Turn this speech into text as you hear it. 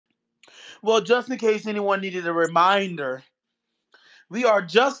Well, just in case anyone needed a reminder, we are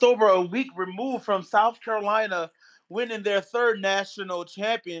just over a week removed from South Carolina winning their third national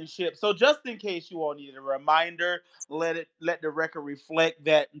championship. So just in case you all needed a reminder, let the record reflect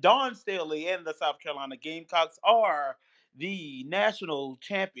that Dawn Staley and the South Carolina Gamecocks are the national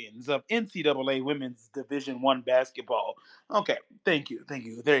champions of NCAA Women's Division One basketball. Okay, thank you very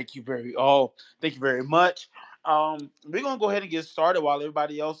much. We're gonna go ahead and get started while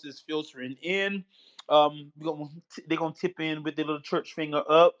everybody else is filtering in. They're gonna tip in with their little church finger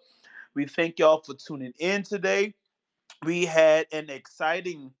up. We thank y'all for tuning in today. We had an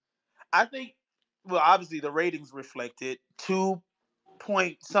exciting, I think, well, obviously the ratings reflected 2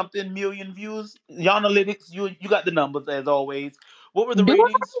 point something million views. Y'all analytics, you got the numbers as always. What were the Do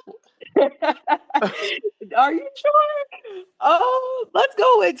ratings? I? Are you sure? Oh, let's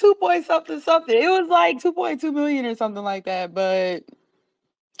go with 2 point something something. It was like 2.2 million or something like that, but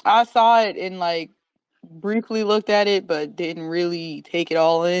I saw it and like briefly looked at it, but didn't really take it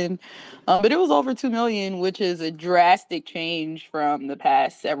all in. But it was over 2 million, which is a drastic change from the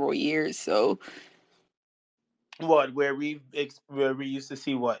past several years. So What where we used to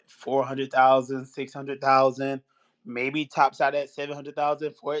see what 400,000, 600,000, maybe tops out at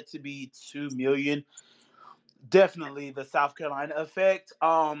 700,000 for it to be 2 million. Definitely the South Carolina effect.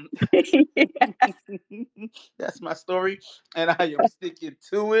 That's my story, and I am sticking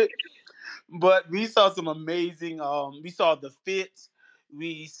to it. But we saw some amazing. We saw the fits.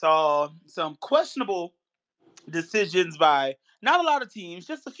 We saw some questionable decisions by not a lot of teams,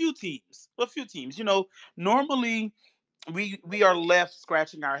 just a few teams. A few teams. Normally we are left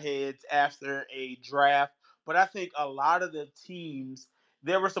scratching our heads after a draft, but I think a lot of the teams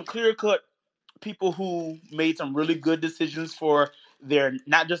there were some clear cut people who made some really good decisions for their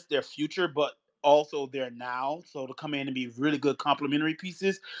not just their future but also their now, so to come in and be really good complementary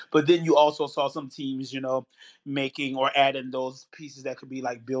pieces. But then you also saw some teams making or adding those pieces that could be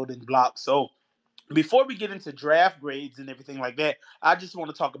like building blocks. So before we get into draft grades and everything like that, I just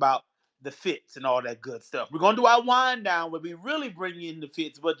want to talk about the fits and all that good stuff. We're gonna do our wind down where we really bring in the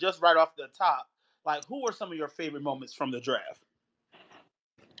fits, but just right off the top, like who are some of your favorite moments from the draft?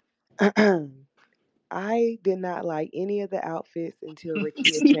 I did not like any of the outfits until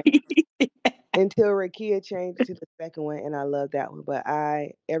Rakia changed to the second one, and I love that one. But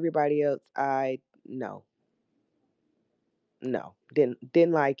everybody else, I no, no,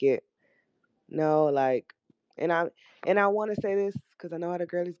 didn't like it. No, like, and I want to say this because I know how the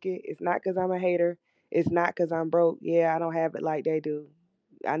girlies get. It's not because I'm a hater. It's not because I'm broke. Yeah, I don't have it like they do.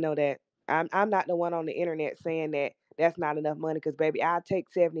 I know that. I'm not the one on the internet saying that that's not enough money. Because baby, I'll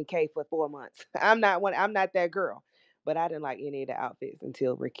take 70K for 4 months. I'm not one. I'm not that girl. But I didn't like any of the outfits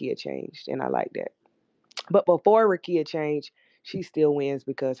until Rakia changed, and I like that. But before Rakia changed, she still wins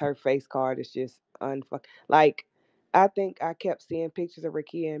because her face card is just unfuck. Like, I think I kept seeing pictures of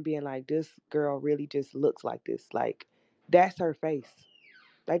Rakia and being like, this girl really just looks like this. Like, that's her face.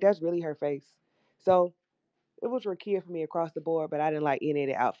 Like, that's really her face. So it was Rakia for me across the board, but I didn't like any of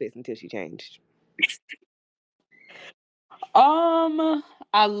the outfits until she changed.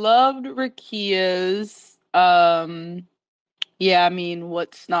 I loved Rakia's. Yeah, I mean,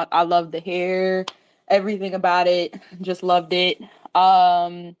 what's not? I love the hair, everything about it. Just loved it.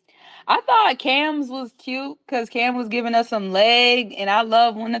 I thought Cam's was cute because Cam was giving us some leg, and I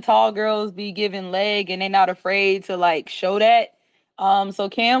love when the tall girls be giving leg and they not afraid to like show that. So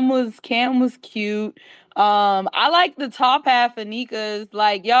Cam was cute. I like the top half of Nika's.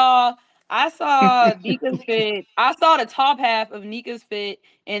 Like y'all, I saw Nika's fit. I saw the top half of Nika's fit,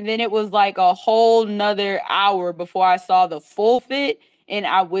 and then it was like a whole nother hour before I saw the full fit. And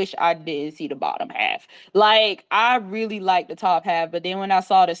I wish I did see the bottom half. Like I really liked the top half, but then when I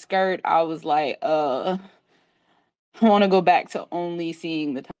saw the skirt, I was like, I want to go back to only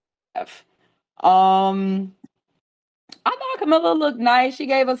seeing the top half. Um, I thought Camilla looked nice. She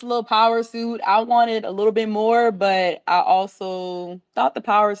gave us a little power suit. I wanted a little bit more, but I also thought the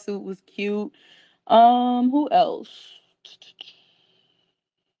power suit was cute. Who else?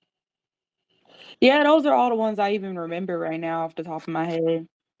 Yeah, those are all the ones I even remember right now off the top of my head.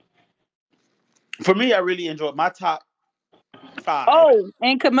 For me, I really enjoyed my top five. Oh,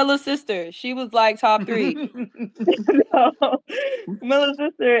 and Camilla's sister. She was like top three. So, Camilla's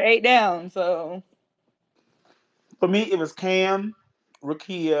sister ate down. So For me, it was Cam,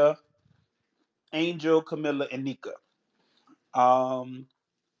 Rakia, Angel, Camilla, and Nika. Um,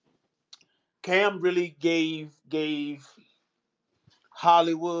 Cam really gave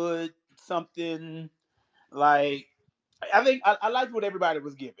Hollywood something like I think I liked what everybody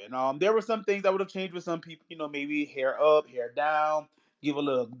was giving. There were some things I would have changed with some people, maybe hair up, hair down, give a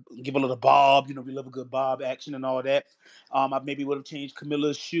little bob. You know, we love a good bob action and all that. I maybe would have changed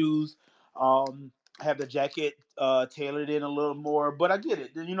Camilla's shoes. Have the jacket tailored in a little more, but I get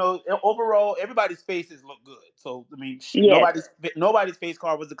it. You know, overall, everybody's faces look good. So I mean, Yes. nobody's face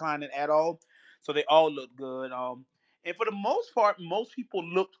card was declining at all. So they all look good. And for the most part, most people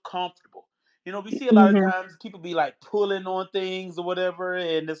looked comfortable. You know, we see a lot of Hmm. times people be like pulling on things or whatever,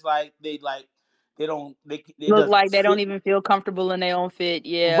 and it's like they don't they it Look doesn't like they don't sit even feel comfortable in their own fit.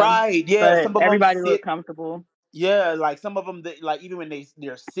 Yeah, right. Yeah, but some of them everybody sit. look comfortable. Yeah, like some of them, like even when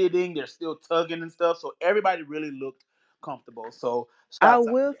they're sitting, they're still tugging and stuff. So everybody really looked comfortable. So I shots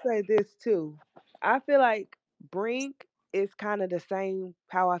out will to that. say this too. I feel like Brink is kind of the same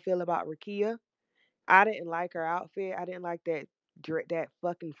how I feel about Rakia. I didn't like her outfit. I didn't like that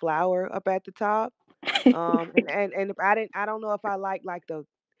fucking flower up at the top. And I don't know if I like the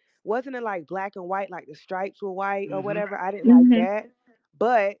wasn't it like black and white, like the stripes were white or Hmm. whatever. I didn't like Hmm. that.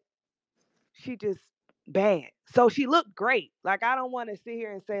 But she just bad. So she looked great. Like I don't want to sit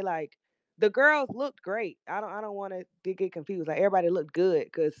here and say like the girls looked great. I don't want to get confused. Like everybody looked good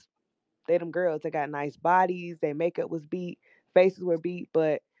because they them girls. They got nice bodies. Their makeup was beat. Faces were beat,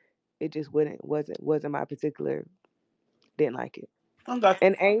 but it just wasn't my particular. Didn't like it. Okay.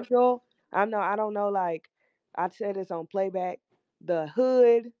 And Angel, I don't know. Like I said this on playback. The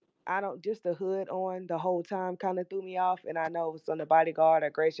hood, I don't just the hood on the whole time kind of threw me off. And I know it was on the bodyguard or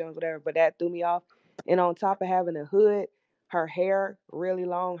Grace Jones, whatever, but that threw me off. And on top of having a hood, her hair really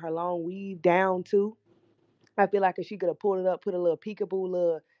long, her long weave down too. I feel like if she could have pulled it up, put a little peekaboo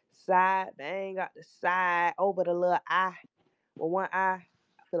little side bang got the side over the little eye, well one eye.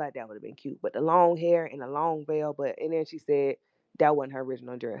 I feel like that would have been cute. But the long hair and the long veil, but and then she said that wasn't her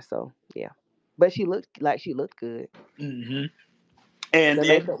original dress. So yeah. But she looked good. Hmm. The And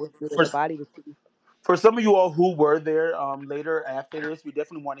makeup was good. for The body was cute. for some of you all who were there later after this, we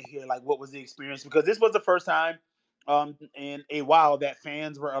definitely want to hear like what was the experience because this was the first time in a while that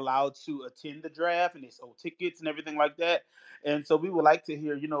fans were allowed to attend the draft and they sold tickets and everything like that. And so we would like to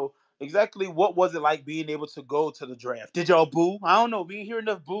hear, you know, exactly what was it like being able to go to the draft. Did y'all boo? I don't know. We didn't hear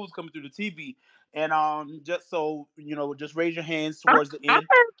enough boos coming through the TV. And just so you know, just raise your hands towards the I end.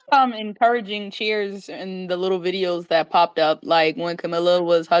 heard some encouraging cheers in the little videos that popped up. Like when Camilla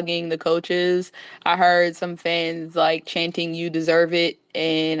was hugging the coaches, I heard some fans like chanting, "You deserve it."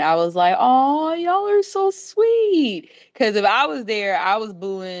 And I was like, "Oh, y'all are so sweet." Because if I was there, I was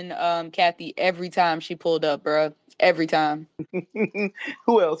booing Kathy every time she pulled up, bro. Every time.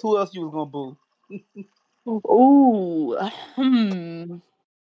 Who else? Who else you was gonna boo? Ooh, hmm.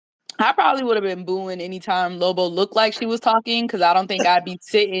 I probably would have been booing anytime Lobo looked like she was talking because I don't think I'd be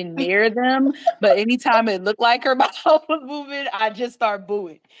sitting near them. But anytime it looked like her mouth was moving, I just start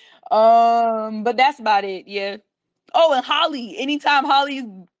booing. But that's about it. Yeah. Oh, and Holly. Anytime Holly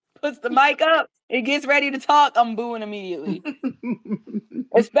puts the mic up and gets ready to talk, I'm booing immediately.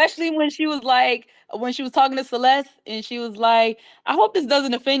 Especially when she was talking to Celeste and she was like, "I hope this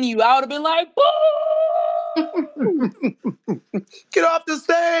doesn't offend you." I would have been like, "Boo!" Get off the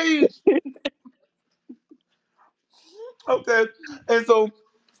stage. Okay. And so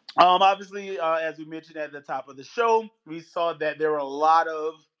obviously, as we mentioned at the top of the show, we saw that there were a lot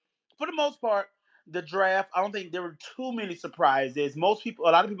of, for the most part, the draft. I don't think there were too many surprises. A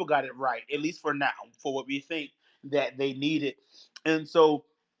lot of people got it right, at least for now, for what we think that they needed. And so,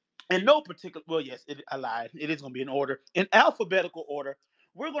 in no particular, well, yes, I lied. It is going to be in order, in alphabetical order.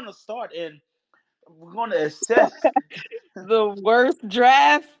 We're going to start and we're going to assess. The worst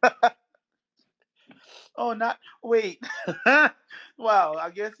draft. Oh, not wait. Wow, I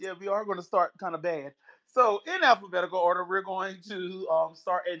guess yeah, we are going to start kind of bad. So, in alphabetical order, we're going to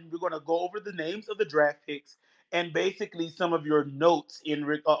start, and we're going to go over the names of the draft picks and basically some of your notes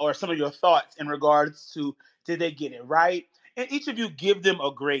or some of your thoughts in regards to did they get it right, and each of you give them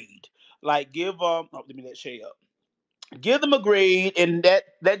a grade. Like give oh, let me let Shay up, give them a grade, and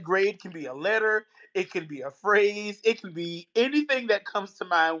that grade can be a letter, it can be a phrase, it can be anything that comes to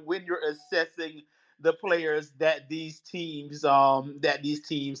mind when you're assessing the players that these teams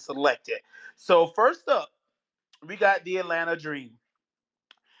selected. So first up, we got the Atlanta Dream.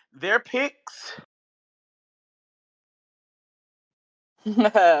 Their picks.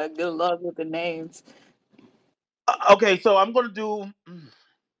 Good luck with the names. Okay, so I'm gonna do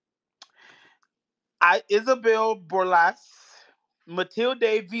Isabel Borlas,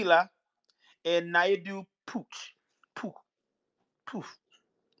 Matilde Villa, and Naidu Pooch. Poof, poof.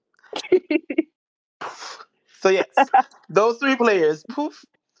 So yes, those three players, Poof,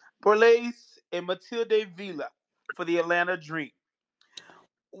 Borlase, and Matilde Villa for the Atlanta Dream.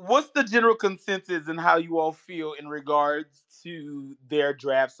 What's the general consensus and how you all feel in regards to their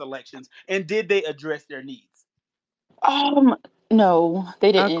draft selections, and did they address their needs? Um, no,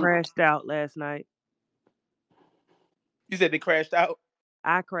 they I didn't. crashed out last night. You said they crashed out.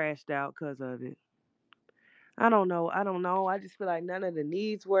 I crashed out because of it. I don't know. I don't know. I just feel like none of the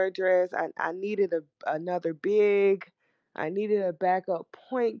needs were addressed. I needed another big. I needed a backup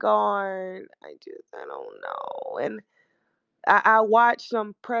point guard. I don't know. And I watched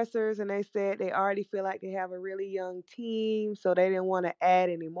some pressers and they said they already feel like they have a really young team, so they didn't want to add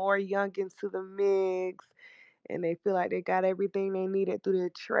any more youngins to the mix. And they feel like they got everything they needed through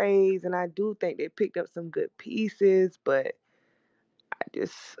their trades. And I do think they picked up some good pieces, but I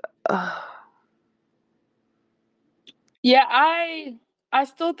just, uh, Yeah, I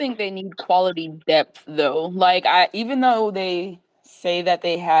still think they need quality depth though. Like I even though they say that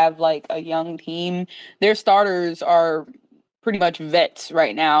they have like a young team, their starters are pretty much vets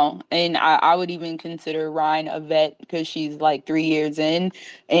right now. And I would even consider Ryan a vet because she's like 3 years in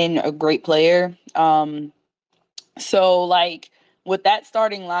and a great player. So like with that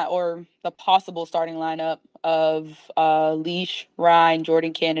starting line or the possible starting lineup of Leash, Ryan,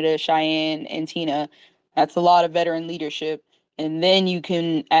 Jordan Canada, Cheyenne, and Tina, that's a lot of veteran leadership. And then you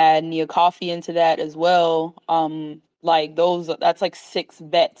can add Nia Coffee into that as well. Like those that's like six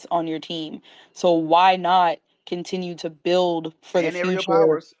vets on your team. So why not continue to build for the And aerial future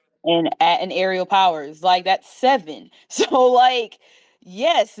powers. and add an aerial powers? Like that's seven. So like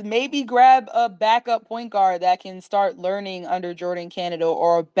yes, maybe grab a backup point guard that can start learning under Jordan Canada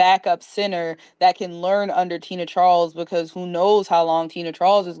or a backup center that can learn under Tina Charles because who knows how long Tina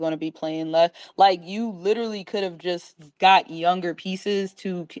Charles is going to be playing left. Like you literally could have just got younger pieces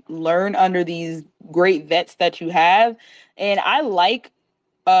to learn under these great vets that you have. And I like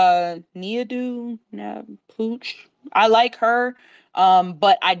Neadu Pooch. I like her.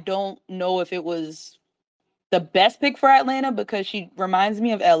 But I don't know if it was the best pick for Atlanta because she reminds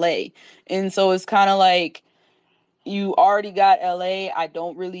me of LA. And so it's kind of like you already got LA. I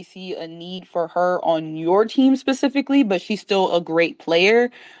don't really see a need for her on your team specifically, but she's still a great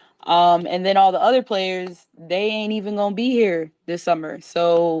player. And then all the other players, they ain't even gonna be here this summer.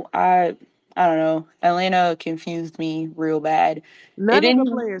 So I don't know. Atlanta confused me real bad. It none of the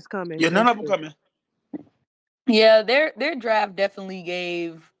didn't players coming. Yeah, none That's of them good. coming. yeah, their draft definitely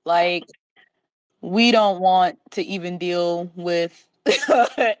gave like we don't want to even deal with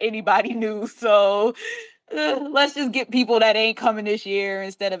anybody new. So let's just get people that ain't coming this year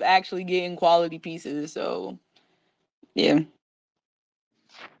instead of actually getting quality pieces. So yeah,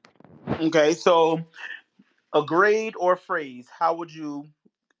 Okay, so a grade or phrase. How would you?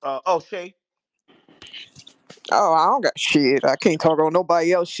 Oh, Shay. Oh, I don't got shit. I can't talk on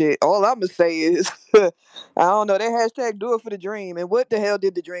nobody else shit. All I'm gonna say is, I don't know. That hashtag do it for the dream. And what the hell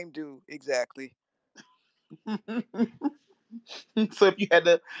did the dream do exactly? So if you had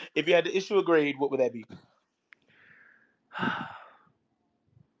to issue a grade, what would that be?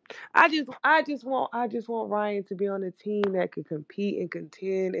 I just want Ryan to be on a team that can compete and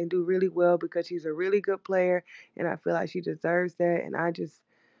contend and do really well because she's a really good player and I feel like she deserves that and I just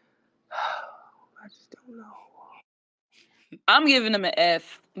don't know. I'm giving them an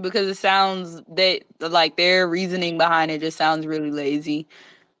F because it sounds they like their reasoning behind it just sounds really lazy.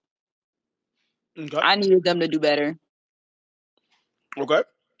 Okay. I needed them to do better. Okay.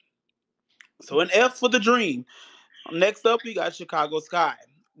 So an F for the dream. Next up, we got Chicago Sky.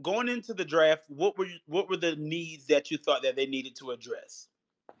 Going into the draft, what were the needs that you thought that they needed to address?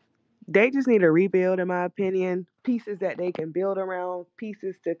 They just need a rebuild in my opinion. Pieces that they can build around,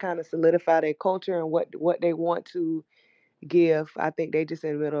 pieces to kind of solidify their culture and what they want to give. I think they just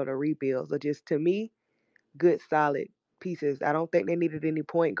in the middle of the rebuild. So just to me, good solid pieces. I don't think they needed any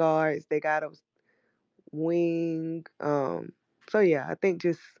point guards. They got a wing. So yeah, I think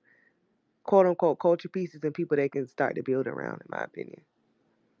just quote unquote culture pieces and people they can start to build around, in my opinion,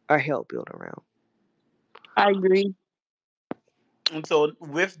 or help build around. I agree. And so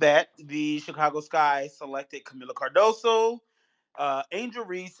with that, the Chicago Sky selected Camila Cardoso, Angel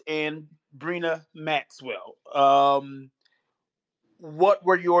Reese, and Brina Maxwell. What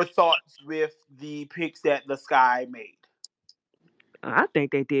were your thoughts with the picks that the Sky made? I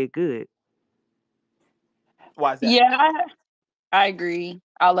think they did good. Why is that? Yeah, I agree.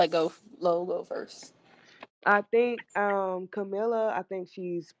 I'll let go low go first. I think Camilla, I think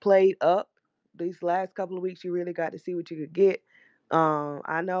she's played up these last couple of weeks. You really got to see what you could get.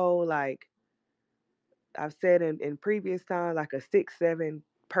 I know, like I've said in previous times, like a 6'7"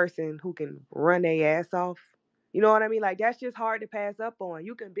 person who can run their ass off. You know what I mean? Like that's just hard to pass up on.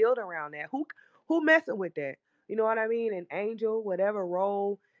 You can build around that. Who messing with that? You know what I mean? And Angel, whatever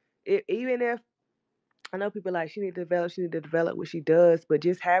role, even if I know people like she need to develop what she does, but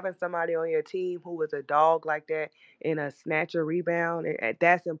just having somebody on your team who was a dog like that and a snatcher rebound, and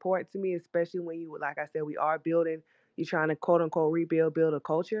that's important to me, especially when you, like I said, we are building, you're trying to quote unquote build a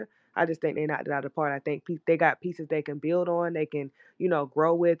culture. I just think they knocked it out of the park. I think they got pieces they can build on, they can,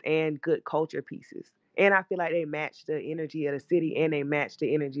 grow with, and good culture pieces. And I feel like they match the energy of the city and they match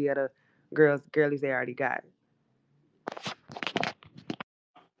the energy of the girlies they already got.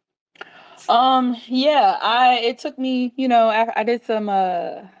 Yeah, I it took me, I did some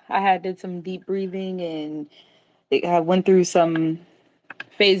I had did some deep breathing, and I went through some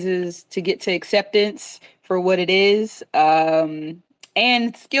phases to get to acceptance for what it is.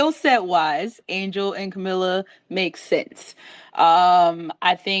 And skill set wise, Angel and Camilla make sense.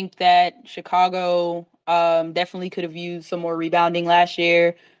 I think that Chicago definitely could have used some more rebounding last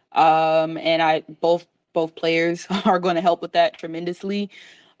year. And I both players are going to help with that tremendously.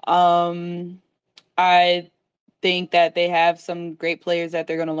 Um, I think that they have some great players that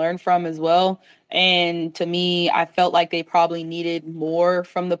they're going to learn from as well. And to me, I felt like they probably needed more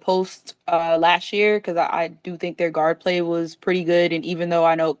from the post last year, because I do think their guard play was pretty good. And even though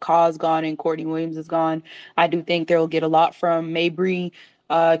I know Ka's gone and Courtney Williams is gone, I do think they'll get a lot from Mabry,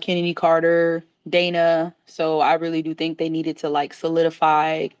 Kennedy Carter, Dana. So I really do think they needed to like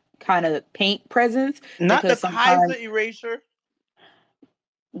solidify kind of paint presence, Not the because sometimes Kaiser erasure.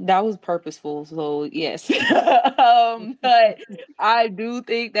 that was purposeful, so yes. But I do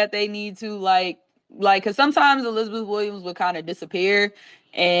think that they need to because sometimes Elizabeth Williams would kind of disappear,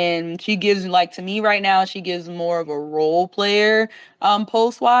 and she gives, like, to me right now, she gives more of a role player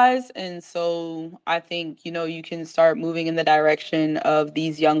post wise. And so I think, you can start moving in the direction of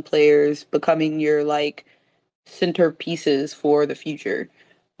these young players becoming your like centerpieces for the future.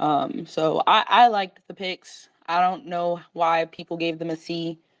 So I liked the picks. I don't know why people gave them a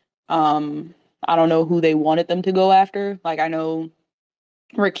C. I don't know who they wanted them to go after. Like, I know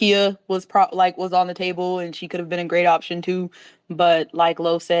Rakia was on the table, and she could have been a great option too. But like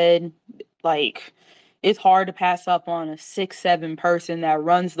Lo said, like, it's hard to pass up on a 6'7" person that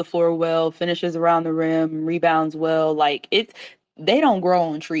runs the floor well, finishes around the rim, rebounds well. Like, they don't grow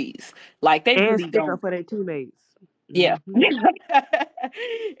on trees. Like, they And really stick up don't. for their teammates. Yeah. Hmm.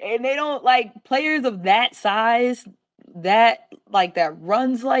 And they don't, like, players of that size, that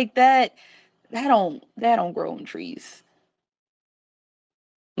runs like that, that don't grow on trees.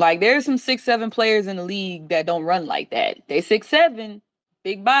 Like, there's some 6'7" players in the league that don't run like that. They 6'7",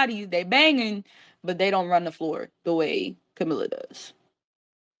 big bodies, they banging, but they don't run the floor the way Camilla does.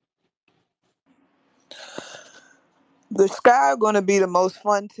 The Sky are going to be the most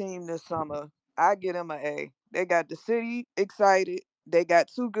fun team this summer. I get them an A. They got the city excited. They got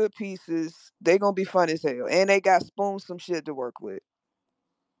two good pieces. They gonna be fun as hell, and they got Spoon some shit to work with.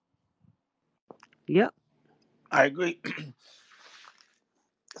 Yep. I agree.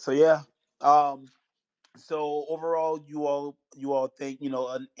 So yeah. Um. So overall, you all think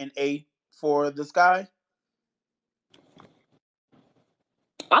an A for the Sky?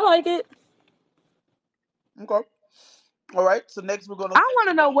 I like it. Okay. All right. So next we're gonna. I want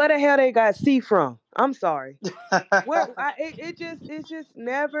to know where the hell they got C from. I'm sorry. It just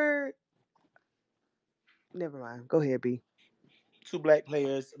never. Never mind. Go ahead, B. Two black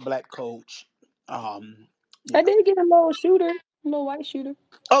players, black coach. I Yeah. did get a little shooter, a little white shooter.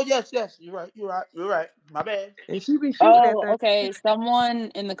 Oh yes, yes. You're right. You're right. You're right. My bad. And she be shooting that Oh, thing. okay.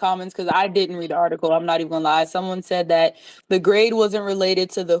 Someone in the comments, because I didn't read the article, I'm not even gonna lie. Someone said that the grade wasn't related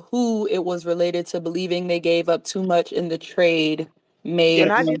to the who, it was related to believing they gave up too much in the trade And made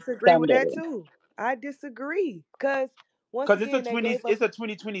I Yes, them disagree with that Sunday. too. I disagree because once because it's a again they twenty. gave up, It's a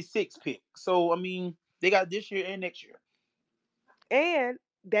 2026 pick. So I mean, they got this year and next year. and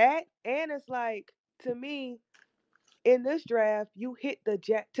that, and it's like, to me, in this draft, you hit the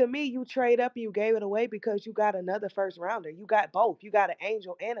jack. To me, you trade up and you gave it away because you got another first rounder. You got both. You got an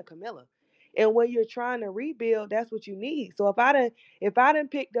Angel and a Camilla. And when you're trying to rebuild, that's what you need. So if I done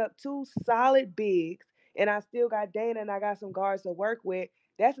picked up two solid bigs and I still got Dana and I got some guards to work with,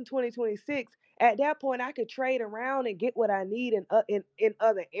 that's in 2026. At that point, I could trade around and get what I need in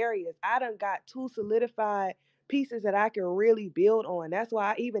other areas. I done got two solidified pieces that I can really build on. That's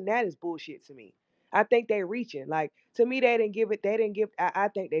why even that is bullshit to me. I think they reaching. Like, to me, they didn't give it. They didn't give. I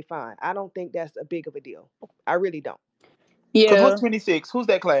think they fine. I don't think that's a big of a deal. I really don't. Because what's Yeah. 26? Who's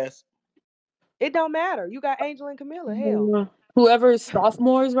that class? It don't matter. You got Angel and Camilla. Hell, Whoever's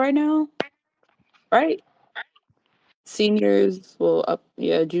sophomores right now, right? Seniors will up,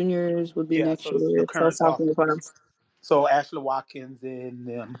 yeah, juniors would be Yeah. next So this is the year. So current sophomore sophomores. class. So Ashley Watkins and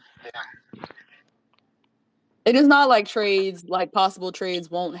them. It is not like trades, like possible trades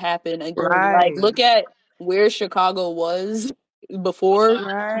won't happen again. Like, Right. look at where Chicago was before the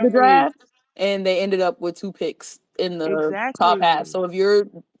Right. draft, and they ended up with 2 picks in the top half. Exactly. So if you're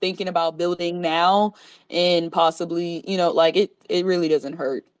thinking about building now and possibly, like it really doesn't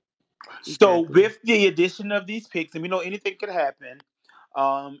hurt. So Exactly. with the addition of these picks, and we know anything could happen,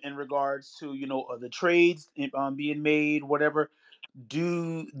 in regards to the trades being made, whatever.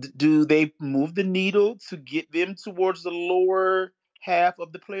 Do they move the needle to get them towards the lower half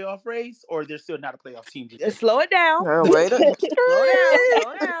of the playoff race, or they're still not a playoff team? Do you think? Slow it down. Wait a Slow down.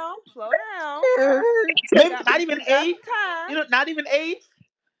 Slow down. Slow down. We Maybe got not we even still got eighth. some time. Not even eighth.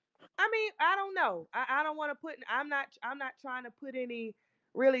 I mean, I don't know. I don't want to put. I'm not trying to put any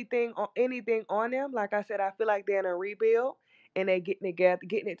really thing on anything on them. Like I said, I feel like they're in a rebuild and they getting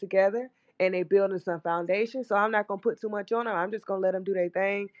it together, and they building some foundation. So I'm not gonna put too much on them. I'm just gonna let them do their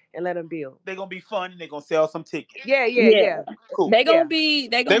thing and let them build. They're gonna be fun, and they're gonna sell some tickets. Yeah, yeah, Yeah, yeah, Cool. they gonna yeah. be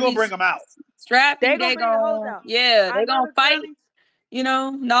they They're gonna gonna be bring them out. They strappy. gonna They bring the hoes gonna out. yeah, I they know gonna the fight. girlies.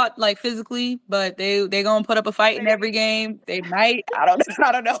 Not like physically, but they gonna put up a fight Say in that every again. game. They might. I don't.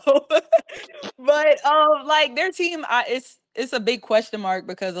 I don't know. But like their team, it's a big question mark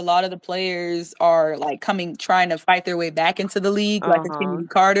because a lot of the players are like trying to fight their way back into the league, like Uh a huh. Kennedy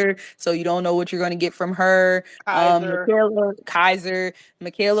Carter. So you don't know what you're going to get from her. Kaiser. Michaela Kaiser.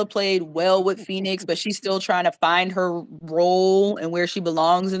 Michaela played well with Phoenix, but she's still trying to find her role and where she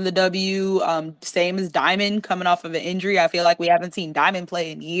belongs in the W. Same as Diamond coming off of an injury. I feel like we haven't seen Diamond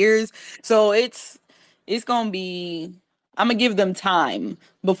play in years. So it's gonna be. I'm gonna give them time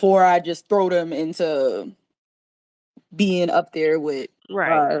before I just throw them into being up there with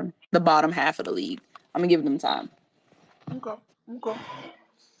Right. the bottom half of the league. I'm gonna give them time. Okay. Okay.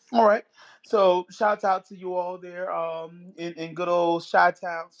 All right. So shout out to you all there, in good old Chi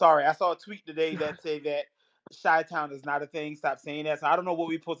Town. Sorry, I saw a tweet today that say that Chi Town is not a thing. Stop saying that. So I don't know what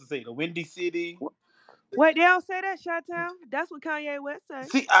we're supposed to say. The Windy City. Wait, they don't say that, Shot Town. That's what Kanye West say.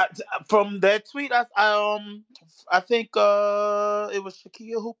 See, from that tweet, I think it was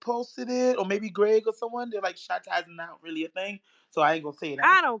Shakia who posted it, or maybe Greg or someone. They're like, "Chi Town is not really a thing," so I ain't gonna say it.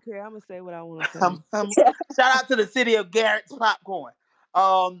 I don't care. I'm gonna say what I want to say. Shout out to the city of Garrett's popcorn.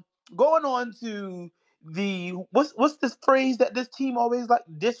 Um, Going on to the what's this phrase that this team always like,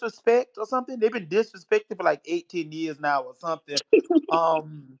 disrespect or something? They've been disrespected for like 18 years now or something.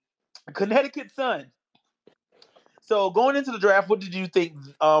 Um, Connecticut Sun. So going into the draft, what did you think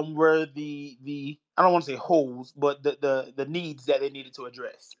were the I don't want to say holes, but the needs that they needed to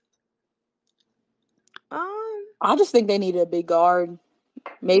address? Um, I just think they needed a big guard,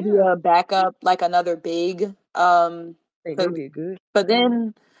 maybe yeah, a backup, like another big. I think they 'Cause- did good. but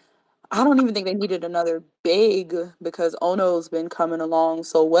then I don't even think they needed another big because Ono's been coming along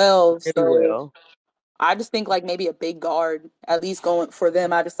so well. Very So well. I just think like maybe a big guard, at least going for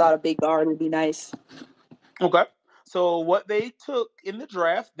them. I just thought a big guard would be nice. Okay. So what they took in the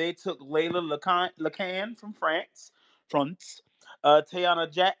draft, they took Layla Lacan from France,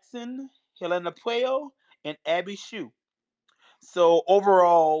 Tayana Jackson, Helena Puello, and Abby Shu. So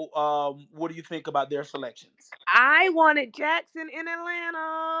overall, what do you think about their selections? I wanted Jackson in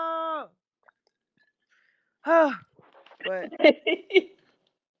Atlanta. But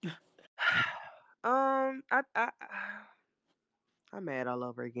I'm mad all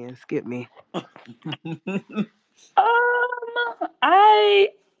over again. Skip me. I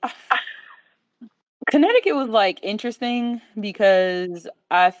Connecticut was like interesting because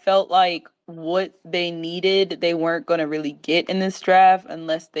I felt like what they needed they weren't going to really get in this draft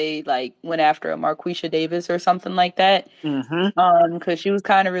unless they like went after a Marquisha Davis or something like that. Mm-hmm. Because she was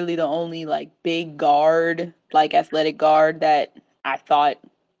kind of really the only like big guard, like athletic guard that I thought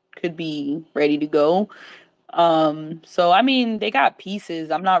could be ready to go. So I mean, they got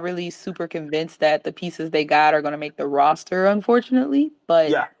pieces. I'm not really super convinced that the pieces they got are going to make the roster, unfortunately. But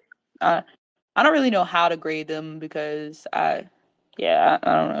Yeah. uh, I don't really know how to grade them because I don't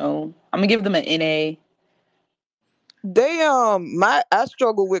know. I'm gonna give them an NA. They I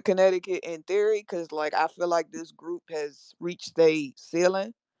struggle with Connecticut in theory because like I feel like this group has reached a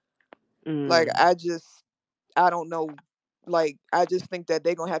ceiling. Like Mm, I don't know. Like I just think that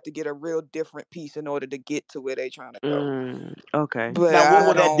they're gonna have to get a real different piece in order to get to where they trying to go. okay. But Now, what I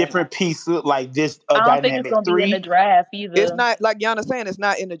would that don't. different piece look like? Just a I don't think it's dynamic gonna be in the three. draft It's either. not like Yana saying it's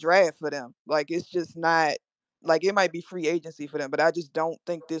not in the draft for them. Like it's just not. Like it might be free agency for them, but I just don't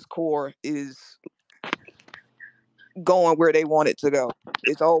think this core is going where they want it to go.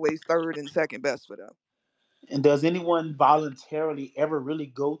 It's always third and second best for them. And does anyone voluntarily ever really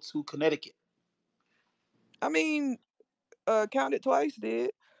go to Connecticut? I mean, Count It Twice did.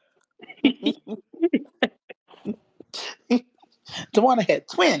 Tawana had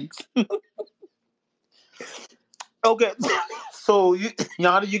twins. Okay, so you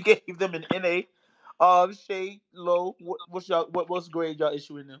Yana, you gave them an NA. Shade low. What's grade y'all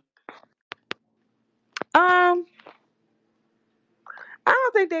issuing them? Um, I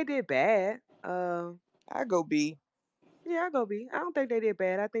don't think they did bad. I go B. Yeah, I go B. I don't think they did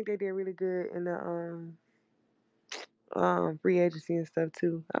bad. I think they did really good in the free agency and stuff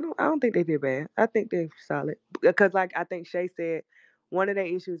too. I don't think they did bad. I think they're solid because like I think Shay said, one of their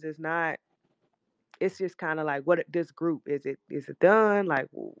issues is not. It's just kind of like what this group is it done? Like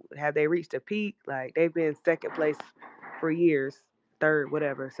have they reached a peak? Like they've been second place for years, third,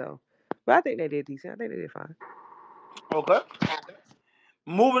 whatever. So, but I think they did decent. I think they did fine. Okay.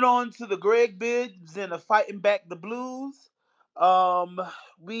 Moving on to the Greg bids and the fighting back the Blues. Um,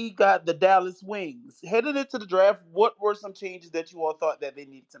 we got the Dallas Wings headed into the draft. What were some changes that you all thought that they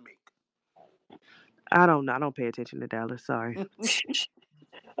needed to I don't know. I don't pay attention to Dallas. Sorry. make?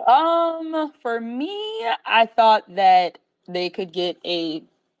 For me, I thought that they could get a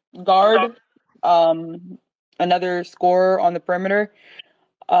guard, um, another scorer on the perimeter.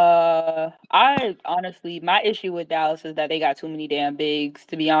 I honestly, my issue with Dallas is that they got too many damn bigs,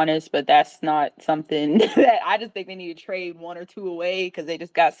 to be honest. But that's not something that I just think they need to trade one or two away because they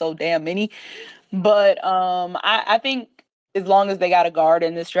just got so damn many. But I think as long as they got a guard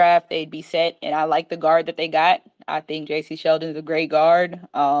in this draft, they'd be set. And I like the guard that they got. I think J.C. Sheldon's a great guard.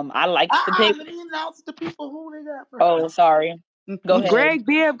 I like the pick. Let me announce the people who they got Oh, first. sorry. Go ahead. Greg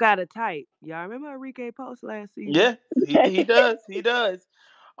Bibb got a type. Y'all remember Enrique Post last season? Yeah, he does. He does.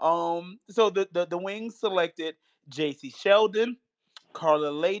 So the Wings selected J.C. Sheldon, Carla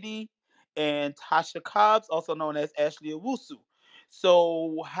Lady, and Tasha Cobbs, also known as Ashley Owusu.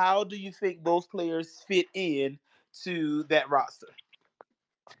 So how do you think those players fit in to that roster?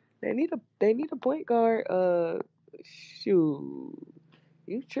 They need a point guard. Shoot,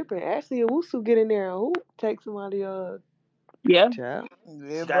 you tripping? Ashley Owusu get in there and hoop, take somebody. Yeah. Child, She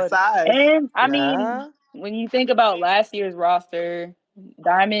Yeah, got buddy. size. And I mean, child. when you think about last year's roster,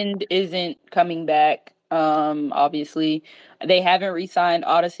 Diamond isn't coming back. Obviously, they haven't re-signed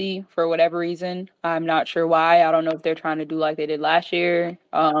Odyssey for whatever reason. I'm not sure why. I don't know if they're trying to do like they did last year,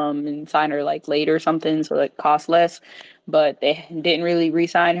 and sign her like late or something, so it costs less. But they didn't really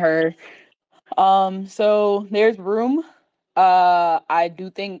re-sign her. So there's room. I do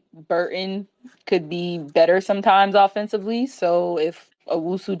think Burton could be better sometimes offensively. So if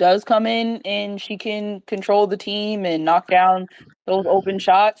Owusu does come in and she can control the team and knock down those open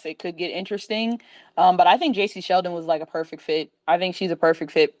shots, it could get interesting. But I think JC Sheldon was like a perfect fit. I think she's a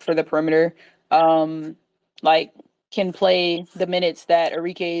perfect fit for the perimeter. Um, like can play the minutes that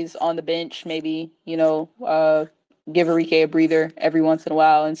Enrique's on the bench, maybe, give Enrique a breather every once in a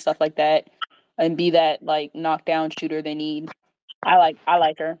while and stuff like that and be that like knockdown shooter they need. I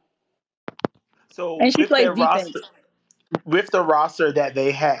like her. So And she plays defense. with the roster that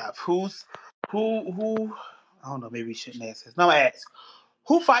they have, who I don't know, maybe we shouldn't ask this. No, I'm gonna ask.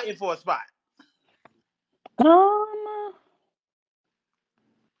 Who fighting for a spot? Um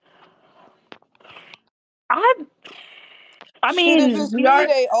I I Shit, if mean it's we me, are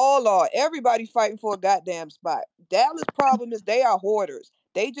they all are. Everybody fighting for a goddamn spot. Dallas' problem is they are hoarders.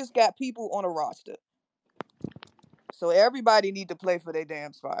 They just got people on a roster. So everybody need to play for their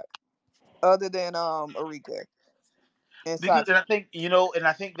damn spot. Other than Enrique and Because and Satu. I think and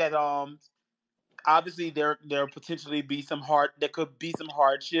I think that obviously there potentially be there could be some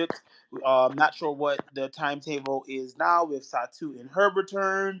hardships. Not sure what the timetable is now with Satu and her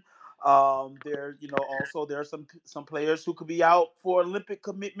return. There also there are some players who could be out for Olympic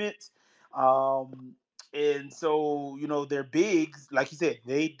commitments. Um, and so their bigs, like you said,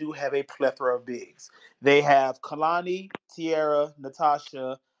 they do have a plethora of bigs. They have Kalani, Tierra,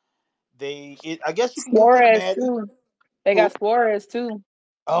 Natasha. I guess you can consider Suarez Maddie. too. They got Who? Suarez too.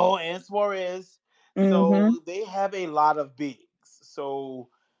 Oh, and Suarez. Mm-hmm. So they have a lot of bigs. So,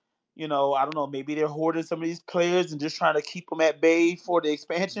 I don't know, maybe they're hoarding some of these players and just trying to keep them at bay for the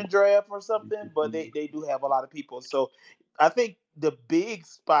expansion draft or something, but they do have a lot of people. So I think the big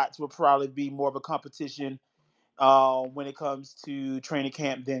spots will probably be more of a competition when it comes to training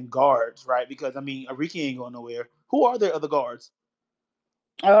camp than guards, right? Because, I mean, Ariki ain't going nowhere. Who are their other guards?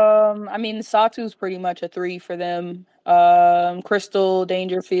 I mean Satu's pretty much a three for them. Crystal,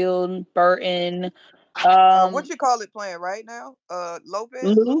 Dangerfield, Burton, What um, you call it playing right now? Lopez,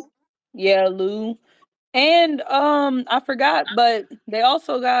 Lou. Lou. Yeah, Lou. And I forgot, but they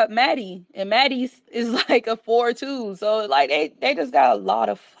also got Maddie, and Maddie's is like a 4 too. So like they just got a lot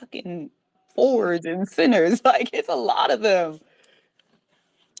of fucking Shit. forwards and centers. Like it's a lot of them.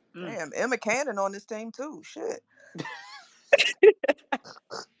 Mm. Damn, Emma Cannon on this team too. Shit.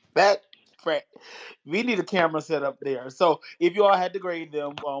 That Fred, we need a camera set up there. So if you all had to grade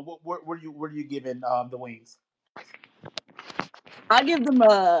them, what are you giving the wings? I'll give them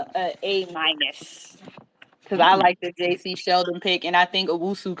a minus because I Mm, like the JC Sheldon pick, and I think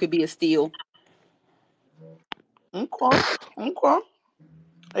Owusu could be a steal. okay, okay.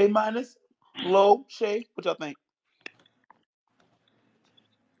 A minus, low, Shay. What y'all think?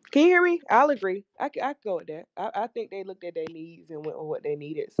 Can you hear me? I'll agree. I could go with that. I think they looked at their needs and went with what they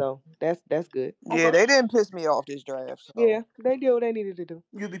needed. So that's good. Yeah, Okay, they didn't piss me off this draft. So Yeah, they did what they needed to do.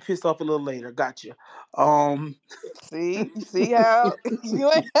 you'll be pissed off a little later. Gotcha. Um, see, you see how you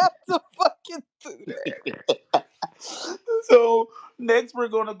ain't have to fucking do that. so next we're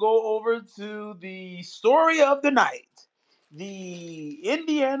gonna go over to the story of the night, the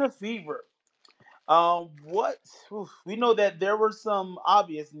Indiana Fever. What we know that there were some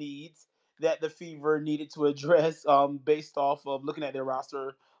obvious needs that the Fever needed to address, based off of looking at their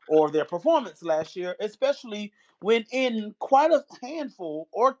roster or their performance last year, especially when in quite a handful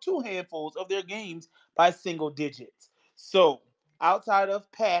or two handfuls of their games by single digits. So, outside of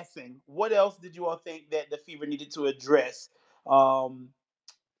passing, what else did you all think that the Fever needed to address, um,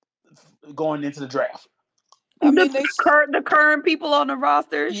 going into the draft? I mean, they, The current people on the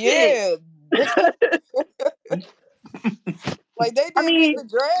roster, shit. yeah, like they I did good in mean, the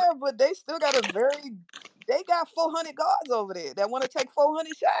draft, but they still got they got 400 guards over there that want to take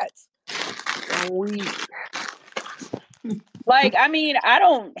 400 shots. I'm weak. I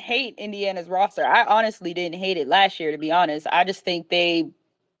don't hate Indiana's roster. I honestly didn't hate it last year, to be honest. I just think they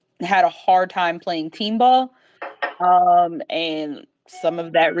had a hard time playing team ball. And some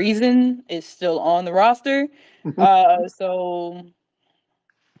of that reason is still on the roster. So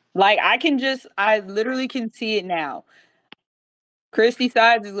I literally can see it now. Christy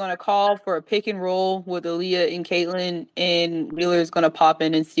Sides is going to call for a pick and roll with Aaliyah and Caitlin, and Wheeler is going to pop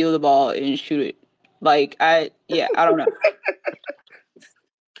in and steal the ball and shoot it. I don't know.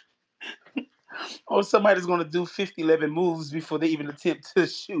 Or somebody's going to do 50, 11 moves before they even attempt to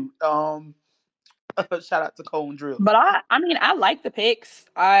shoot. Shout out to Cone Drills. But I like the picks.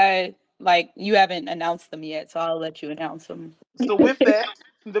 You haven't announced them yet, so I'll let you announce them. So with that,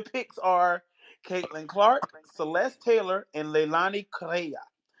 the picks are Caitlin Clark, Celeste Taylor, and Leilani Correa.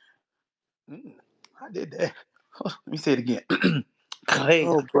 Mm, I did that. Let me say it again. Correa.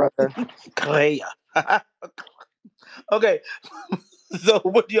 Oh, brother. Correa. Okay. So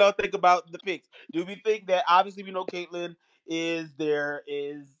what do y'all think about the picks? Do we think that, obviously we know Caitlyn is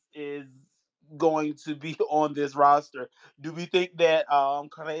going to be on this roster? Do we think that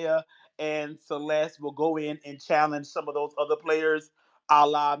Correa and Celeste will go in and challenge some of those other players, a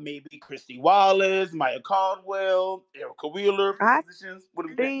la maybe Christy Wallace, Maya Caldwell, Erica Wheeler for I positions? What do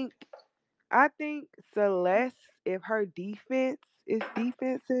we think? think I think Celeste, if her defense is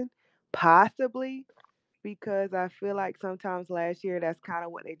defensing, possibly, because I feel like sometimes last year that's kind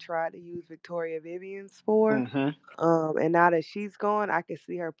of what they tried to use Victoria Vivian's for. Mm-hmm. And now that she's gone, I can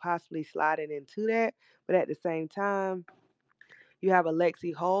see her possibly sliding into that. But at the same time, you have a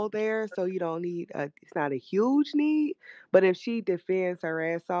Lexi Hall there, so you don't need a. It's not a huge need, but if she defends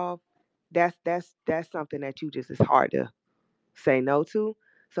her ass off, that's something that you just is hard to say no to.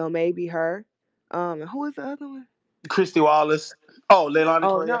 So maybe her. And who is the other one? Christy Wallace. Oh, Leilani Oh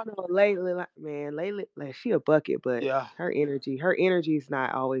Correa. no, Layla, man, Layla, like she a bucket, but Yeah. her energy is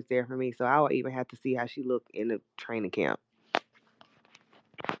not always there for me. So I would even have to see how she look in the training camp.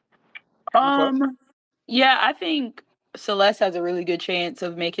 Okay. Um, yeah, I think Celeste has a really good chance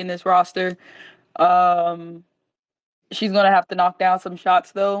of making this roster. Um, she's gonna have to knock down some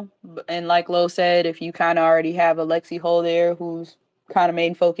shots though, and like Lo said, if you kind of already have a Lexi Hole there, whose kind of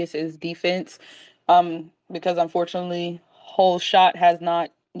main focus is defense, because unfortunately, Hole's shot has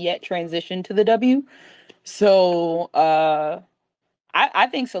not yet transitioned to the W. So, I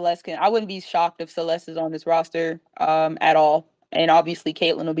think Celeste can. I wouldn't be shocked if Celeste is on this roster, at all. And obviously,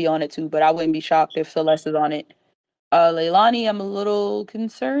 Caitlyn will be on it too, but I wouldn't be shocked if Celeste is on it. Leilani, I'm a little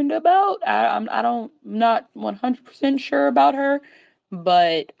concerned about. I'm not 100% sure about her,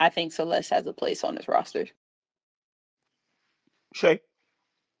 but I think Celeste has a place on this roster. Shay.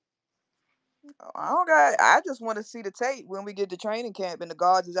 I don't got. I just want to see the tape when we get to training camp and the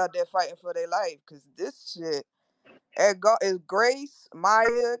guards is out there fighting for their life. Cause this shit is Grace,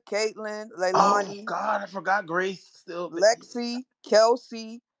 Maya, Caitlin, Oh Leilani, God, I forgot Grace still. Lexi,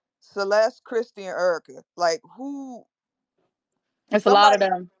 Kelsey, Celeste, Christy, and Erica. Like who? It's a lot of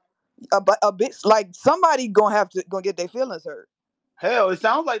Somebody them. a bit like somebody gonna get their feelings hurt. Hell, it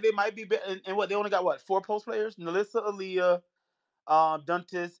sounds like they might be. And what, they only got what, four post players? Melissa, Aaliyah,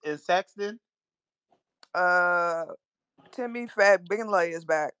 Duntis, and Saxton. Uh, Timmy Fat Bingley is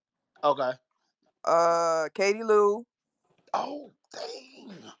back. Okay. Katie Lou Oh,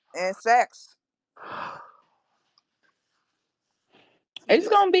 dang. and Sax. See It's this?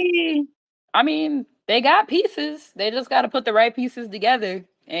 gonna be. I mean, they got pieces. They just got to put the right pieces together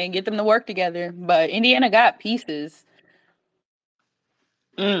and get them to work together. But Indiana got pieces.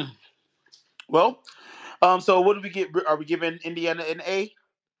 Mm. Well, so what do we get? Are we giving Indiana an A?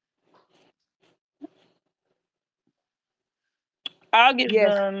 I'll give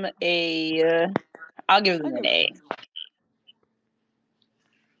Yes, them a. I'll give I them give an it. A.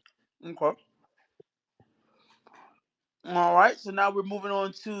 Okay. All right. So now we're moving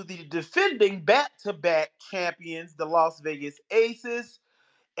on to the defending back-to-back champions, the Las Vegas Aces,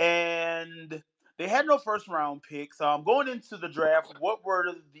 and they had no first round picks. Going into the draft, what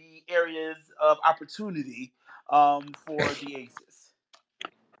were the areas of opportunity for the Aces?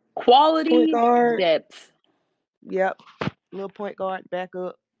 Point Quality guard. depth. Yep. Little point guard back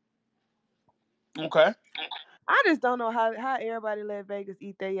up. Okay. I just don't know how everybody let Vegas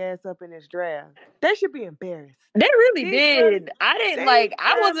eat their ass up in this draft. They should be embarrassed. They really These girls, did. I didn't these like.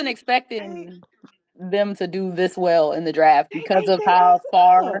 I wasn't girls expecting them to do this well in the draft they because ate of their how ass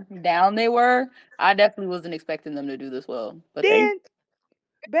far up. down they were. I definitely wasn't expecting them to do this well, but they. Then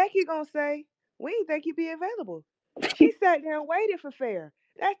Becky gonna say, "We didn't think you'd be available." She sat there and waited for fair.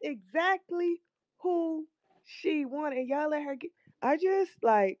 That's exactly who she wanted. And y'all let her get. I just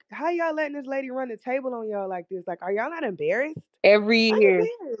like how y'all letting this lady run the table on y'all like this. Like, are y'all not embarrassed? Every I'm year.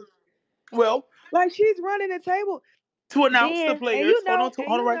 embarrassed. Well, Like she's running the table. to announce the Then players, and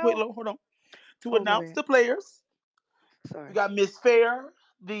hold on, you right quick, know. hold on. To Oh my announce bad. the players, we Sorry. got Miss Fair,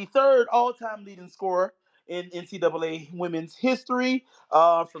 the third all-time leading scorer in NCAA women's history,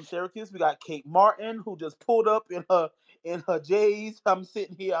 from Syracuse. We got Kate Martin, who just pulled up in her J's. I'm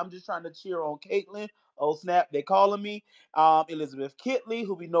sitting here. I'm just trying to cheer on Caitlin. Oh snap! They calling me. Elizabeth Kitley,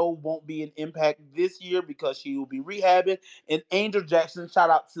 who we know won't be an impact this year because she will be rehabbing, and Angel Jackson.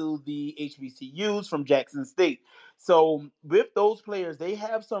 Shout out to the HBCUs from Jackson State. So with those players, they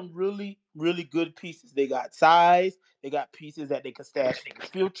have some really, really good pieces. They got size. They got pieces that they can stash for the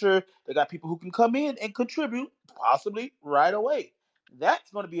future. They got people who can come in and contribute, possibly right away. That's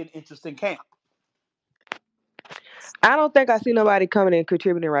going to be an interesting camp. I don't think I see nobody coming and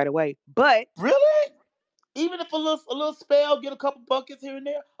contributing right away. But Really? Even if a little spell, get a couple buckets here and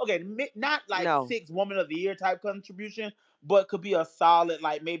there. Okay, not like no, 6 Woman of the Year type contribution, but could be a solid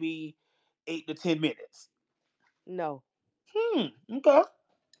like maybe 8 to 10 minutes. no. Okay.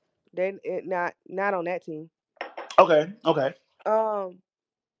 Not on that team. Okay. Okay. Um,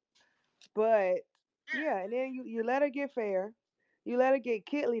 but yeah, and then you let her get fair. You let her get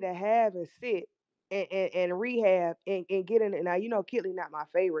Kitley to have and sit and rehab and get in it. Now you know Kitley not my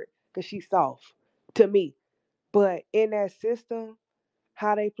favorite because she's soft to me. But in that system,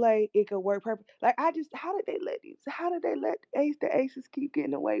 how they play, it could work perfect. Like I just how did they let the Aces keep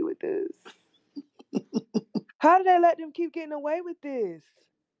getting away with this? How did they let them keep getting away with this?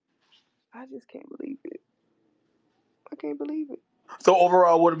 I just can't believe it. I can't believe it. So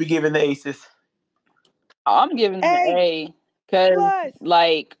overall, what are we giving the Aces? I'm giving them an A A because plus.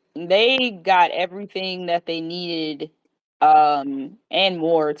 like they got everything that they needed, and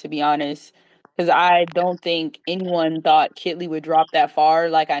more to be honest. Because I don't think anyone thought Kitley would drop that far.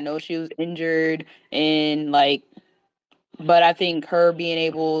 Like I know she was injured and like, but I think her being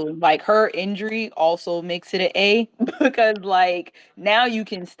able, like her injury also makes it an A because like now you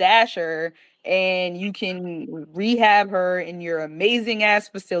can stash her and you can rehab her in your amazing ass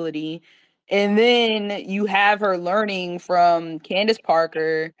facility. And then you have her learning from Candace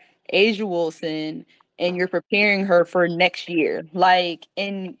Parker, Asia Wilson, and you're preparing her for next year.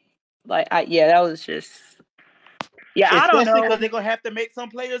 Yeah, that was just, yeah, I don't Especially know. because they're gonna have to make some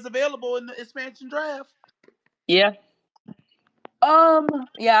players available in the expansion draft. Yeah,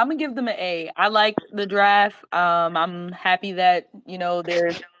 yeah, I'm gonna give them an A. I like the draft. I'm happy that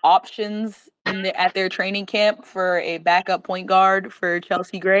there's options at their training camp for a backup point guard for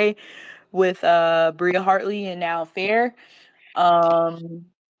Chelsea Gray with Bria Hartley and now Fair. Um,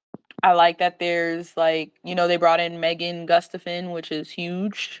 I like that there's they brought in Megan Gustafin, which is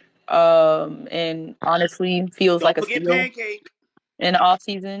huge. And honestly feels like Don't a forget steal Pancake. in the off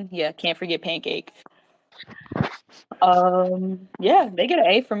season. Yeah, can't forget Pancake. Yeah, they get an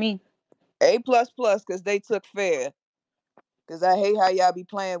A for me. A plus plus because they took fair. Because I hate how y'all be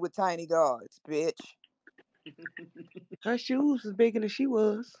playing with tiny guards, bitch. Her shoes was bigger than she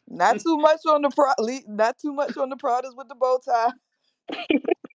was. Not too much on the not too much on the Pradas with the bow tie.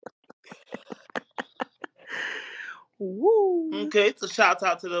 Woo. Okay, so shout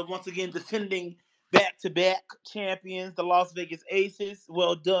out to the once again defending back-to-back champions, the Las Vegas Aces.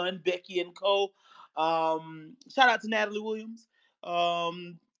 Well done, Becky and Cole. Shout out to Natalie Williams.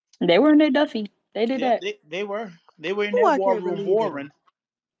 Um, They were in their Duffy. They did yep, that. they were in Oh, that I war can't room believe them. warring.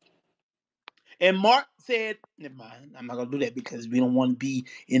 And Mark said, never mind, I'm not gonna do that because we don't want to be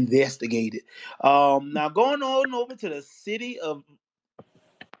investigated. Now going on over to the city of,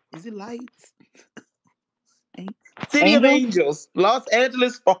 is it lights? City of Angels Angels, Los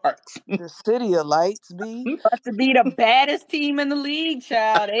Angeles Sparks. The city of lights, be. about to be the baddest team in the league,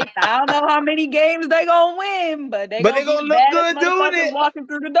 child. I don't know how many games they gonna win, but they But gonna they be the gonna look baddest good doing motherfuckers it. walking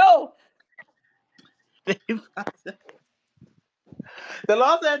through the door. The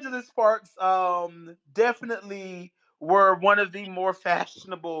Los Angeles Sparks definitely were one of the more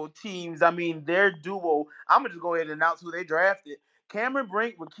fashionable teams. I mean, their duo, I'm gonna just go ahead and announce who they drafted. Cameron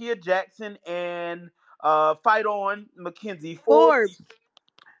Brink, Rakia Jackson, and fight on Mackenzie Forbes. Forbes.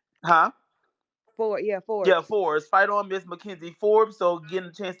 Huh? Yeah, Yeah, Forbes. Forbes. Fight on Miss Mackenzie Forbes. So getting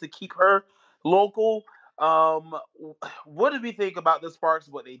a chance to keep her local. Um, what did we think about the Sparks?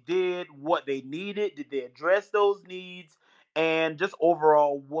 What they did, what they needed? Did they address those needs? And just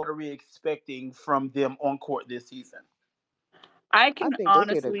overall, what are we expecting from them on court this season? I I can think they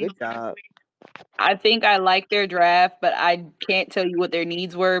did a honestly, good job. I think I like their draft, but I can't tell you what their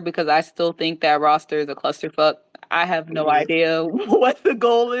needs were because I still think that roster is a clusterfuck. I have no It is. idea what the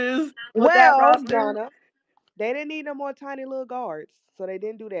goal is with that Well, roster. Donna, they didn't need no more tiny little guards, so they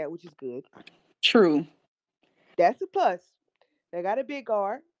didn't do that, which is good. True. That's a plus. They got a big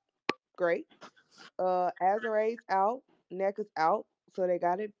guard, great. Azare's out, Neck is out, so they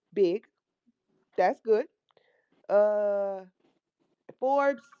got it big. That's good. Uh,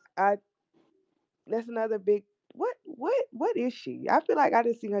 Forbes, I that's another big. What is she? I feel like I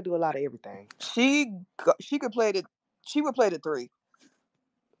just seen her do a lot of everything. She could play the. She would play the three.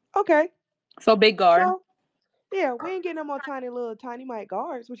 Okay, So big guard. so yeah, we ain't getting no more tiny Mike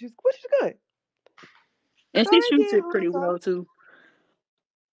guards, which is good. And So she they shoots did a it little pretty well something. too.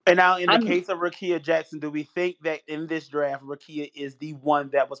 And now, in the I'm case of Rakia Jackson, do we think that in this draft, Rakia is the one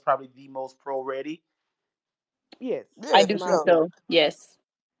that was probably the most pro ready? Yes, I Yeah, do for in my think sure. opinion. so. Yes.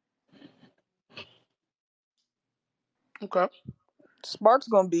 Okay. Sparks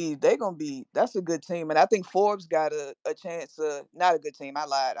gonna be. They gonna be. That's a good team, and I think Forbes got a chance. Not a good team. I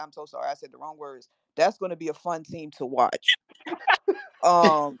lied. I'm so sorry. I said the wrong words. That's gonna be a fun team to watch.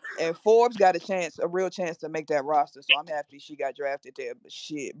 And Forbes got a real chance to make that roster. So I'm happy she got drafted there. But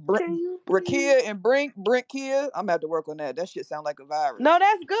shit, Can you please? Rakia and Brink Kia, I'm gonna have to work on that. That shit sound like a No, virus.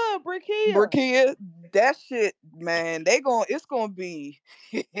 that's good, Brick here. Brakia, that shit, man, it's gonna be,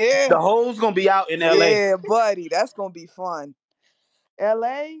 yeah, The hole's gonna be out in LA. yeah, buddy, that's gonna be fun.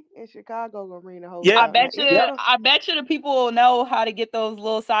 L.A. and Chicago gonna bring the hoes Yeah. I out. Now bet you Indy Yep. gonna I bet you the people will know how to get those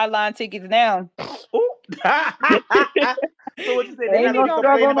little sideline tickets now. Ooh. So what you say? They They ain't not Indy gonna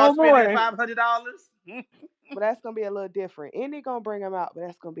gonna be gonna complaining struggle no about spending more. $500. but that's gonna be a little different. Indy gonna bring them out, but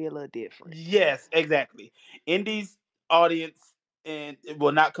that's gonna be a little different. Yes, exactly. Indy's audience and it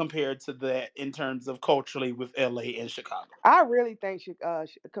will not compare to that in terms of culturally with LA and Chicago. I really think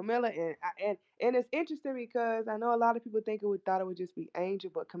Camilla and it's interesting because I know a lot of people think thought it would just be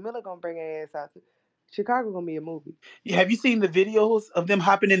Angel, but Camilla gonna bring her ass out. Chicago gonna be a movie. Have you seen the videos of them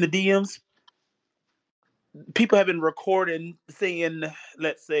hopping in the DMs? People have been recording saying,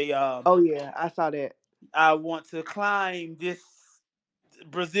 let's say, Oh yeah, I saw that. I want to climb this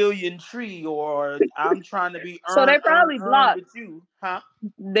Brazilian tree, or I'm trying to be So they probably earn blocked. with you, huh?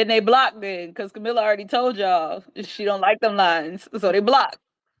 Then they blocked it because Camilla already told y'all she don't like them lines. So they blocked.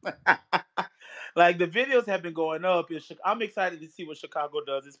 Like the videos have been going up. I'm excited to see what Chicago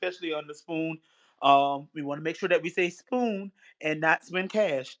does, especially on the spoon. We want to make sure that we say spoon and not spend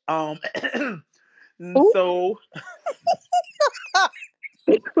cash. And Ooh. so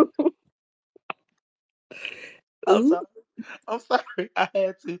I'm Ooh. sorry. I'm sorry. I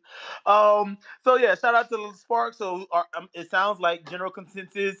had to. So yeah, shout out to the Sparks. So it sounds like general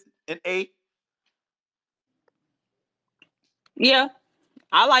consensus an A. Yeah.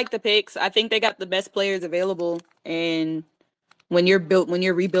 I like the picks. I think they got the best players available. And when you're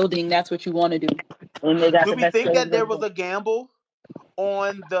rebuilding, that's what you want to do. And they got Do the we best think players that there was available. a gamble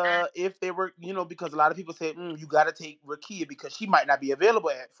on the if they were, because a lot of people say you got to take Rakia because she might not be available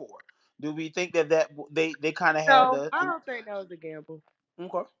at 4. Do we think that they kind of had No, the I don't think that was a gamble.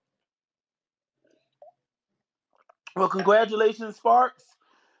 okay? Well, congratulations, Sparks.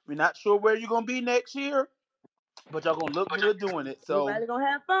 We're not sure where you're gonna be next year, but y'all gonna look good doing it. So Everybody gonna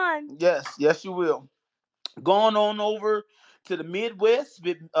have fun. yes, you will. Going on over to the Midwest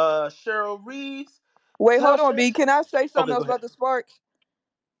with Cheryl Reeves. Wait, Tell hold on, Cheryl. B. Can I say something Okay, else go about ahead. the Sparks?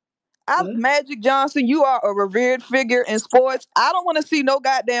 I'm Mhm. Magic Johnson. You are a revered figure in sports. I don't want to see no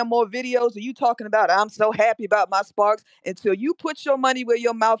goddamn more videos of you talking about I'm so happy about my Sparks until you put your money where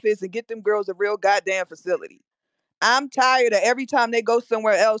your mouth is and get them girls a real goddamn facility. I'm tired of every time they go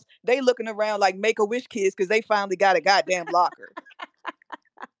somewhere else, they looking around like Make a Wish kids because they finally got a goddamn locker.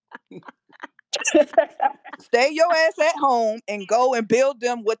 Stay your ass at home and go and build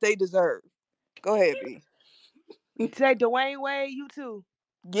them what they deserve. Go ahead, B. Say Dwayne Wade, you too.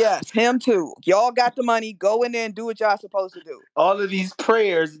 Yes, him too. Y'all got the money. Go in there and do what y'all supposed to do. All of these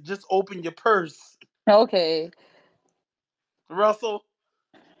prayers, just open your purse, Okay. Russell.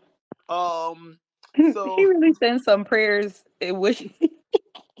 Um, He so really sent some prayers. It wish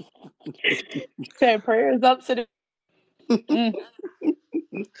said prayers up to the mm,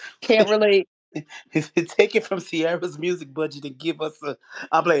 can't relate. take it from Sierra's music budget and give us a.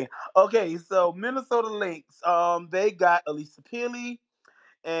 I'm playing. Okay, so Minnesota Lynx. They got Elisa Peely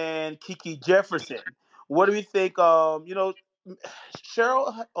and Kiki Jefferson. What do we think? Cheryl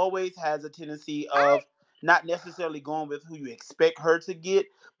always has a tendency of not necessarily going with who you expect her to get,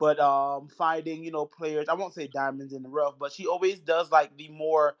 but finding players. I won't say diamonds in the rough, but she always does like the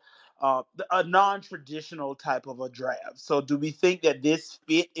more a non-traditional type of a draft. So, do we think that this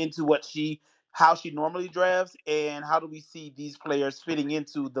fit into what how she normally drafts, and how do we see these players fitting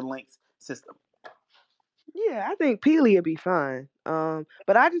into the Lynx system? Yeah, I think Peely will be fine.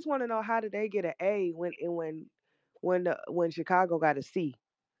 But I just want to know, how did they get an A when Chicago got a C?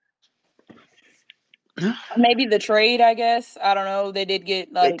 Maybe the trade, I guess. I don't know. They did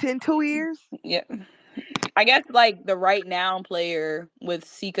get like In 2 years? yeah. I guess like the right now player with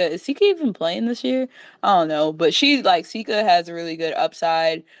Sika. Is Sika even playing this year? I don't know. But she like Sika has a really good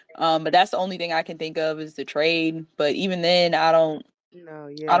upside. But that's the only thing I can think of is the trade. But even then No,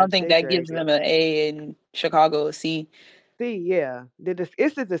 I yeah, don't think they that gives dragged it. them an A in Chicago a C. C, yeah,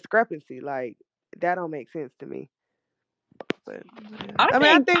 it's a discrepancy. Like that don't make sense to me. But yeah. I I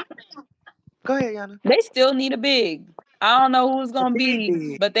mean, I think think. Go ahead, Yana. they still need a big. I don't know who's A gonna big, be,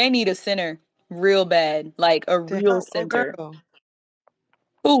 big but they need a center real bad. Like a to real help. Oh, center. girl.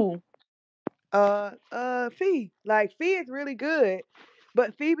 Who? Fee. Like Fee is really good,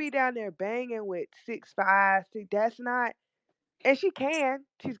 but Fee be down there banging with 6'5". See, that's not. And she can.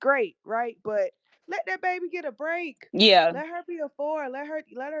 She's great, right? But let that baby get a break. Yeah. Let her be a four. Let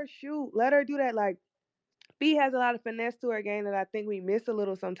her shoot. Let her do that. Like Fee has a lot of finesse to her game that I think we miss a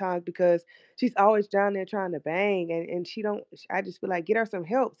little sometimes because she's always down there trying to bang and she don't. I just feel like get her some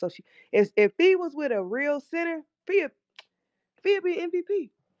help. So if Fee was with a real center, Fee would be MVP.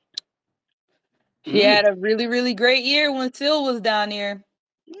 She Mm, had a really, really great year when Sil was down here.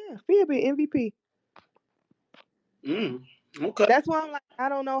 Yeah, Fee would be MVP. mm, okay. That's why I'm like, I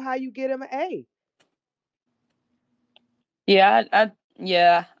don't know how you get him an A. Yeah,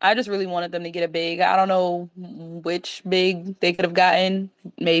 yeah, I just really wanted them to get a big. I don't know which big they could have gotten.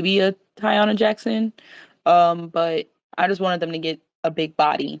 Maybe a Tiana Jackson. But I just wanted them to get a big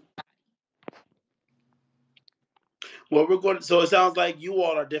body. Well, we're going. So it sounds like you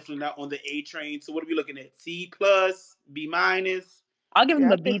all are definitely not on the A train. So what are we looking at? C plus, B minus. I'll give them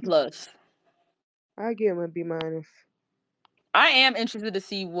Yeah, a B plus. I give him a B minus I am interested to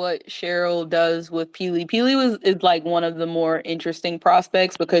see what Cheryl does with Peely. Peely is like one of the more interesting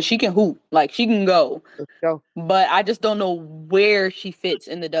prospects because she can hoop, like she can go. for sure. But I just don't know where she fits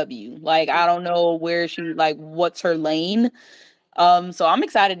in the W. Like I don't know where she like what's her lane. So I'm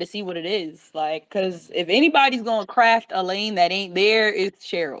excited to see what it is. Like, cause if anybody's gonna craft a lane that ain't there, it's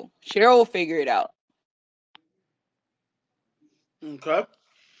Cheryl. Cheryl will figure it out. Okay.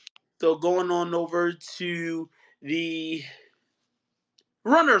 So going on over to the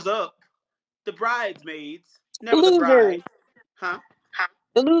runners up, the bridesmaids, The never the losers. bride, huh?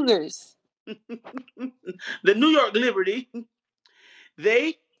 The losers. The New York Liberty.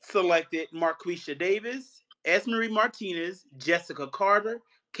 They selected Marquisha Davis, Esmery Martinez, Jessica Carter,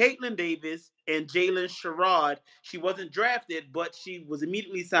 Caitlin Davis, and Jalen Sherrod. She wasn't drafted, but she was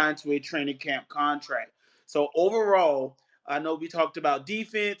immediately signed to a training camp contract. So overall, I know we talked about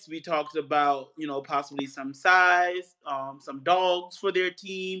defense. We talked about possibly some size, some dogs for their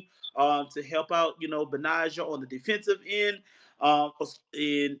team to help out Benaja on the defensive end.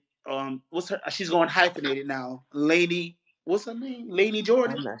 In what's her? She's going hyphenated now. Laney, what's her name? Laney I'm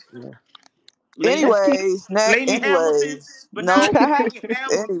Jordan, not sure. Laney, Anyways, Laney Hamilton, but now it's Laney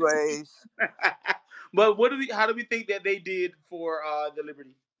Hamilton. anyways. But what do we? How do we think that they did for the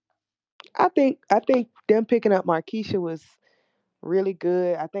Liberty? I think them picking up Markeisha was really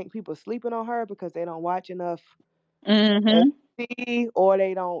good. I think people sleeping on her because they don't watch enough Mm-hmm. SC or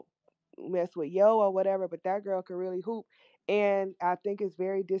they don't mess with Yo or whatever. But that girl could really hoop. And I think it's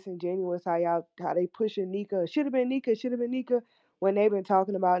very disingenuous how they pushing Nika. Should have been Nika. Should have been Nika. When they've been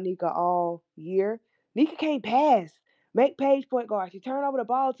talking about Nika all year. Nika can't pass. Make Paige point guard. She turn over the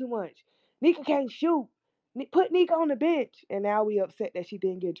ball too much. Nika can't shoot. Put Nika on the bench. And now we upset that she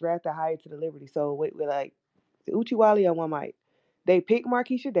didn't get drafted higher to the Liberty. So we're like Uchiwali on one mic. They picked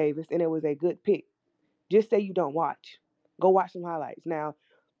Markeisha Davis, and it was a good pick. Just say you don't watch. Go watch some highlights. Now,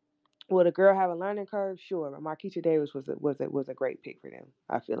 will the girl have a learning curve? Sure, but Markeisha Davis was a great pick for them.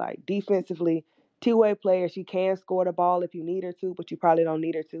 I feel like defensively, two-way player. She can score the ball if you need her to, but you probably don't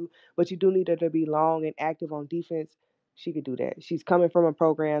need her to. But you do need her to be long and active on defense. She could do that. She's coming from a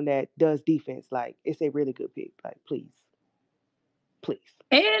program that does defense. Like it's a really good pick. Like please, please.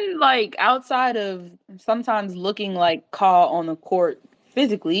 And like outside of sometimes looking like Ka on the court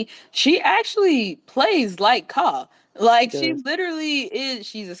physically, she actually plays like Ka. She Like she does. literally is.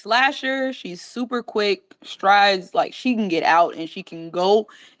 She's a slasher. She's super quick, strides. Like she can get out and she can go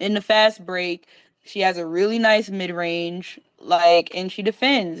in the fast break. She has a really nice mid range. Like and she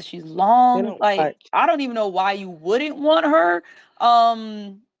defends. She's They long. don't Like watch. I don't even know why you wouldn't want her.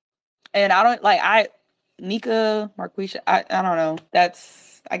 Um, and I don't like I Nika Marquisha. I don't know.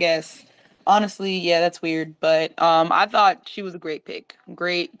 That's I guess honestly, yeah, that's weird. But I thought she was a great pick.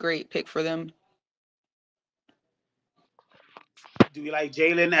 Great pick for them. Do we like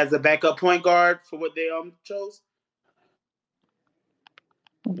Jalen as a backup point guard for what they chose?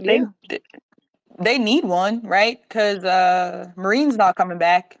 They Yeah. they need one, right? Because Marine's not coming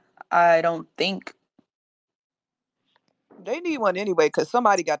back. I don't think. They need one anyway because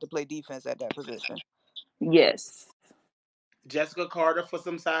somebody got to play defense at that position. Yes. Jessica Carter for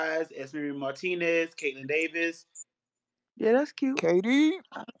some size, Esme Martinez, Caitlin Davis. Yeah, that's cute. Katie.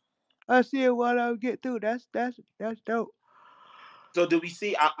 I see it while I get through. That's dope. So do we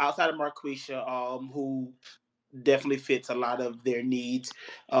see outside of Marquisha, who definitely fits a lot of their needs,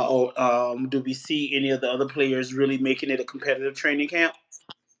 or do we see any of the other players really making it a competitive training camp?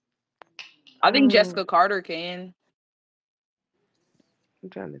 I think Mm, Jessica Carter can. I'm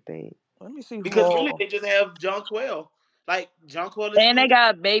trying to think. Let me see who Because really all. they just have John Quell. Like John Quell is And still they there.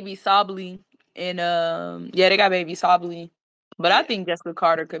 got baby Sably. And yeah, they got baby Sably. But I Yeah. think Jessica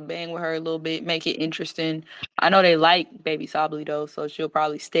Carter could bang with her a little bit, make it interesting. I know they like baby Sably though, so she'll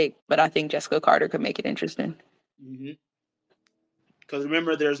probably stick. But I think Jessica Carter could make it interesting. Because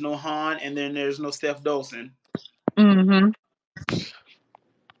remember, there's no Han, and then there's no Steph Dolson. Mm-hmm.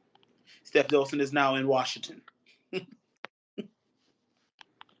 Steph Dolson is now in Washington.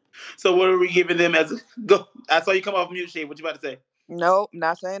 So what are we giving them as a go? I saw you come off mute, Shay. What you about to say? Nope,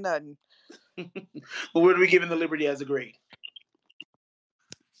 not saying nothing. Well, what are we giving the Liberty as a grade?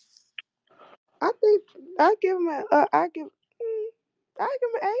 I think I give him a. I give him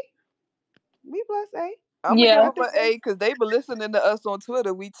an A. B plus A. I'm gonna give Yeah. I them think an A because they been listening to us on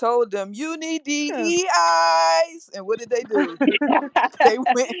Twitter. We told them you need yeah. DEIs, and what did they do? They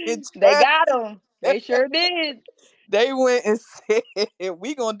went and They got drafted. them. They sure did. They went and said,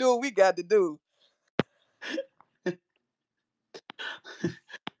 "We gonna do what we got to do."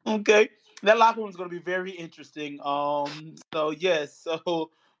 Okay, that locker room is going to be very interesting. So yes,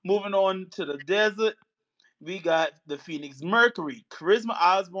 so moving on to the desert, we got the Phoenix Mercury, Charisma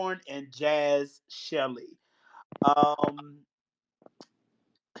Osborne, and Jazz Shelley. Um,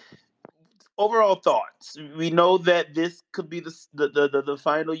 Overall thoughts. We know that this could be the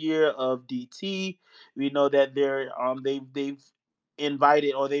final year of DT. We know that they've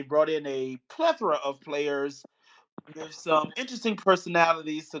invited or they brought in a plethora of players with some interesting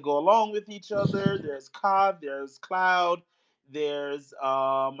personalities to go along with each other. There's Cobb, there's Cloud, there's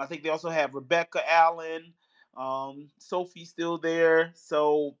I think they also have Rebecca Allen, Sophie's still there.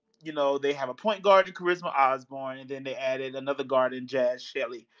 So they have a point guard in Charisma Osborne, and then they added another guard in Jazz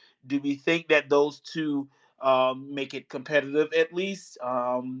Shelley. Do we think that those two make it competitive at least?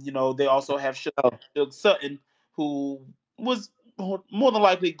 They also have Oh, Shug Sutton, who was more than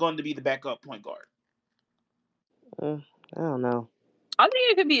likely going to be the backup point guard. mm, I don't know. I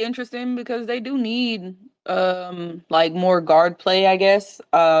think it could be interesting because they do need like more guard play, I guess.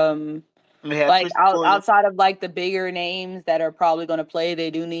 And they have Like Christian Williams. outside of like the bigger names that are probably going to play,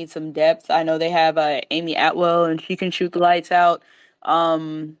 they do need some depth. I know they have Amy Atwell and she can shoot the lights out.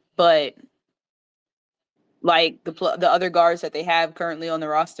 But like the other guards that they have currently on the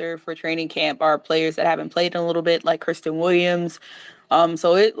roster for training camp are players that haven't played in a little bit, like Kristen Williams.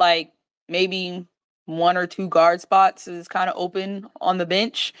 So it like maybe one or two guard spots is kind of open on the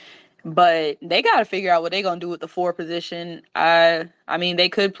bench, but they got to figure out what they're gonna do with the four position. I mean they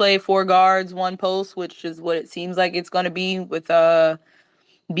could play four guards, one post, which is what it seems like it's gonna be with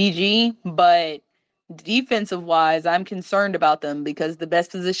BG, but defensive wise, I'm concerned about them because the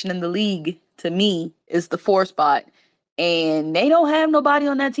best position in the league to me is the 4 spot. And they don't have nobody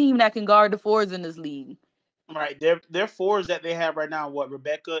on that team that can guard the fours in this league. Right. Their fours that they have right now, what,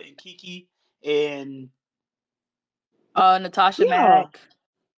 Rebecca and Kiki and Natasha Yeah. Mack,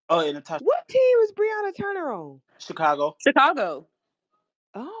 Natasha. What team is Brianna Turner on? Chicago. Chicago.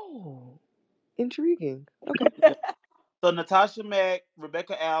 Oh, intriguing. Okay. Yeah. So Natasha Mack,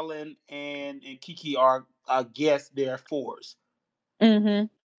 Rebecca Allen, and Kiki are, I guess, their fours. Mm-hmm.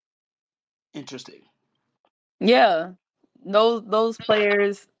 Interesting. Yeah. Those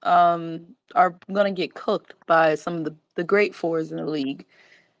players are gonna get cooked by some of the great fours in the league.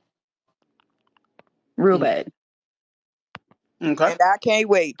 Real Mm. bad. Okay. And I can't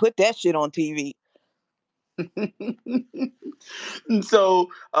wait. Put that shit on TV. So,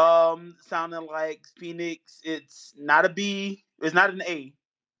 sounding like Phoenix, it's not a B, it's not an A,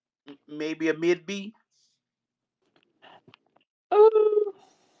 maybe a mid B. Ooh,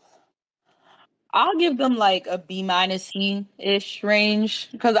 I'll give them like a B minus C ish range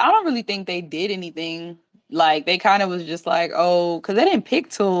because I don't really think they did anything. Like they kind of was just like, oh, because they didn't pick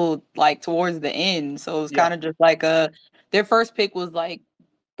till like towards the end, so it was Yeah. kind of just like a their first pick was like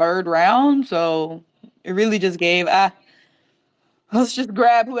third round, so it really just gave let's just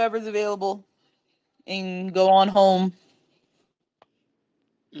grab whoever's available and go on home.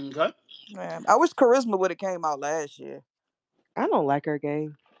 Okay. Man, I wish Charisma would have came out last year. I don't like her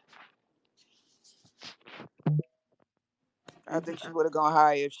game. I think she Interesting. would have gone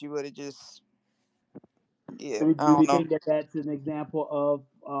higher if she would have just, yeah, I Do don't we know. think that that's an example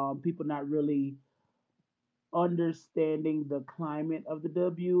of people not really understanding the climate of the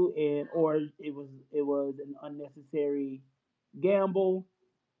W, and or it was an unnecessary gamble?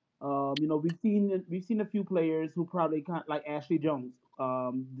 We've seen a few players who probably like Ashley Jones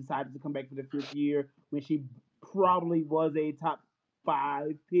decided to come back for the fifth year when she probably was a top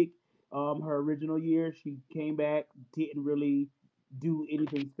five pick. Her original year, she came back, didn't really do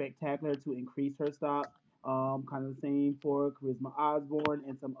anything spectacular to increase her stock. Kind of the same for Charisma Osborne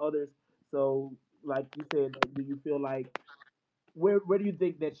and some others. So, like you said, do you feel like where do you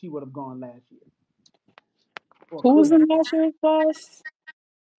think that she would have gone last year or Who could was have? in last year's class?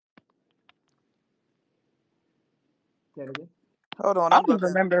 Say it again. Hold on, I I'm don't even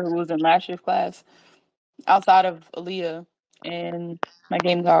looking. remember who was in last year's class outside of Aaliyah and my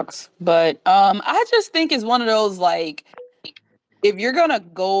Gamecocks. But I just think it's one of those like if you're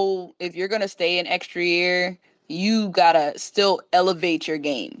gonna stay an extra year, you gotta still elevate your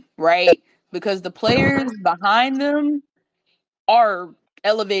game, right? Because the players behind them are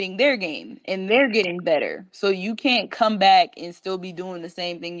elevating their game and they're getting better. So you can't come back and still be doing the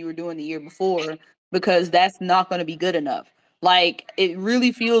same thing you were doing the year before because that's not going to be good enough. Like it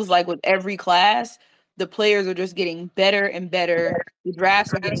really feels like with every class, the players are just getting better and better. The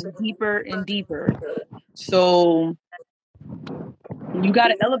drafts are getting deeper and deeper. So you got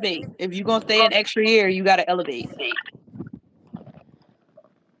to elevate. If you're going to stay an extra year, you got to elevate.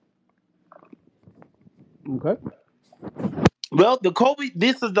 Okay. Well, the COVID.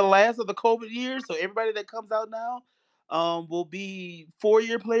 This is the last of the COVID years, so everybody that comes out now, will be 4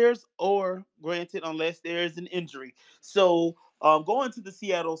 year players, or granted, unless there's an injury. So, going to the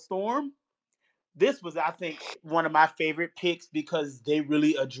Seattle Storm, this was, I think, one of my favorite picks because they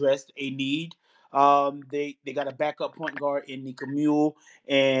really addressed a need. They got a backup point guard in Nika Mule,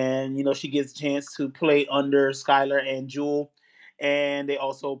 and she gets a chance to play under Skylar and Jewel, and they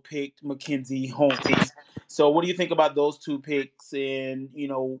also picked Mackenzie Holmes. So, what do you think about those two picks, and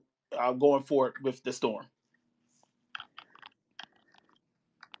going forward with the Storm?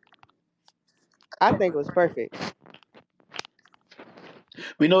 I think it was perfect.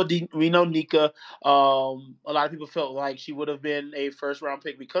 We know Nika. A lot of people felt like she would have been a first round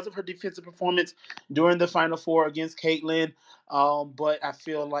pick because of her defensive performance during the Final Four against Caitlin. But I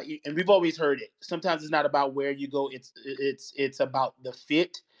feel like, and we've always heard it. Sometimes it's not about where you go; it's about the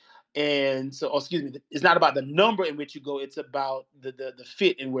fit. And so, excuse me, it's not about the number in which you go; it's about the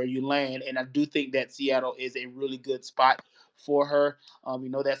fit and where you land. And I do think that Seattle is a really good spot for her. We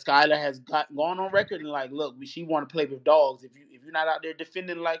know that Skylar has gone on record and like, look, she want to play with dogs. If you're not out there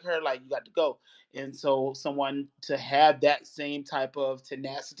defending like her, like, you got to go. And so, someone to have that same type of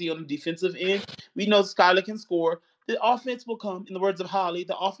tenacity on the defensive end, we know Skylar can score. The offense will come. In the words of Holly,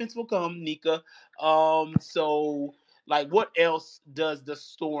 the offense will come, Nika. So, like, what else does the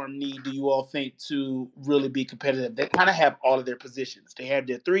Storm need, do you all think, to really be competitive? They kind of have all of their positions. They have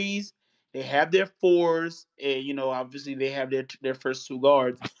their threes, they have their fours, and obviously they have their first two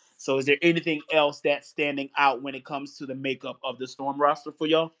guards. So, is there anything else that's standing out when it comes to the makeup of the Storm roster for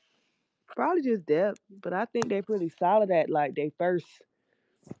y'all? Probably just depth, but I think they're pretty solid at like their first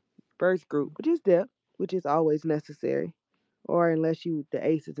group, which is depth, which is always necessary. Or unless you the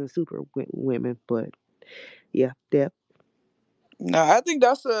aces and super women, but yeah, depth. No, I think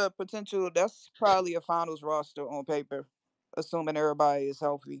that's a potential. That's probably a finals roster on paper, assuming everybody is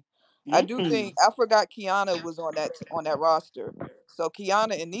healthy. I do Mm. think I forgot Kiana was on that roster, so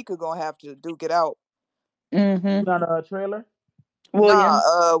Kiana and Nika gonna have to duke it out. Mm-hmm. Not a trailer. Nah, Williams.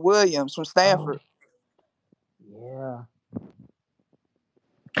 Williams from Oh, Stanford. yeah.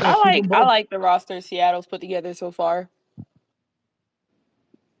 I Let's keep them like I both. like the roster Seattle's put together so far.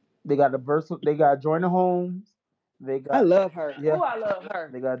 They got the versatile. They got Jordan Holmes. They I got love her. yeah. Oh, I love her.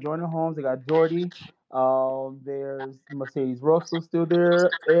 They got Jordan Holmes. They got Jordy. There's Mercedes Russell still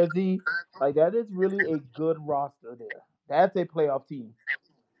there. Ezzy. Like that is really a good roster there. That's a playoff team.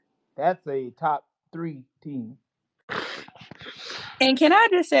 That's a top three team. And can I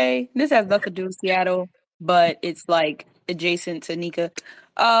just say this has nothing to do with Seattle, but it's like adjacent to Nika.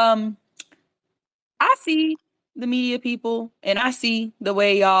 Um, I see the media people and I see the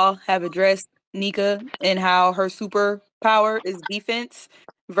way y'all have addressed Nika and how her superpower is defense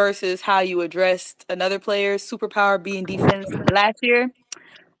versus how you addressed another player's superpower being defense last year.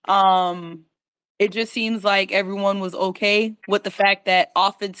 Um, it just seems like everyone was okay with the fact that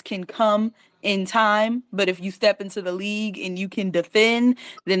offense can come in time, but if you step into the league and you can defend,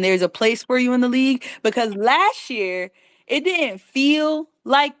 then there's a place for you in the league. Because last year, it didn't feel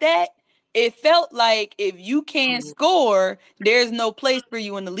like that. It felt like if you can't score, there's no place for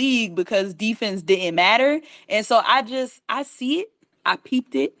you in the league because defense didn't matter. And so I see it, I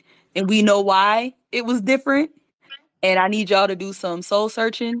peeped it, and we know why it was different. And I need y'all to do some soul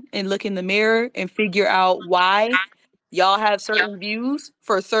searching and look in the mirror and figure out why y'all have certain views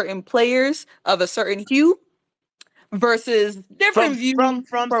for certain players of a certain hue versus From different from views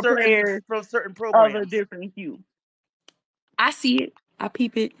from for certain players from certain of a programs. different hue. I see it. I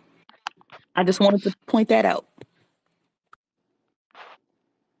peep it. I just wanted to point that out.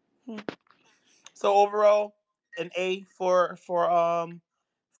 Hmm. So overall, an A for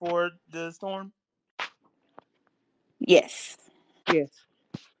the Storm. Yes. Yes.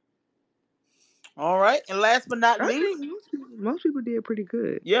 All right, and last but not I think least, most people did pretty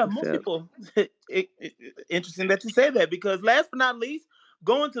good, yeah, most except people. Interesting that you say that because last but not least,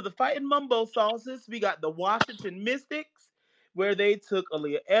 going to the fighting mumbo sauces, we got the Washington Mystics, where they took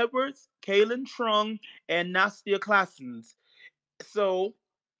Aaliyah Edwards, Kaylin Trung, and Nastia Klassens. So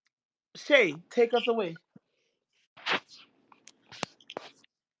Shay, take us away.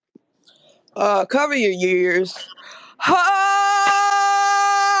 Cover your ears. Ho!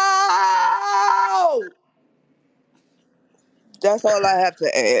 That's all I have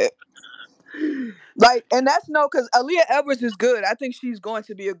to add. Like, and that's no, because Aaliyah Edwards is good. I think she's going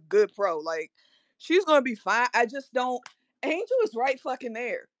to be a good pro. Like, she's going to be fine. I just don't. Angel is right fucking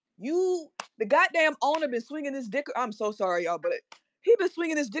there. The goddamn owner, been swinging his dick. I'm so sorry, y'all, but he been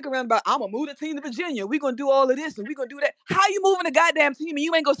swinging his dick around about, I'm gonna move the team to Virginia. We gonna do all of this and we gonna do that. How you moving the goddamn team and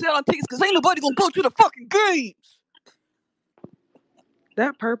you ain't gonna sell on tickets because ain't nobody gonna go to the fucking games?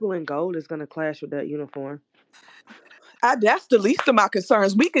 that purple and gold is gonna clash with that uniform. That's the least of my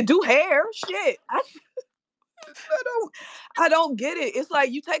concerns. We could do hair, shit. I don't I don't get it. It's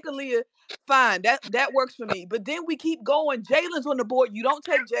like you take Aaliyah, fine, that works for me. But then we keep going. Jalen's on the board. You don't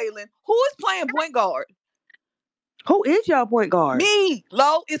take Jalen. Who is playing point guard? Who is y'all point guard? Me,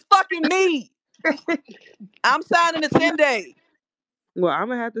 Lo. It's fucking me. I'm signing a 10-day. Well, I'm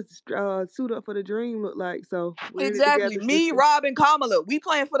gonna have to suit up for the dream. Look like so. We're in it Exactly. together, Me, sister. Rob, and Kamala. We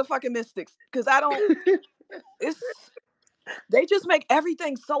playing for the fucking Mystics. Cause I don't it's they just make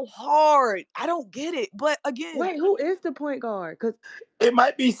everything so hard. I don't get it. But again, Wait, who is the point guard? It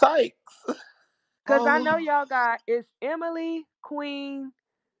might be Sykes, Cause I know oh, y'all got it's Emily, Queen,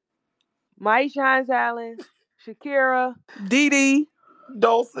 Mike Shines Allen, Shakira. Dee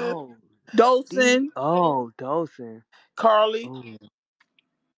Dolson, Oh, D. Dolson. Oh, Dawson. Carly. Oh,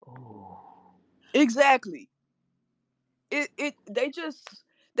 oh. Exactly.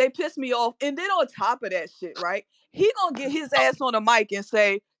 They piss me off. And then on top of that shit, right? He gonna get his ass on the mic and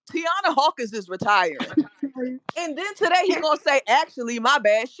say Tiana Hawkins is retiring. And then today he gonna say, actually, my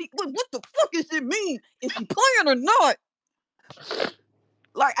bad. What the fuck does it mean? Is she playing or not?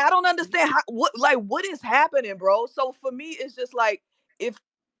 Like, I don't understand what is happening, bro. So for me, it's just like if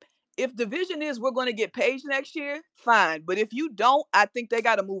the vision is we're gonna get Paige next year, fine. But if you don't, I think they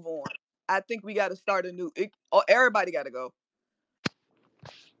gotta move on. I think we gotta start a new everybody gotta go.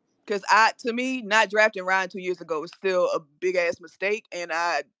 Because to me, not drafting Ryan 2 years ago was still a big ass mistake, and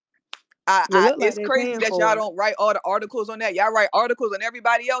It look like it's they crazy paying that y'all for it. don't write all the articles on that. Y'all write articles on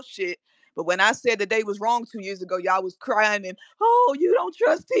everybody else shit, But when I said that they was wrong 2 years ago, y'all was crying and, oh, you don't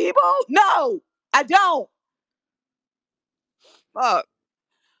trust Tebow? No, I don't. Fuck.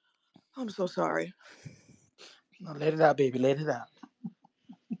 I'm so sorry. No, let it out, baby. Let it out.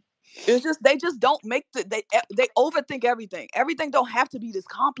 It's just they just don't make they overthink everything. Everything don't have to be this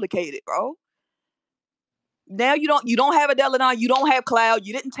complicated, bro. Now you don't have a Deladon, you don't have Cloud,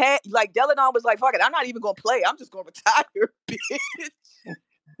 you didn't tag like Deladon was like, fuck it, I'm not even gonna play. I'm just gonna retire,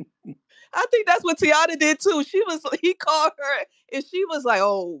 bitch. I think that's what Tiana did too. He called her and she was like,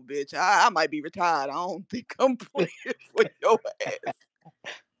 oh bitch, I might be retired. I don't think I'm playing for your ass.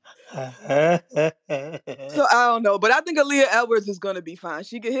 So I don't know, but I think Aaliyah Edwards is gonna be fine.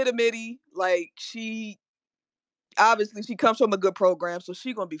 She can hit a midi. Like she obviously she comes from a good program, so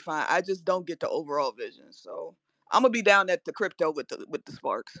she gonna be fine. I just don't get the overall vision. So I'm gonna be down at the crypto with the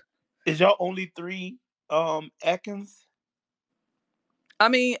Sparks. Is y'all only three Atkins? I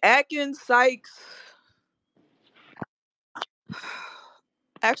mean Atkins, Sykes.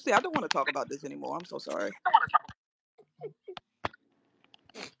 Actually, I don't want to talk about this anymore. I'm so sorry.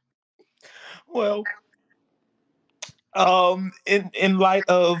 Well, in light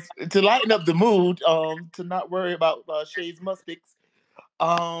of to lighten up the mood, to not worry about Shay's mustics,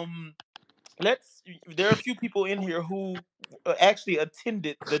 um, let's. There are a few people in here who actually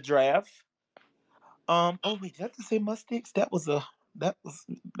attended the draft. Oh wait, did I just say mustics? That was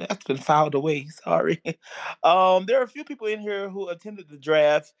that's been filed away. Sorry. There are a few people in here who attended the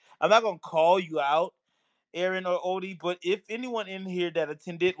draft. I'm not gonna call you out, Aaron or Odie, but if anyone in here that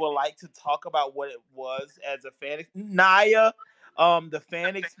attended would like to talk about what it was as a fan, Naya, the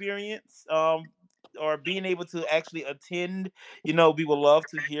fan experience, or being able to actually attend, we would love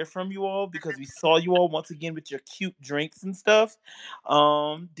to hear from you all because we saw you all once again with your cute drinks and stuff.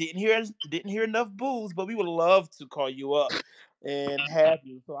 Didn't hear enough booze, but we would love to call you up and have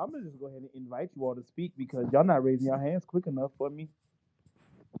you. So I'm gonna just go ahead and invite you all to speak because y'all not raising your hands quick enough for me.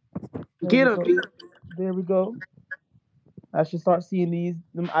 There Get we him, go. B. There we go. I should start seeing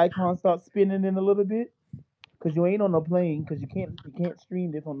them icons start spinning in a little bit. Cause you ain't on no plane, cause you can't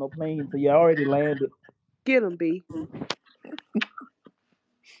stream this on no plane, so you already landed. Get him, B.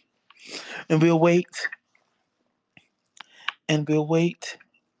 And we'll wait. And we'll wait.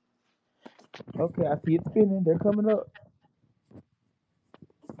 Okay, I see it spinning. They're coming up.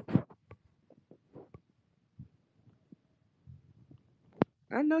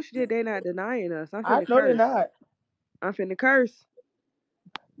 I know she did. They not denying us. I'm I finna know they're curse. not. I'm finna curse.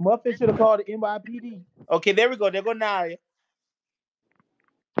 Muffin should have called the NYPD. Okay, there we go. There go Naya.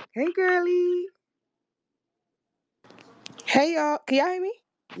 Hey, girly. Hey y'all, can y'all hear me?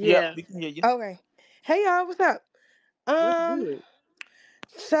 Yep, Yeah. we can hear you. Okay. Hey y'all, what's up? What's Um, good?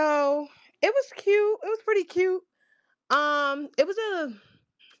 so it was cute. It was pretty cute. It was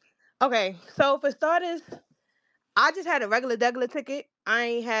okay. So for starters, I just had a regular ticket. I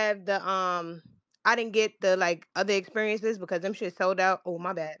ain't have I didn't get the like other experiences because them shit sold out. Oh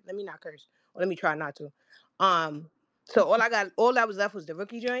my bad. Let me not curse. Or let me try not to. Um, so all that was left was the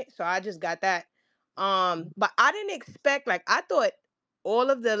rookie joint. So I just got that. But I didn't expect like I thought all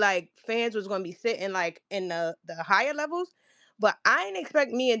of the like fans was gonna be sitting like in the higher levels. But I didn't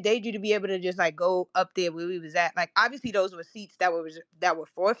expect me and Deju to be able to just like go up there where we was at. Like obviously those were seats that were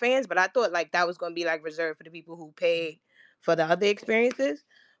for fans, but I thought like that was gonna be like reserved for the people who paid for the other experiences.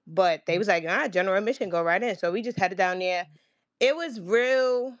 But they was like, general admission, go right in. So we just headed down there. It was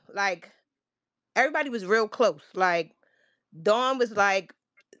real like everybody was real close. Like Dawn was like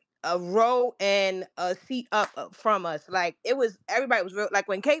a row and a seat up from us. Like it was everybody was real. Like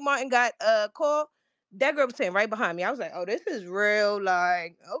when Kate Martin got a call, that girl was sitting right behind me. I was like, oh, this is real.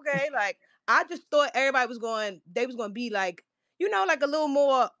 Like okay, like I just thought everybody was going. They was going to be like, like a little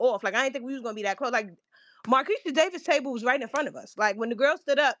more off. Like I didn't think we was going to be that close. Like Marquisha Davis' table was right in front of us. Like when the girl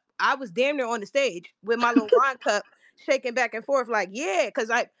stood up, I was damn near on the stage with my little wine cup shaking back and forth. Like yeah, because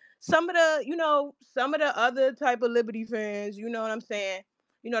like some of the other type of Liberty fans, you know what I'm saying?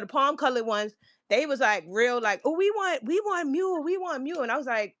 The palm colored ones, they was like real like, oh, we want mule, we want mule. And I was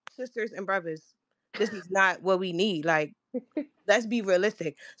like, sisters and brothers, this is not what we need. Like, let's be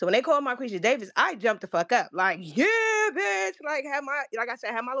realistic. So when they called Marquisha Davis, I jumped the fuck up. Like, yeah, bitch. Like I said,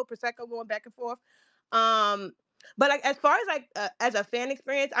 have my little prosecco going back and forth. Um, but like as far as like as a fan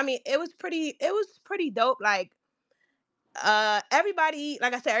experience, I mean, it was pretty dope. Like everybody,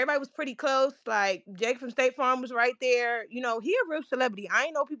 like I said, everybody was pretty close. Like Jake from State Farm was right there. He a real celebrity. I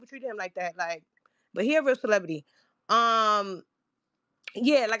ain't know people treated him like that. Like, but he a real celebrity. Um,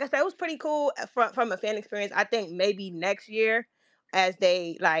 yeah, like I said, it was pretty cool from a fan experience. I think maybe next year, as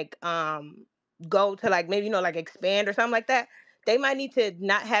they like go to like maybe like expand or something like that, they might need to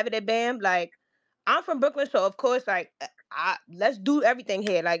not have it at BAM. Like, I'm from Brooklyn, so of course, like, let's do everything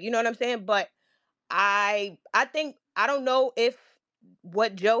here. Like, you know what I'm saying? But I think I don't know if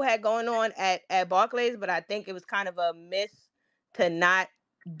what Joe had going on at Barclays, but I think it was kind of a miss to not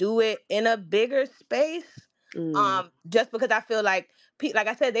do it in a bigger space. Mm. Just because I feel like like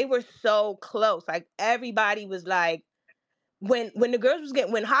I said, they were so close. Like, everybody was like, when the girls was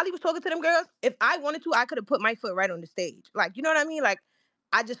getting, when Holly was talking to them girls, if I wanted to, I could have put my foot right on the stage. Like, you know what I mean? Like,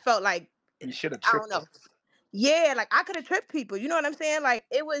 I just felt like, You should have I don't tripped her. know. Yeah, like, I could have tripped people. You know what I'm saying? Like,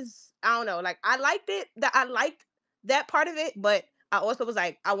 it was, I don't know. Like, I liked it. That I liked that part of it, but I also was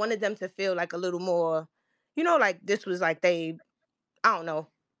like, I wanted them to feel like a little more, like this was like I don't know,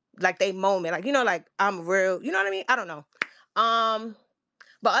 like they moment. Like, like I'm real. You know what I mean? I don't know. Um,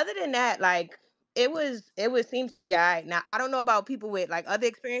 but other than that, like, it was seems alright. Now, I don't know about people with like other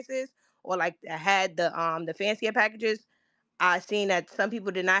experiences or like that had the fancier packages. I seen that some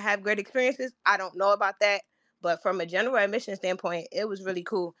people did not have great experiences. I don't know about that, but from a general admission standpoint, it was really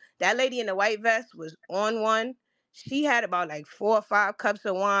cool. That lady in the white vest was on one. She had about like 4 or 5 cups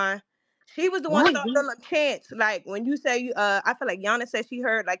of wine. She was the one What? starting on the chants. Like, when you say I feel like Yana said she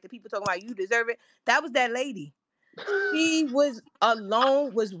heard like the people talking about you deserve it. That was that lady. She was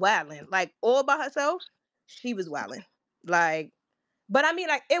alone, was wilding, like all by herself. She was wilding, like. But I mean,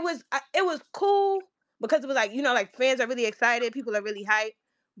 like, it was cool because it was like, like, fans are really excited, people are really hyped.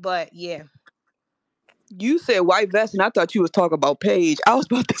 But yeah, You said white vest, and I thought you was talking about Paige. I was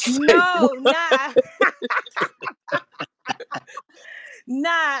about to say, what? no, nah,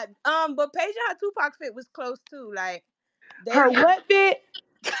 nah. But Paige and her Tupac fit was close too. Like, Her they what fit?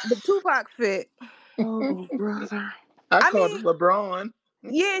 the Tupac fit. Oh, brother. I I called mean, it LeBron.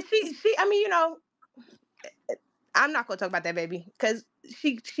 yeah, she. I mean, I'm not gonna talk about that baby because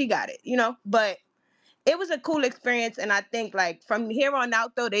she got it. But it was a cool experience, and I think, like, from here on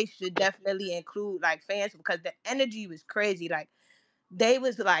out though, they should definitely include like fans because the energy was crazy. Like, they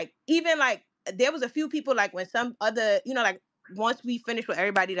was like, even like, there was a few people, like, when some other, like, once we finished with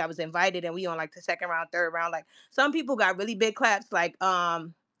everybody that was invited and we on like the second round, third round, like, some people got really big claps, like,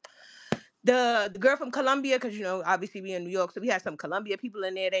 the girl from Columbia, because obviously we in New York, so we had some Columbia people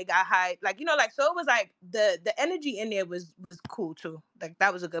in there. They got hyped, like, like, so it was like the energy in there was cool too. Like,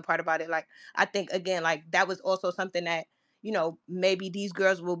 that was a good part about it. Like, I think, again, like, that was also something that maybe these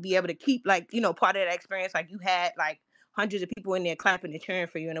girls will be able to keep, like, part of that experience. Like, you had like hundreds of people in there clapping and cheering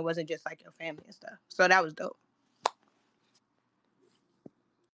for you, and it wasn't just like your family and stuff. So that was dope.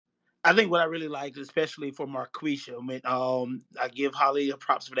 I think what I really liked, especially for Marquisha, when I give Holly a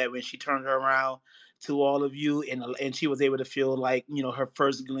props for that when she turned her around to all of you and she was able to feel like her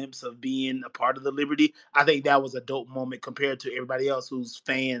first glimpse of being a part of the Liberty. I think that was a dope moment compared to everybody else whose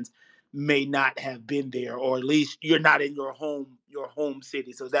fans may not have been there, or at least you're not in your home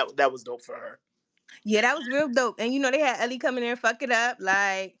city. So that was dope for her. Yeah, that was real dope. And they had Ellie come in there and fuck it up.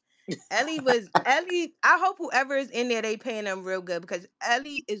 Like, Ellie. I hope whoever is in there, they paying them real good because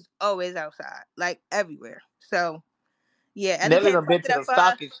Ellie is always outside, like, everywhere. So yeah, Ellie Nelly came done and been fucked it to up the for her.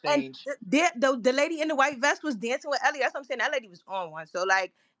 stock And exchange. the lady in the white vest was dancing with Ellie. That's what I'm saying. That lady was on one. So,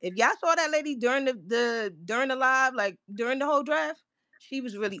 like, if y'all saw that lady during the live, like, during the whole draft, she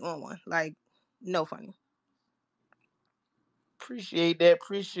was really on one. Like, no funny. Appreciate that.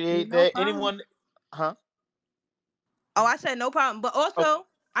 Appreciate No that. problem. Anyone? Huh? Oh, I said no problem. But Oh, also,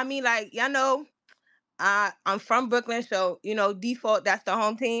 I mean, like, y'all know, I'm from Brooklyn, so default, that's the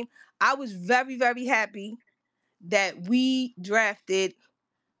home team. I was very, very happy that we drafted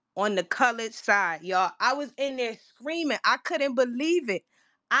on the colored side, y'all. I was in there screaming. I couldn't believe it.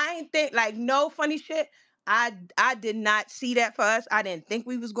 I ain't think, like, no funny shit. I did not see that for us. I didn't think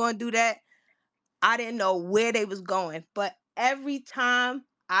we was going to do that. I didn't know where they was going. But every time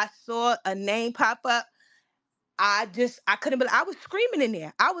I saw a name pop up, I couldn't believe. I was screaming in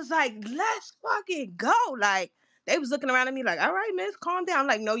there. I was like, let's fucking go. Like, they was looking around at me like, all right, miss, calm down. I'm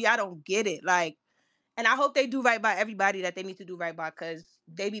like, no, y'all don't get it. Like, and I hope they do right by everybody that they need to do right by, because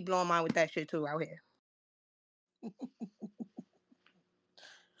they be blowing mine with that shit too out here.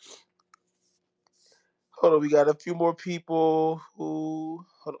 hold on. We got a few more people who.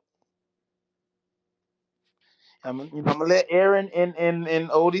 Hold I'm gonna let Aaron and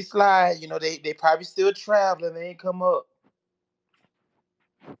Odie slide. They probably still traveling. They ain't come up.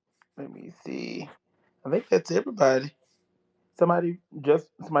 Let me see. I think that's everybody. Somebody just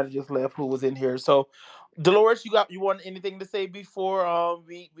left who was in here. So, Dolores, you want anything to say before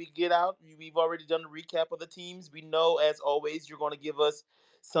we get out? We've already done the recap of the teams. We know, as always, you're going to give us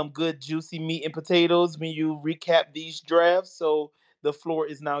some good juicy meat and potatoes when you recap these drafts. So the floor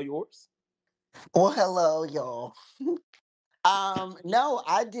is now yours. Well, hello, y'all. No,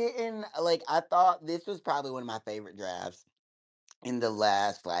 I didn't. Like, I thought this was probably one of my favorite drafts in the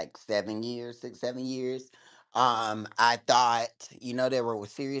last like 7 years, 6, 7 years. I thought, there were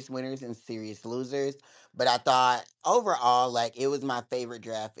serious winners and serious losers, but I thought overall, like, it was my favorite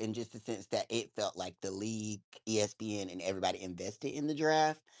draft in just the sense that it felt like the league, ESPN, and everybody invested in the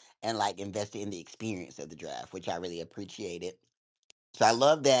draft and like invested in the experience of the draft, which I really appreciated. So I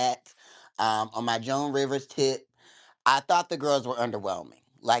love that. On my Joan Rivers tip, I thought the girls were underwhelming.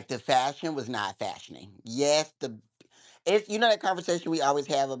 Like the fashion was not fashioning. Yes, it's that conversation we always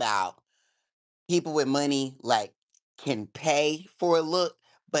have about people with money like can pay for a look,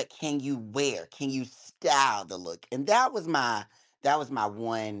 but can you wear? Can you style the look? And that was my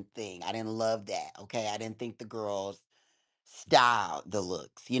one thing. I didn't love that. Okay. I didn't think the girls styled the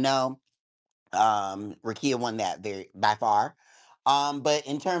looks. Rakia won that very by far. But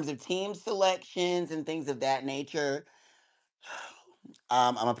in terms of team selections and things of that nature,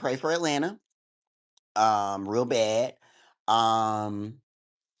 I'm gonna pray for Atlanta. Real bad. Um,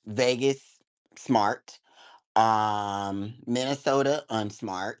 Vegas, smart. Minnesota,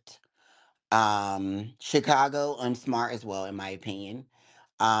 unsmart. Chicago, unsmart as well, in my opinion.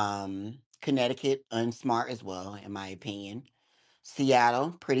 Connecticut, unsmart as well, in my opinion.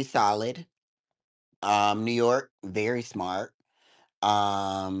 Seattle, pretty solid. New York, very smart.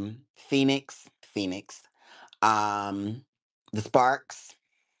 Phoenix. Um, the Sparks,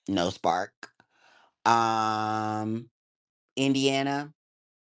 no spark. Um, Indiana,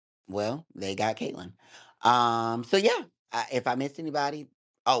 well, they got Caitlin. So yeah, if I missed anybody,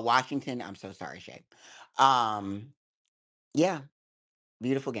 oh, Washington, I'm so sorry, Shay. Um, yeah,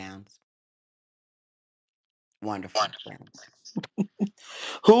 beautiful gowns, wonderful gowns.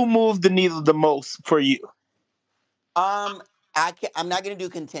 Who moved the needle the most for you? Um, I'm not gonna do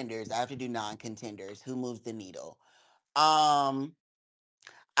contenders. I have to do non-contenders. Who moves the needle? Um,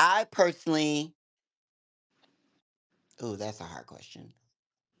 I personally, oh, that's a hard question.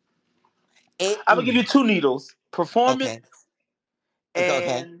 It, I'm gonna give you two needles: performance okay,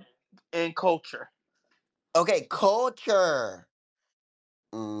 okay, and culture. okay. Culture.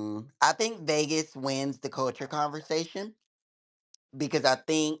 I think Vegas wins the culture conversation because I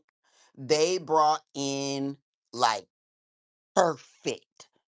think they brought in like perfect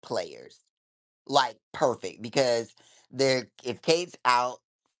players, like perfect because they're if Kate's out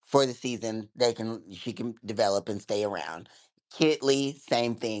for the season, she can develop and stay around. Kitley,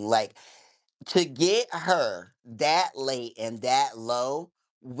 same thing. Like to get her that late and that low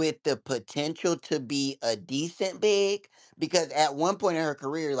with the potential to be a decent big because at one point in her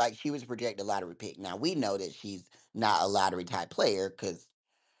career like she was projected lottery pick. Now we know that she's not a lottery type player because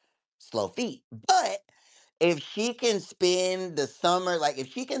slow feet, but if she can spend the summer, like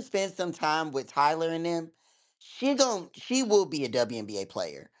if she can spend some time with Tyler and them, she will be a WNBA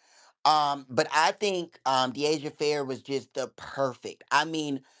player. But I think Deasia Fair was just the perfect. I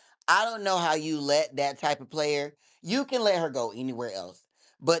mean, I don't know how you let that type of player. You can let her go anywhere else,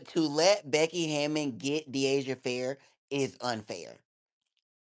 but to let Becky Hammond get Deasia Fair is unfair.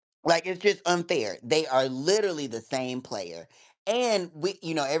 Like it's just unfair. They are literally the same player. And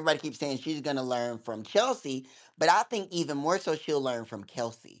everybody keeps saying she's gonna learn from Chelsea, but I think even more so she'll learn from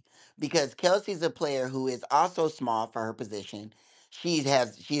Kelsey. Because Kelsey's a player who is also small for her position. She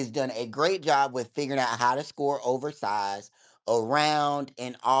has done a great job with figuring out how to score oversized around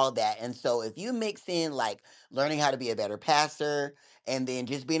and all that. And so if you mix in like learning how to be a better passer and then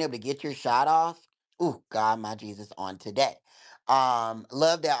just being able to get your shot off, ooh, God my Jesus on today.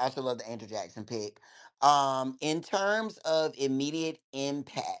 Love that. Also love the Andrew Jackson pick. In terms of immediate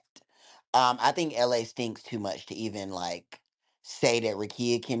impact, I think LA stinks too much to even like say that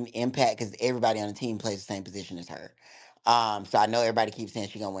Rakia can impact because everybody on the team plays the same position as her. So I know everybody keeps saying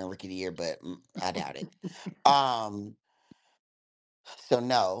she's gonna win Rookie of the Year, but I doubt it. Um, so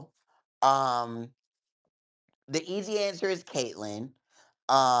no. Um, the easy answer is Caitlyn.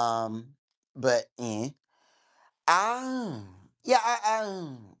 Um, but ah, yeah,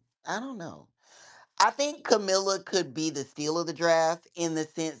 I don't know. I think Camilla could be the steal of the draft in the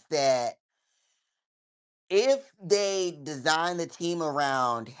sense that if they design the team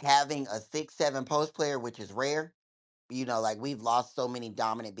around having a 6'7" post player, which is rare, like we've lost so many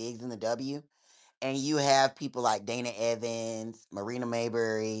dominant bigs in the W, and you have people like Dana Evans, Marina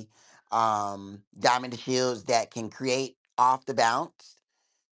Mayberry, Diamond Shields that can create off the bounce,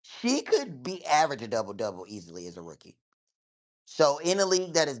 she could be average a double double easily as a rookie. So in a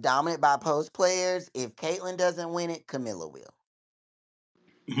league that is dominated by post players, if Caitlyn doesn't win it, Camilla will.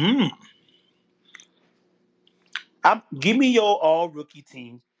 Hmm. Give me your all rookie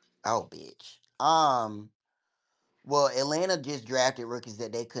team. Oh, bitch. Well, Atlanta just drafted rookies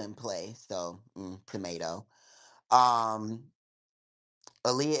that they couldn't play, so tomato. Um,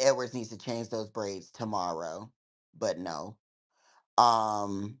 Aaliyah Edwards needs to change those braids tomorrow, but no.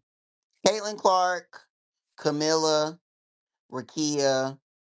 Um, Caitlin Clark, Camilla, Rakia,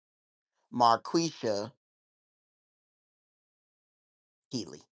 Marquisha,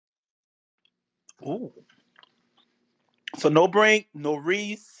 Healy. Ooh. So no Brink, no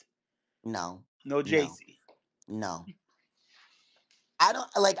Reese, No, no no, JC. no. I don't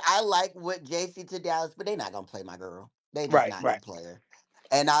like. I like what JC to Dallas, but they're not gonna play my girl. They just Right, not right. gonna play her.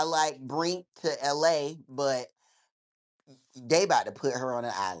 And I like Brink to LA, but they about to put her on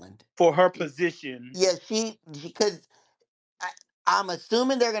an island. For her position. Yeah, she because I'm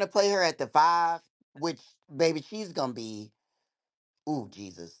assuming they're gonna play her at the five, which baby she's gonna be. Ooh,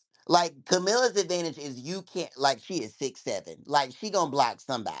 Jesus. Like Camilla's advantage is you can't like she is 6'7". Like she gonna block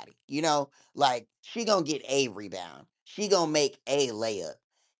somebody, you know? Like she gonna get a rebound. She gonna make a layup.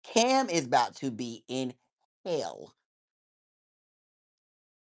 Cam is about to be in hell.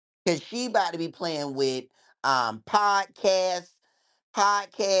 Cause she about to be playing with podcast,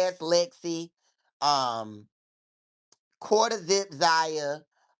 Lexi, um, quarter zip Zaya,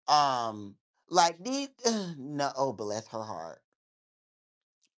 like these no oh bless her heart.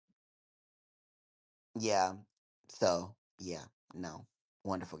 Yeah. So, yeah, no.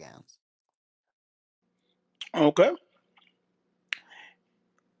 Wonderful gowns. Okay.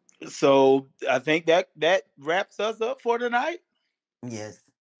 So I think that wraps us up for tonight. Yes.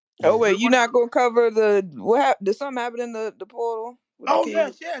 Oh Yes. wait, you Everyone. not gonna cover the what happened? Did something happen in the portal with the Oh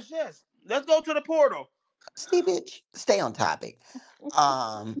yes, Kings? yes, yes. Let's go to the portal. See, bitch, stay on topic.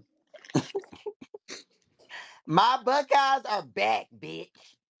 Um, my Buckeyes are back, bitch.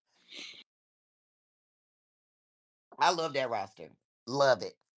 I love that roster. Love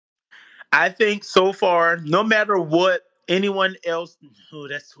it. I think so far, no matter what anyone else, oh,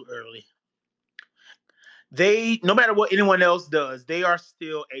 that's too early. They, no matter what anyone else does, they are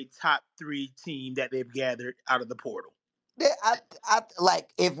still a top three team that they've gathered out of the portal. I like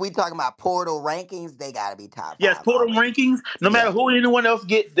if we talking about portal rankings, they gotta be top Yes, five portal already. rankings. No matter Yeah, who anyone else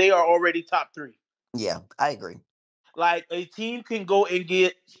gets, they are already top three. yeah, I agree. Like a team can go and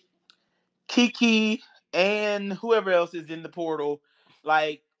get Kiki and whoever else is in the portal,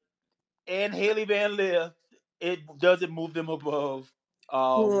 like and Haley Van Lith. It doesn't move them above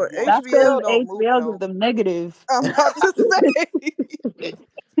Well, one. That's because HBL don't move HBL gives no. them negative. I'm about to say.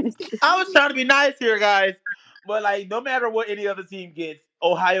 I was trying to be nice here, guys, but like no matter what any other team gets,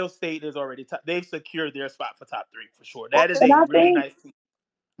 Ohio State is already top. They've secured their spot for top three for sure. Well, That is And a I really think nice team.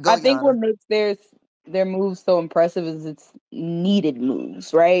 go I think what Yana. makes their moves so impressive is it's needed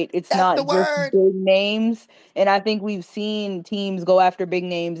moves, right? It's That's the not just word. big names. And I think we've seen teams go after big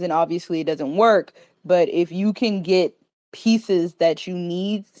names and obviously it doesn't work. But if you can get pieces that you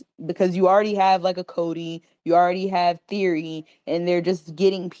need because you already have like a Cody, you already have Theory, and they're just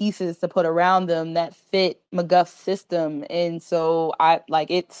getting pieces to put around them that fit McGuff's system. And so I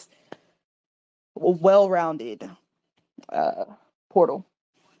like it's a well-rounded uh portal.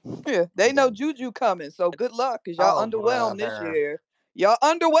 Yeah, they Yeah. know Juju coming, so good luck, cause y'all Oh, underwhelmed this brother. year. Y'all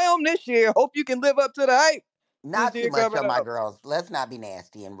underwhelmed this year. Hope you can live up to the hype this Not too year much coming on my up. girls. Let's not be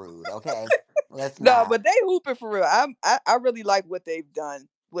nasty and rude, okay? Let's No, not. but they hooping for real. I really like what they've done,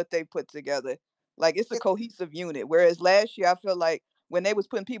 what they put together. Like it's a It- cohesive unit. Whereas last year, I feel like when they was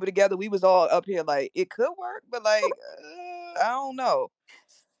putting people together, we was all up here like it could work, but like I don't know.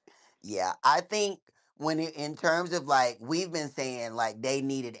 Yeah, I think in terms of like we've been saying like they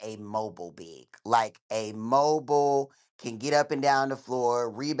needed a mobile big, like a mobile can get up and down the floor,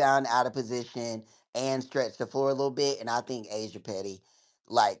 rebound out of position, and stretch the floor a little bit. And I think Asia Petty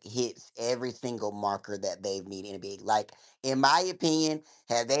like hits every single marker that they've needed in a big. Like in my opinion,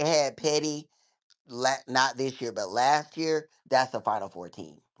 had they had Petty not this year, but last year, that's a Final Four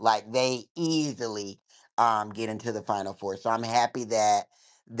team. Like they easily get into the Final Four. So I'm happy that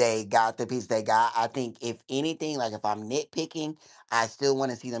they got the piece they got. I think if anything, like if I'm nitpicking, I still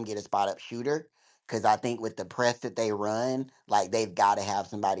want to see them get a spot up shooter. Cause I think with the press that they run, like they've got to have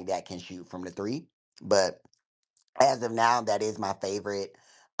somebody that can shoot from the three. But as of now, that is my favorite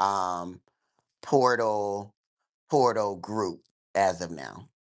um portal group as of now.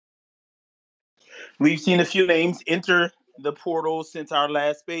 We've seen a few names enter the portal since our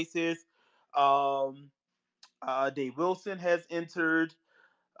last spaces. Um, Dave Wilson has entered.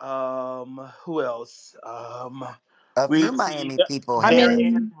 Who else? A few We've seen Miami people I have.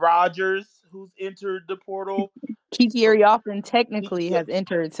 Marianne mean, Rogers, who's entered the portal. Kiki So, Arioften technically yes, has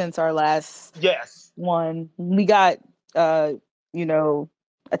entered since our last yes. one. We got uh, you know,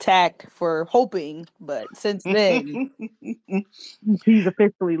 attacked for hoping, but since then he's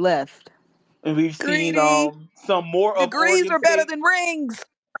officially left. And we've seen Greedy. some more of Degrees Oregon are better State. than rings.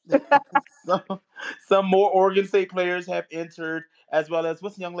 some, some more Oregon State players have entered, as well as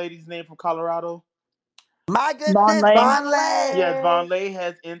what's the young lady's name from Colorado? My good sis Vonleh. Yes, Vonleh. Von Lay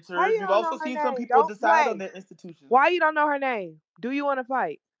has How entered. you We've don't know also her seen some name? people Don't decide on play. their institutions. Why you don't know her name? Do you want to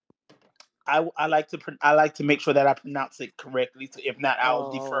fight? I like to I like to make sure that I pronounce it correctly. So if not, Oh, I'll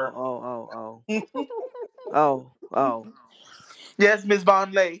oh, defer. oh, oh, oh, oh, oh. Yes, Miss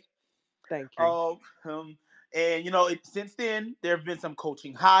Von Lay. Thank you. Um, um, and since then there have been some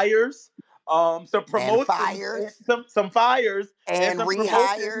coaching hires, some And promotions, and fires. some fires, and And some promotions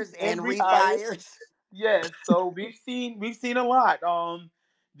rehires. and And rehires. refires. Yes, so we've seen a lot.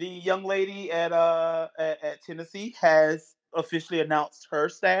 The young lady at Tennessee has officially announced her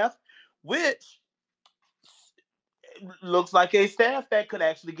staff, which looks like a staff that could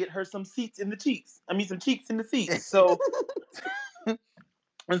actually get her some seats in the cheeks. I mean, some cheeks in the seats. So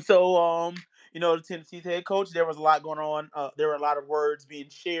and so, the Tennessee's head coach, there was a lot going on. There were a lot of words being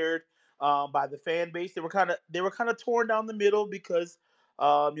shared by the fan base. They were kind of torn down the middle because,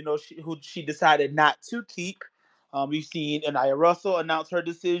 she decided not to keep. We've seen Anaya Russell announce her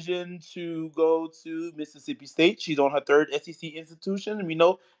decision to go to Mississippi State. She's on her third SEC institution, and we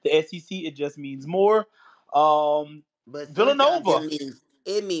know the SEC it just means more. Um, But sometimes Villanova.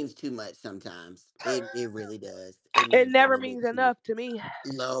 it means too much sometimes. It really does. It It means a never little bit means too much. enough to me.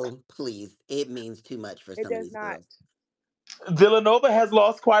 Low, please. It means too much for It some of does these not. girls. Villanova has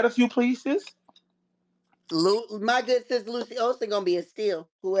lost quite a few pieces. My good sis Lucy Olsen gonna be a steal.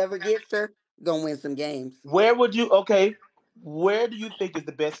 Whoever gets her gonna win some games. Where would you? Okay, where do you think is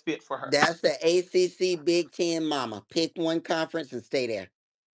the best fit for her? That's the ACC Big Ten mama. Pick one conference and stay there.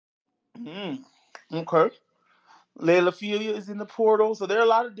 Hmm. Okay. Layla Filia is in the portal, so there are a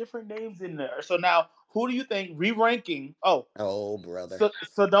lot of different names in there. So now, who do you think re-ranking? Oh, Oh brother. so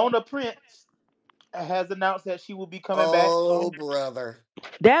Sedona Prince has announced that she will be coming back. Oh brother.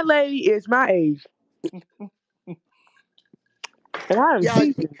 That lady is my age, and I am Yeah,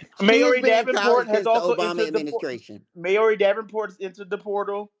 seasoned. she has Maori been in college Davenport has since the also Obama entered the administration. Maori Davenport has entered the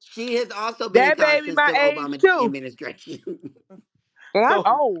portal. She has also been in That college baby since my the age Obama too, administration. and I'm So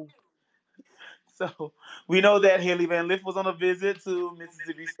old. so we know that Haley Van Lith was on a visit to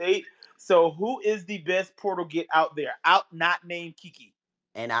Mississippi State. So who is the best portal get out there? Out not named Kiki.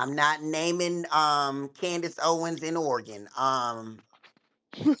 And I'm not naming Candace Owens in Oregon.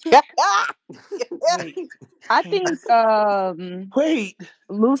 Wait, I think Candace. Wait.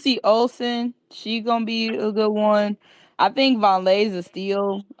 Lucy Olson, she gonna be a good one. I think Von Lay's a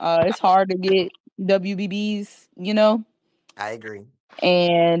steal. It's hard to get WBBs, I agree.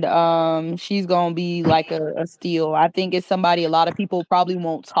 and she's gonna be like a steal. I think it's somebody a lot of people probably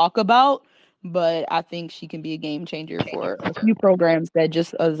won't talk about, but I think she can be a game changer for a few programs that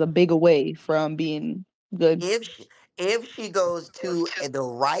just is a big away from being good. If she, if she goes to the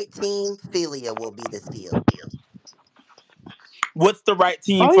right team, Philia will be the steal. What's the right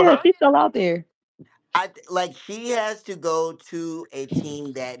team Oh for yeah, her? she's still out there. Like she has to go to a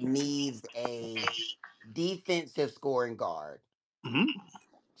team that needs a defensive scoring guard. Mhm.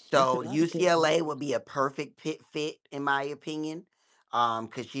 That's So another good one. UCLA would be a perfect fit in my opinion.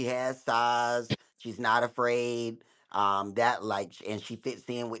 Because she has size, she's not afraid. And she fits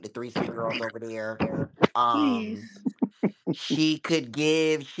in with the three sweet girls over there. Um, Please. she could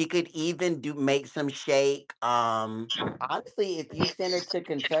even do make some shake. Honestly, if you send her to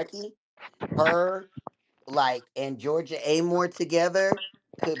Kentucky, her and Georgia Amore together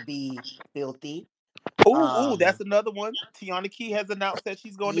could be filthy. Oh, that's Um, another one. Tiana Key has announced that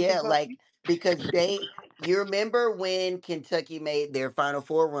she's going to yeah, Kentucky. because you remember when Kentucky made their Final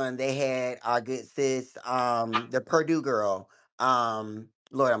Four run, they had our good sis, the Purdue girl,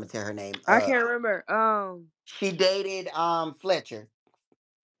 Lord, I'm gonna tell her name. I can't remember. She dated Fletcher.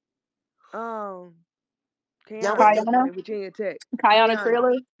 Um, Yeah, Kayana what's the Kayana, something, Virginia Tech. Kayana Kayana. Trailer,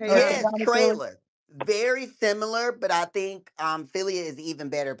 or Kayana. Yes, Kayana Trailer. trailer. Very similar, but I think Philia is even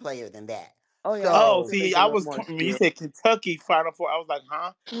better player than that. Oh yeah, I think Oh, So Philly's see, a I little was more when you skilled. said Kentucky Final Four, I was like,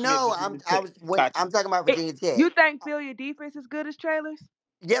 huh? You meant no, Virginia Tech. I'm Gotcha. talking about It, Virginia Tech. you think Philly defense is good as trailers?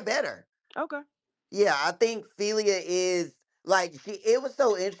 Yeah, better. Okay. Yeah, I think Philia is it was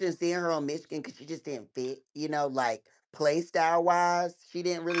so interesting seeing her on Michigan because she just didn't fit, play style wise, she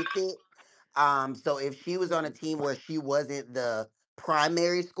didn't really fit. So if she was on a team where she wasn't the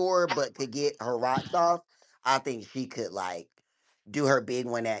primary scorer but could get her rocks off, I think she could do her big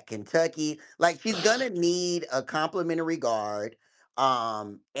one at Kentucky. Like she's gonna need a complimentary guard,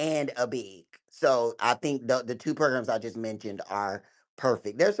 and a big. So I think the two programs I just mentioned are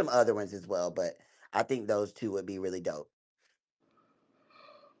perfect. There's some other ones as well, but I think those two would be really dope.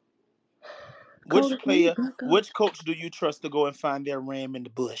 Which Coach Lee player, back up. which coach do you trust to go and find their ram in the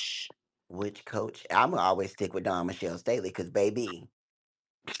bush? Which coach? I'm gonna always stick with Don Michelle Staley because baby,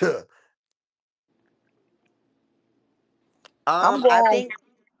 I'm I going. think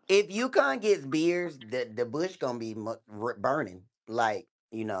if UConn gets Beers, the bush gonna be burning. Like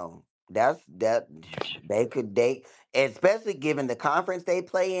that's that they especially given the conference they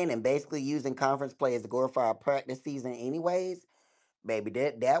play in and basically using conference play as a glorified practice season anyways. Baby,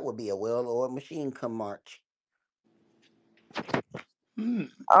 that would be a well-oiled machine come March. Hmm.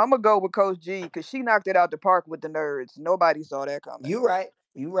 I'm gonna go with Coach G because she knocked it out the park with the nerds. Nobody saw that coming. You right,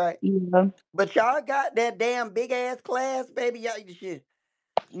 you right. Yeah. But y'all got that damn big ass class, baby. Y'all shit.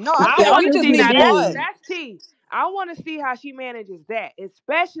 No, I I said Y'all want we to do just see too need now. big. one. That's T. I want to see how she manages that,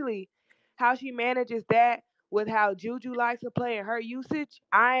 especially how she manages that with how Juju likes to play and her usage.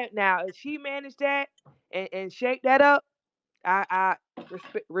 I now if she managed that and shake that up, I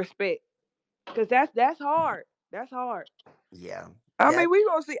respect because that's hard. That's hard. Yeah, I mean, that we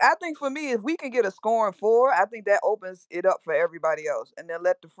gonna see. I think for me, if we can get a scoring four, I think that opens it up for everybody else, and then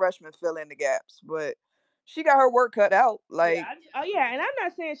let the freshmen fill in the gaps. But she got her work cut out. Yeah. Like, Oh yeah, and I'm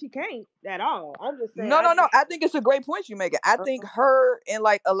not saying she can't at all. I'm just saying no, I no, just. no. I think it's a great point you making. I think her and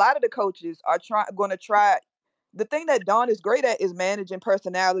like a lot of the coaches are going to try. The thing that Dawn is great at is managing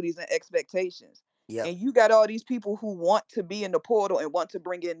personalities and expectations. yep, And you got all these people who want to be in the portal and want to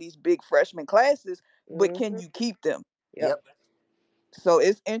bring in these big freshman classes, but can Mm-hmm. you keep them? Yep. yep. So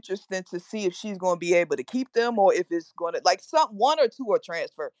it's interesting to see if she's going to be able to keep them or if it's going to like some one or two are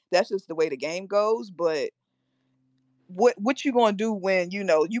transfer. That's just the way the game goes. But what you going to do when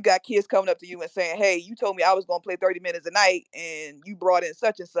you got kids coming up to you and saying, "Hey, you told me I was going to play 30 minutes a night, and you brought in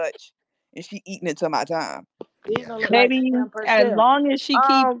such and such, and she eating into my time." These Yeah. gonna look like Baby, Sam as Purcell. long as she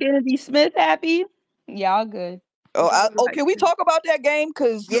keep Um, Kennedy Smith happy, y'all good. Oh, these gonna look like can we talk about that game?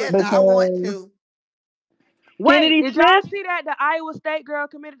 Cause Yes, listen, I want Because to. wait, Kennedy did y'all Smith, see that the Iowa State girl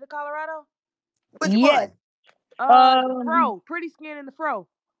committed to Colorado? Which yes. one? The Um, fro, pretty skin in the fro.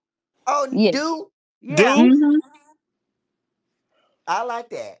 Oh, yes. do Yeah. Do? Mm-hmm. I like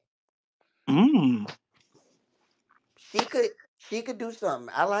that? Mm. She could she could do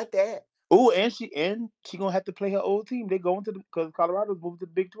something. I like that. Oh, and she gonna have to play her old team. They going to the because Colorado's moved to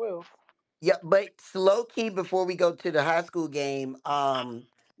the Big 12. Yeah, but slow key before we go to the high school game,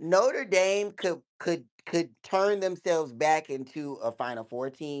 Notre Dame could turn themselves back into a Final Four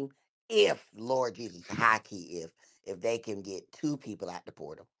team if Lord Jesus, high key if they can get two people out the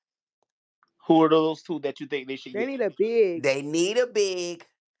portal. Who are those two that you think they should They get? need a big. They need a big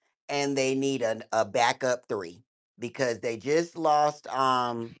and they need a backup three because they just lost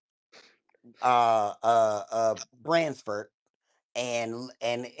Bransford and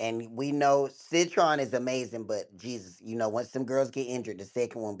we know Citron is amazing, but Jesus, once some girls get injured, the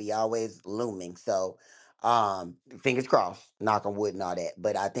second one be always looming. So, fingers crossed, knock on wood and all that.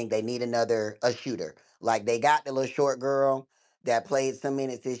 But I think they need a shooter. Like they got the little short girl that played some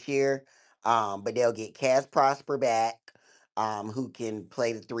minutes this year, but they'll get Cass Prosper back, who can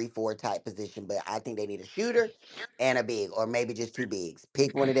play the 3-4 type position. But I think they need a shooter and a big, or maybe just two bigs.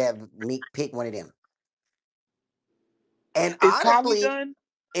 Pick one of them. Pick one of them. And Is Tommy honestly, done?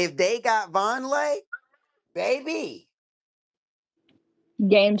 if they got Vonleh, baby,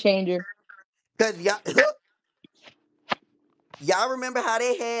 Game changer. because y'all remember how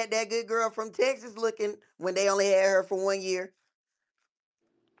they had that good girl from Texas looking when they only had her for 1 year?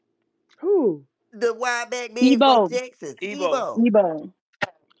 Who? The wide back mid from Ebo. Texas, Ebo. Ebo. Ebo.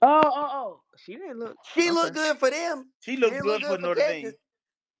 Oh. She didn't look She okay. looked good for them. She She looks didn't look good for good for Notre Texas. Dame.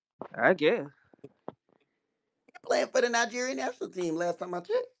 I guess. Playing for the Nigerian national team last time I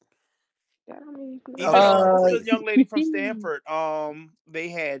checked. I mean, Even okay. Okay. the young lady from Stanford,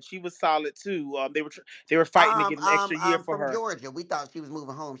 she was solid too. They were fighting to get an extra year for From her. Georgia. We thought she was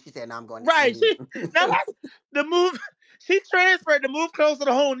moving home. She said, "No, I'm going to Right. Indiana." Now that's the move. She transferred to move closer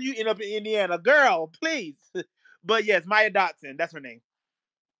to home. You end up in Indiana, girl. Please. But yes, Maya Dotson. That's her name.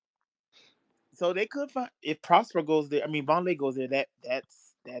 So they could find if Prosper goes there. I mean, Vonleh goes there. That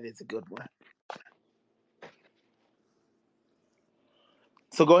is a good one.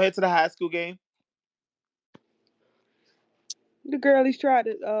 So go ahead to the high school game. The girlies tried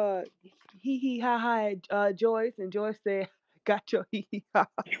to hee hee ha ha at Joyce, and Joyce said, "Got your hee hee ha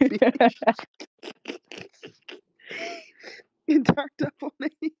ha," and turned up on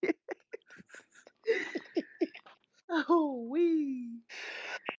it. Oh wee.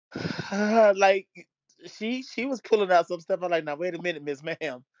 Like she was pulling out some stuff. I'm like, now wait a minute, Miss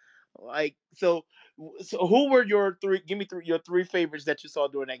Ma'am. Like so who were your three? Give me your three favorites that you saw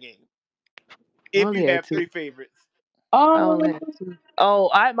during that game. I If only you had have two. three favorites. I only Um, had two. Oh,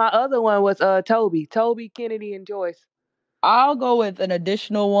 I my other one was Toby, Kennedy, and Joyce. I'll go with an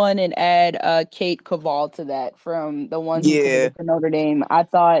additional one and add Kate Caval to that from the one who Yeah, committed to Notre Dame. I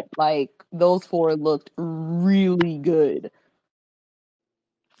thought like those four looked really good.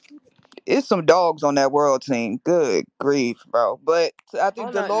 it's some dogs on that world team. Good grief, bro. But Oh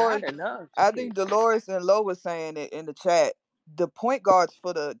no, not enough. I Shit, think Dolores and Lo was saying it in the chat. The point guards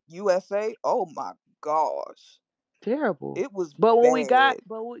for the USA, oh my gosh, terrible. it was But when we got,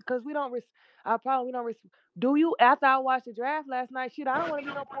 bad. because we don't, I probably we don't. Do you? After I watched the draft last night, shit, I don't want to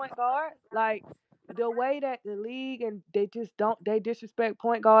be no point guard. Like the way that the league and they just don't, they disrespect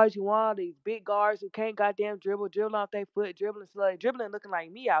point guards. You want all these big guards who can't goddamn dribble off their foot, dribbling slow, dribbling looking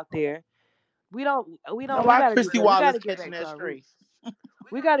like me out there. Now We why gotta do Christy better. We Wallace gotta get catching back to that our stray? roots.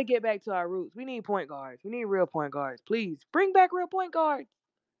 We gotta get back to our roots. We need point guards. We need real point guards. Please bring back real point guards.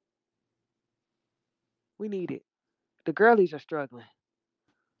 We need it. The girlies are struggling.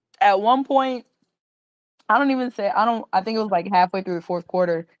 At one point, I don't even say I don't. I think it was like halfway through the fourth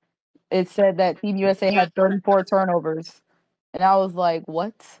quarter. It said that Team USA had 34 turnovers, and I was like,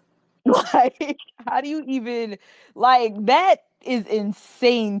 "What? Like, how do you even like that? Is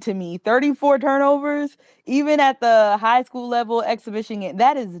insane to me. 34 turnovers, even at the high school level exhibition game.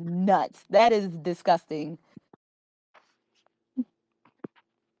 That is nuts. That is disgusting."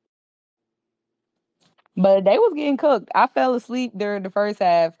 But they was getting cooked. I fell asleep during the first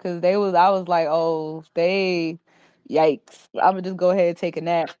half because they was. I was like, "Oh, they, yikes! I'm gonna just go ahead and take a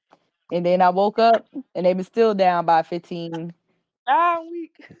nap." And then I woke up and they were still down by 15. I'm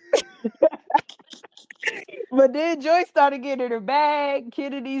weak. But then Joy started getting her bag.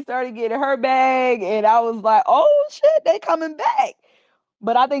 Kennedy started getting her bag. And I was like, oh shit, they coming back.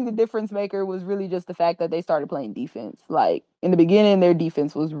 But I think the difference maker was really just the fact that they started playing defense. Like in the beginning, their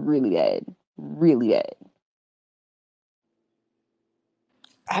defense was really bad. Really bad.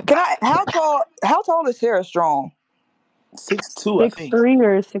 Can I? How tall? How tall is Sarah Strong? 6'2", I Six think. three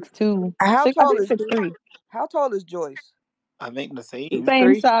or 6'2". How Six I tall think is 6'3". How tall is Joyce? I think the same. 6'3",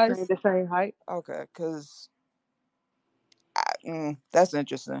 Same same size. the same height. Okay, because that's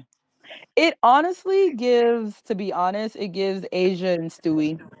interesting. It honestly gives, to be honest, it gives Asia and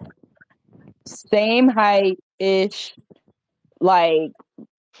Stewie same height ish, like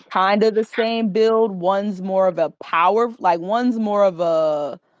kind of the same build. One's more of a power, like one's more of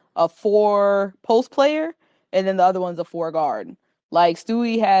a four post player, and then the other one's a four guard. Like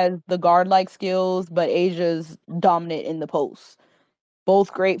Stewie has the guard like skills, but Asia's dominant in the post.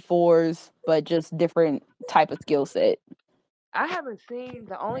 Both great fours, but just different type of skill set. I haven't seen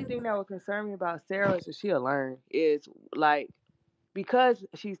the only thing that would concern me about Sarah is that she'll learn is like because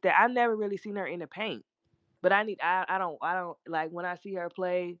she's there. I've never really seen her in the paint, but I don't like when I see her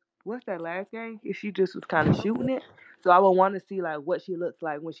play. What's that last game? She just was kind of shooting it, so I would want to see like what she looks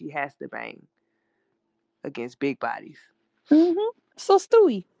like when she has to bang against big bodies. So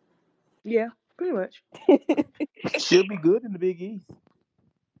Stewie. Yeah, pretty much. She'll be good in the Big East.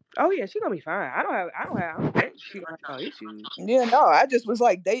 Oh yeah, she gonna be fine. I don't think she gonna have no issues. Yeah, no, I just was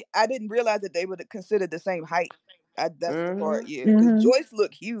like they. I didn't realize that they would consider the same height. That's the part. Mm-hmm. Yeah, because hmm Joyce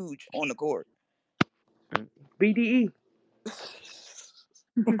looked huge on the court. BDE.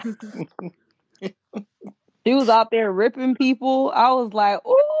 She was out there ripping people. I was like,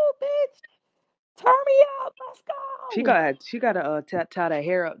 "Oh, bitch, turn me up. Let's go." She gotta tie that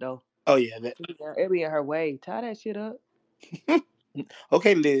hair up though. Oh yeah, that. It be in her way. Tie that shit up.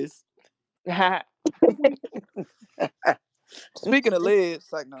 Okay, Liz. Speaking of Liz,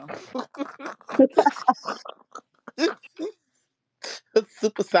 like no,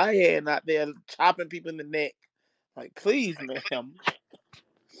 Super Saiyan out there chopping people in the neck. Like, please, ma'am.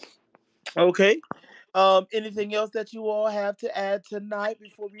 Okay. Anything else that you all have to add tonight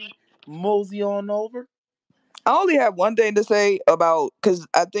before we mosey on over? I only have one thing to say about because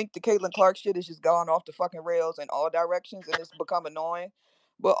I think the Caitlin Clark shit has just gone off the fucking rails in all directions and it's become annoying.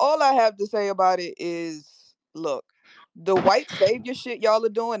 But all I have to say about it is, look, the white savior shit y'all are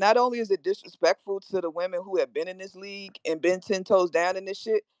doing. Not only is it disrespectful to the women who have been in this league and been 10 toes down in this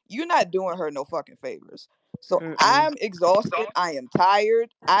shit, you're not doing her no fucking favors. So Mm-mm. I'm exhausted. I am tired.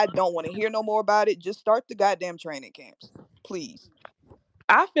 I don't want to hear no more about it. Just start the goddamn training camps, please.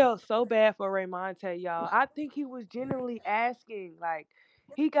 I felt so bad for Raymonte, y'all. I think he was genuinely asking, like,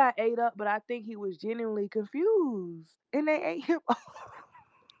 he got ate up, but I think he was genuinely confused, and they ate him.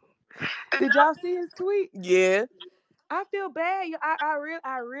 Did y'all see his tweet? Yeah. I feel bad.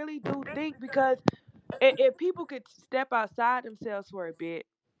 I really do think because if people could step outside themselves for a bit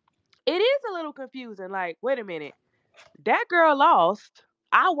it is a little confusing. Like, wait a minute, that girl lost.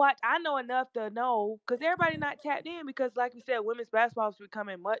 I know enough to know because everybody not tapped in because, like you said, women's basketball is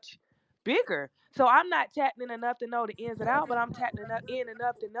becoming much bigger. So I'm not tapped in enough to know the ins and out, but I'm tapped in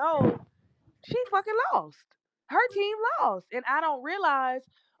enough to know she fucking lost. Her team lost, and I don't realize.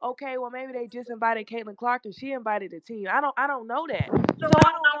 Okay, well maybe they just invited Caitlin Clark and she invited the team. I don't know that, so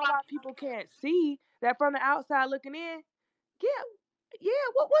I don't know why people can't see that from the outside looking in. Yeah, yeah.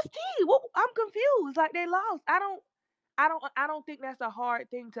 What's tea? I'm confused. Like they lost. I don't think that's a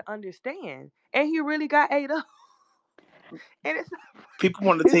hard thing to understand. And he really got ate up. And it's People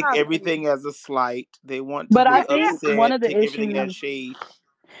want to it's take not funny. everything as a slight. They want to But I be Yeah, think one upset, of the take everything as issues shade.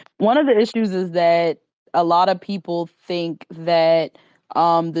 one of the issues is that a lot of people think that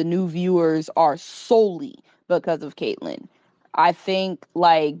the new viewers are solely because of Caitlyn. I think,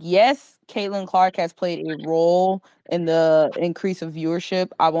 like, yes, Caitlyn Clark has played a role in the increase of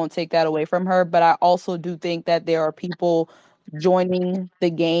viewership. I won't take that away from her, but I also do think that there are people joining the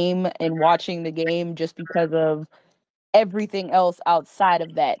game and watching the game just because of everything else outside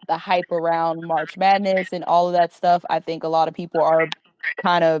of that, the hype around March Madness and all of that stuff. I think a lot of people are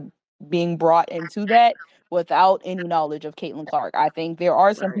kind of being brought into that without any knowledge of Caitlin Clark. I think there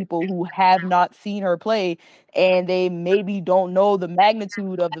are some right, people who have not seen her play and they maybe don't know the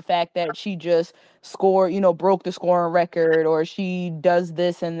magnitude of the fact that she just scored, broke the scoring record, or she does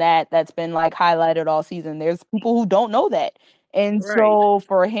this and that that's been like highlighted all season. There's people who don't know that. And right. so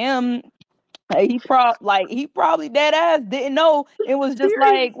for him, he probably dead ass didn't know. It was just Serious.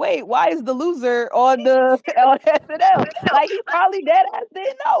 like, wait, why is the loser on the on SNL? Like he probably dead ass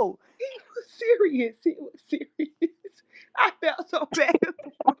didn't know. He was serious. He was serious. I felt so bad.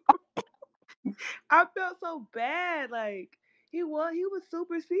 I felt so bad. Like he was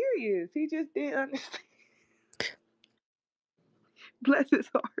super serious. He just didn't understand. Bless his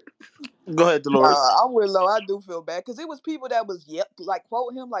heart. Go ahead, Dolores. I'm with Low. I do feel bad because it was people that was like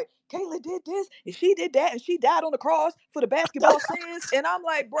quoting him like Kayla did this and she did that and she died on the cross for the basketball sins. And I'm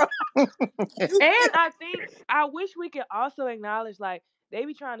like, bro, you And I think I wish we could also acknowledge like they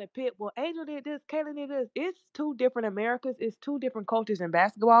be trying to pit. Well, Angel did this, Kaylin did this. It's two different Americas. It's two different cultures in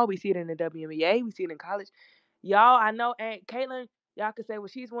basketball. We see it in the WNBA. We see it in college. Y'all, I know, Aunt Caitlin. Y'all could say, well,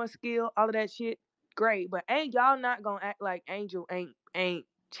 she's one skill, all of that shit. Great, but ain't y'all not gonna act like Angel ain't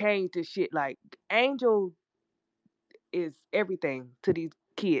changed the shit. Like Angel is everything to these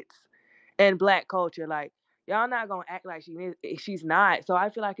kids and black culture. Like y'all not gonna act like she's not. So I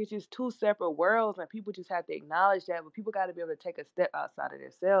feel like it's just two separate worlds, and people just have to acknowledge that. But people got to be able to take a step outside of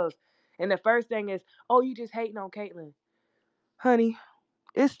themselves. And the first thing is, oh, you just hating on Caitlyn, honey.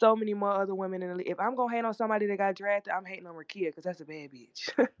 It's so many more other women in the league. If I'm gonna hate on somebody that got drafted, I'm hating on Rakia because that's a bad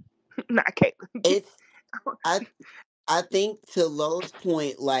bitch, not Caitlyn. It's I I think to Lowe's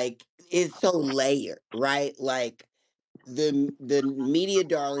point, like it's so layered, right? Like the media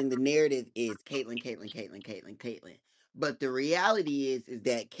darling, the narrative is Caitlyn, Caitlyn, Caitlyn, Caitlyn, Caitlyn. But the reality is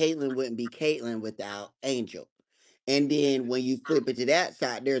that Caitlyn wouldn't be Caitlyn without Angel. And then when you flip it to that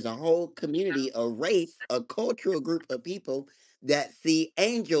side, there's a whole community, a race, a cultural group of people that see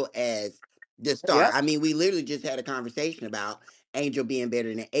Angel as the star. Yep. I mean, we literally just had a conversation about Angel being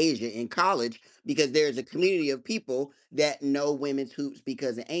better than Asia in college because there's a community of people that know women's hoops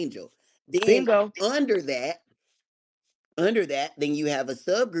because of Angel. Then Bingo. under that, under that, then you have a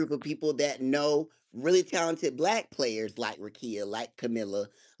subgroup of people that know really talented black players like Rakia, like Camilla,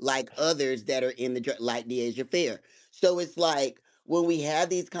 like others that are in the like Deasia Fair. So it's like when we have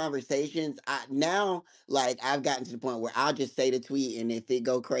these conversations, I now like I've gotten to the point where I'll just say the tweet, and if it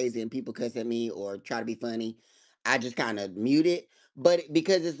go crazy and people cuss at me or try to be funny, I just kind of mute it. But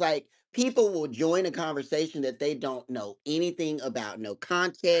because it's like people will join a conversation that they don't know anything about, no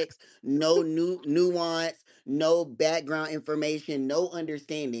context, no new nuance, no background information, no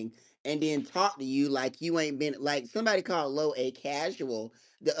understanding, and then talk to you like you ain't been like somebody called Low a casual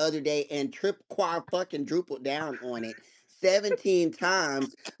the other day and trip quad fucking drupal down on it 17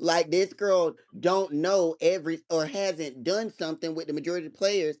 times like this girl don't know every or hasn't done something with the majority of the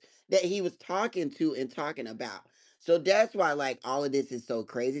players that he was talking to and talking about. So that's why like all of this is so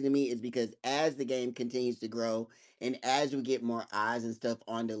crazy to me is because as the game continues to grow and as we get more eyes and stuff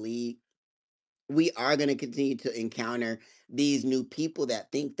on the league, we are going to continue to encounter these new people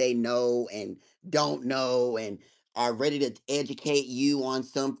that think they know and don't know and are ready to educate you on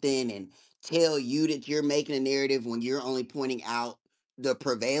something and tell you that you're making a narrative when you're only pointing out the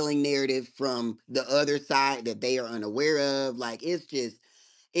prevailing narrative from the other side that they are unaware of. Like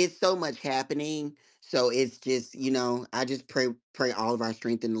it's so much happening. So it's just, I just pray all of our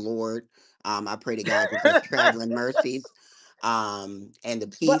strength in the Lord. I pray to God gives us traveling mercies and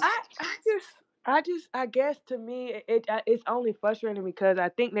the But I peace. I guess to me, it's only frustrating because I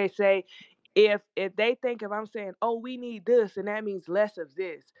think they say if they think if I'm saying, oh, we need this, and that means less of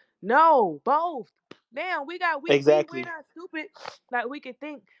this. No, both. Damn, we're Exactly. not stupid. Like we could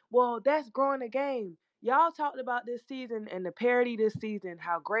think, well, that's growing the game. Y'all talked about this season and the parity this season,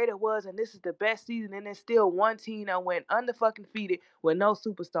 how great it was, and this is the best season, and there's still one team that went under fucking defeated with no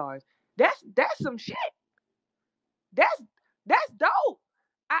superstars. That's some shit. That's that's dope.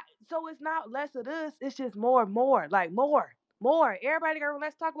 I so it's not less of this. It's just more, more, like more. Everybody go.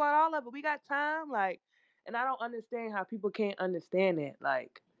 Let's talk about all of it. We got time. Like, and I don't understand how people can't understand that.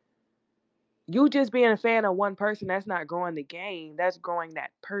 Like, you just being a fan of one person, that's not growing the game. That's growing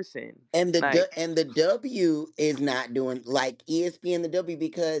that person. And the Like, and the W is not doing like ESPN the W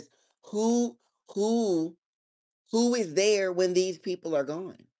because who who who is there when these people are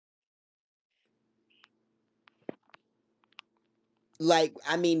gone? Like,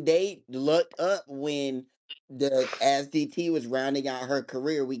 I mean, they looked up when the as DT was rounding out her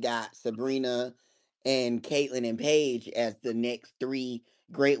career, we got Sabrina and Caitlin and Paige as the next three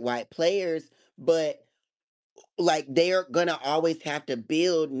great white players. But like they're gonna always have to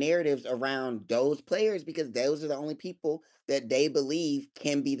build narratives around those players because those are the only people that they believe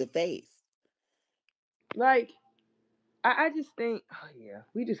can be the face. like, I just think, oh yeah,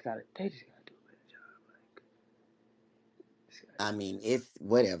 we just gotta. They just gotta do a better job. Like, just gotta I do a mean, better job. it's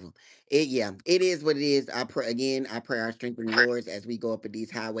whatever. It Yeah, it is what it is. I pray again. I pray our strength in the Lord's as we go up in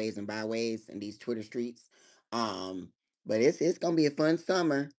these highways and byways and these Twitter streets. Um, but it's gonna be a fun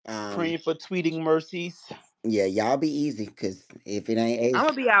summer. Praying for tweeting mercies. Yeah, y'all be easy because if it ain't I'm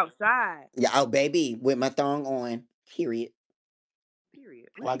gonna Ace, be outside. yeah, oh baby, with my thong on. Period. Period.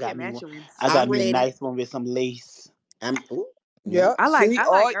 We Well, should get matching ones. I I'm got me a ready. nice one with some lace. Ooh, no, Yeah. See, I like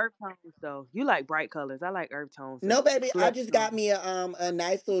all earth tones though. You like bright colors. I like earth tones and no, baby. I flesh just got tones. me a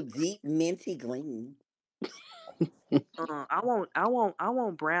nice little deep minty green. I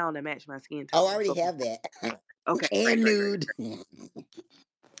want brown to match my skin Oh, I tone. already So have that. okay, And nude.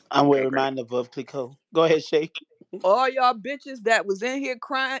 I'm okay, wearing great. mine of Clico. Go ahead, Shay. all y'all bitches that was in here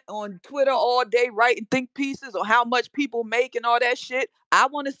crying on Twitter all day writing think pieces on how much people make and all that shit. I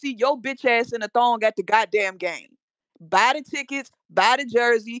want to see your bitch ass in a thong at the goddamn game. Buy the tickets, buy the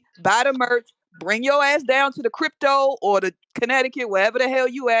jersey, buy the merch, bring your ass down to the crypto or the Connecticut, wherever the hell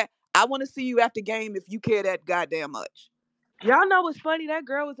you at. I want to see you at the game if you care that goddamn much. Y'all know what's funny? That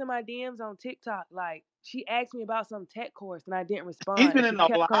girl was in my DMs on TikTok. Like she asked me about some tech course and I didn't He's respond. And been in a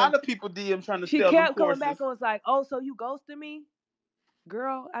lot of people DM trying to she sell them kept coming back courses. and was like, "Oh, so you ghosted me,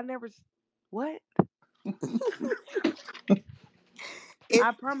 girl? I never. What? I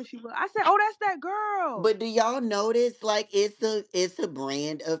It's promise you. I said, oh, that's that girl. But do y'all notice like it's a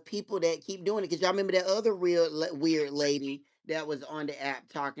brand of people that keep doing it? Because y'all remember that other weird lady that was on the app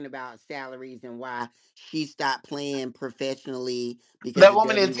talking about salaries and why she stopped playing professionally because That the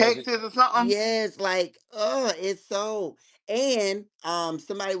woman in W wasn't. Texas or something. Yes, like it's so. And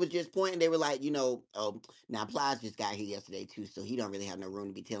somebody was just pointing. They were like, oh, now Plies just got here yesterday too, so he don't really have no room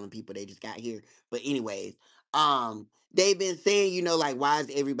to be telling people they just got here. But anyways, they've been saying, like, why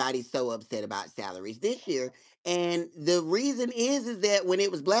is everybody so upset about salaries this year? And the reason is that when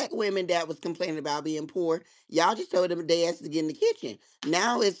it was black women that was complaining about being poor, y'all just told them they asked to get in the kitchen.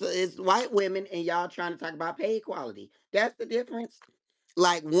 Now it's white women, and y'all trying to talk about pay equality. That's the difference.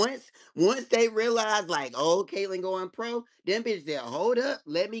 Like once they realize, like, oh, Caitlyn going pro, them bitches said, hold up,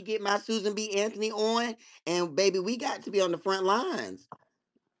 let me get my Susan B. Anthony on, and baby, we got to be on the front lines.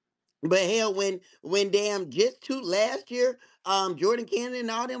 But hell, when damn just two last year, Jordan Cannon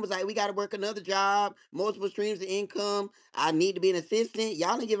and all them was like, we got to work another job, multiple streams of income. I need to be an assistant.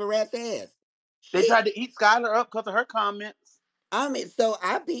 Y'all didn't give a rat's ass. They Shit. tried to eat Skylar up because of her comments. I mean, so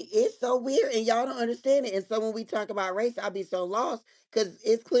it's so weird, and y'all don't understand it. And so when we talk about race, I be so lost because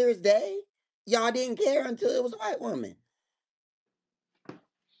it's clear as day. Y'all didn't care until it was a white woman.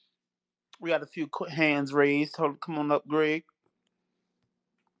 We got a few hands raised. Come on up, Greg.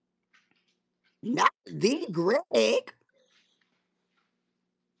 Not the Greg.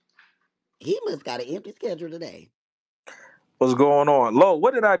 He must got an empty schedule today. What's going on? Lo,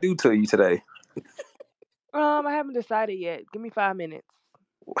 what did I do to you today? I haven't decided yet. Give me 5 minutes.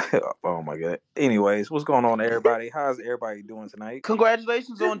 Oh my god. Anyways, what's going on, everybody? How's everybody doing tonight?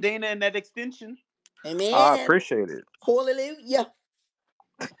 Congratulations on Dana and that extension. I Amen. appreciate it. Hallelujah.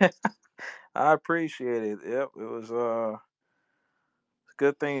 I appreciate it. Yep, it was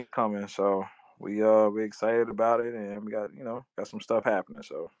good things coming. So we excited about it, and we got got some stuff happening.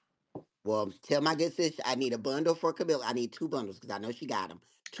 So Well, tell my good sister I need a bundle for Camilla. I need two bundles because I know she got them.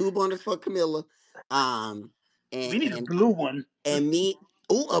 Two bundles for Camilla. Um, We and need a and blue one. and me.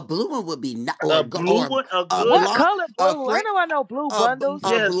 Ooh, a blue one would be not, A blue or one, a a good. What blonde, color a blue? friend, Ain't nobody no blue bundles. a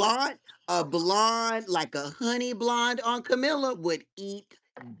Yes. blonde, like a honey blonde on Camilla would eat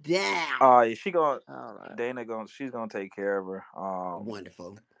down. Yeah, she gonna All right. she's gonna take care of her.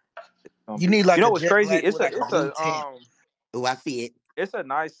 Wonderful. Gonna You be, need you like know a what's jet crazy? black with like a blue tint. Oh, I see it. It's a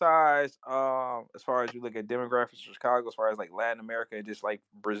nice size. As far as you look at demographics of Chicago, as far as like Latin America and just like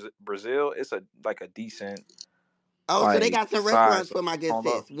Brazil, it's a like a decent Oh, so they like got some size. restaurants So for my good I don't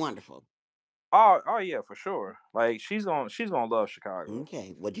know. sis. Wonderful. Oh yeah, for sure. Like she's gonna love Chicago.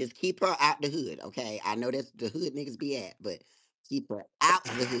 Okay. Well, just keep her out the hood. Okay. I know that's the hood niggas be at, but keep her out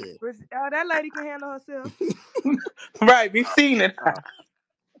the hood. Oh, that lady can handle herself. Right, we've seen it. Uh,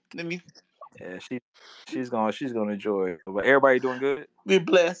 Let me. yeah, she's gonna enjoy it. But everybody doing good. We're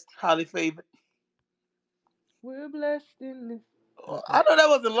blessed, highly favored. We're blessed in this. I know that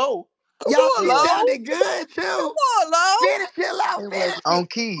wasn't low. Come Y'all, on, it Lo. sounded good Come too. on, Lo. Finish it, Low. It was Finish On it.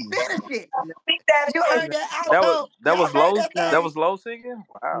 key. Finish it. no, Speak that You in. heard that That was outro. Y'all heard low. that That no, thing. was low singing.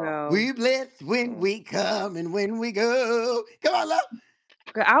 Wow. no. We blessed when Mm. we come and when we go. Come on, Low.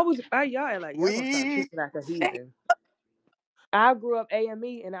 'Cause y'all act like y'all gonna stop We tripping like a heathen. I grew up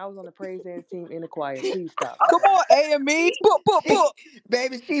AME and I was on the praise dance team in the choir. Please stop. Come on, AME. Book, book, she, book.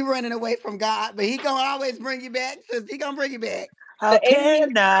 baby, she running away from God, but he gonna always bring you back. Sis, he gonna bring you back. How The enemy,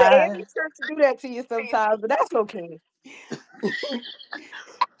 can the I enemy church do that to you sometimes, but that's okay.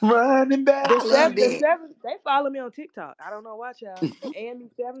 running back The I to love seven, the you? that. seven, they follow me on TikTok. I don't know why, y'all. AME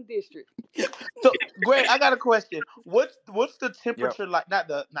 7th District. So, Greg, I got a question. What's the Yep. temperature like? Not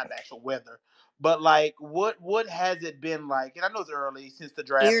the actual weather, but like what has it been like? And I know it's early since the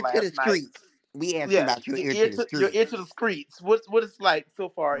draft Ear to the last night. streets. We asking Yeah, about your your ear ear to the to your streets. ear to the streets. What it's like so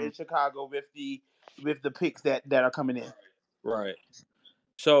far Mm, in Chicago with the picks that are coming in. right.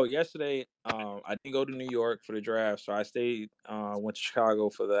 So yesterday, I didn't go to New York for the draft, so I stayed. Went to Chicago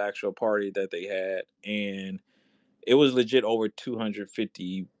for the actual party that they had, and it was legit over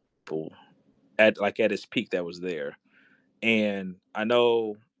 250 people at its peak that was there. And I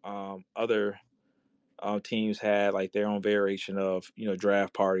know other teams had like their own variation of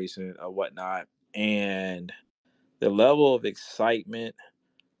draft parties and whatnot, and the level of excitement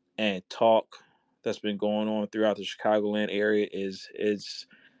and talk that's been going on throughout the Chicagoland area is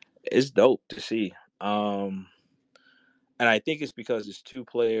dope to see. And I think it's because it's two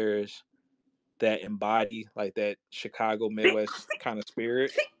players that embody like that Chicago Midwest kind of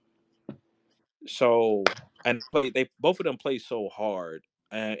spirit. So and they both of them play so hard,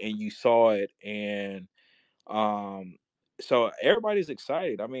 and you saw it, and um, so everybody's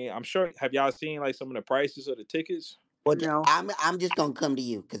excited. I mean, I'm sure. Have y'all seen like some of the prices of the tickets? Well, No. I'm just gonna come to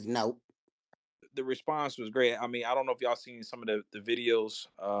you because no. The response was great. I mean, I don't know if y'all seen some of the videos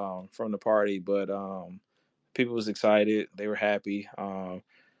from the party, but people was excited. They were happy. I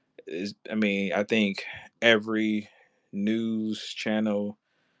mean, I think every news channel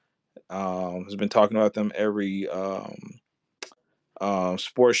has been talking about them. Every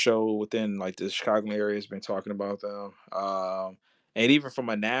sports show within like the Chicago area has been talking about them. And even from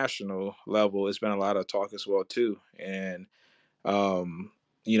a national level, it's been a lot of talk as well too. And um,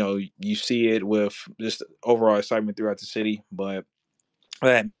 you see it with just overall excitement throughout the city. But I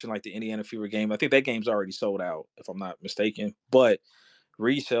had mentioned like the Indiana Fever game. I think that game's already sold out, if I'm not mistaken. But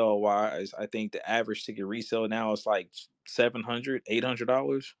resale wise, I think the average ticket resale now is like $700,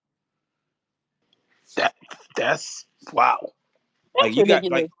 $800. That that's wow. Like That's you got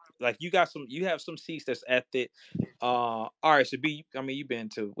ridiculous. you have some seats that's at the all right, so B, I mean you've been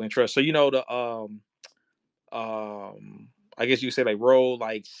to Wintrust. So you know the I guess you could say like row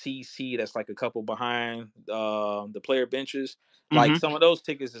like CC that's like a couple behind the player benches. Like Hmm. some of those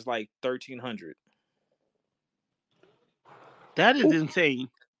tickets is like 1,300. That is insane.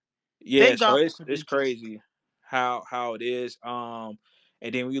 Yeah, Thank so God for it's credentials. crazy how it is.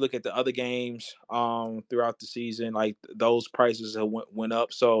 And then when you look at the other games throughout the season, like those prices have went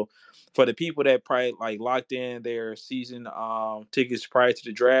up. So for the people that probably like locked in their season tickets prior to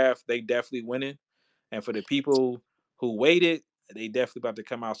the draft, they definitely winning. And for the people who waited, they definitely about to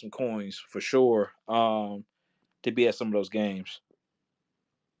come out some coins for sure to be at some of those games.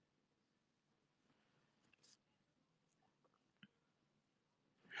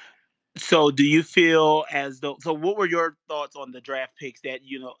 So do you feel as though what were your thoughts on the draft picks that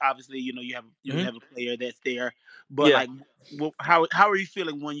obviously you Hmm. have a player that's there, but Yeah. like how are you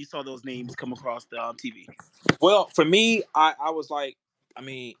feeling when you saw those names come across the TV? Well, for me, I was like, I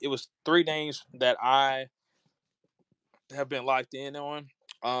mean, it was three names that I have been locked in on.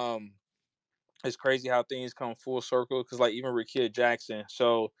 Um, it's crazy how things come full circle because like even Rakia Jackson.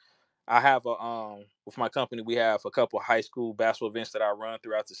 So I have a with my company we have a couple high school basketball events that I run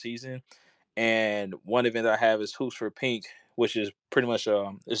throughout the season, and one event I have is Hoops for Pink, which is pretty much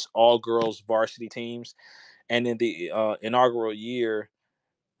it's all girls varsity teams, and in the inaugural year,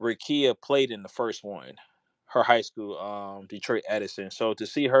 Rakia played in the first one, her high school, Detroit Edison. So to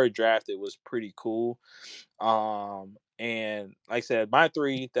see her drafted was pretty cool. And like I said, my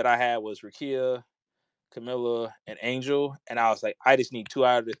three that I had was Rakia, Camilla, and Angel, and I was like, I just need two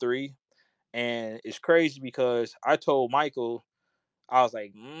out of the three. And it's crazy because I told Michael, I was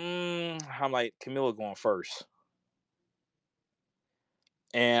like, I'm like Camilla going first,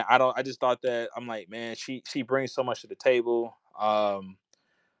 and I just thought that I'm like, man, she brings so much to the table.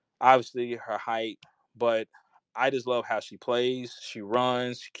 Obviously her height, but I just love how she plays, she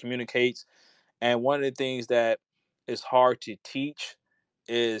runs, she communicates, and one of the things that is hard to teach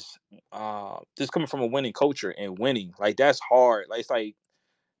is just coming from a winning culture and winning. Like that's hard. Like it's like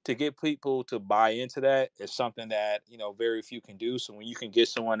to get people to buy into that is something that very few can do. So when you can get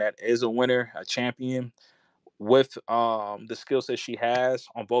someone that is a winner, a champion, with the skill set she has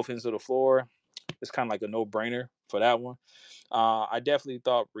on both ends of the floor, it's kind of like a no brainer for that one. I definitely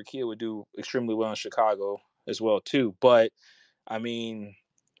thought Rakia would do extremely well in Chicago as well too. But I mean,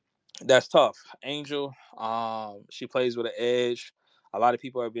 that's tough. Angel, she plays with an edge. A lot of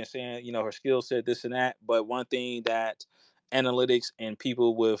people have been saying, her skill set, this and that. But one thing that analytics and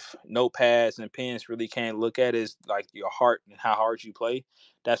people with notepads and pens really can't look at is like your heart and how hard you play.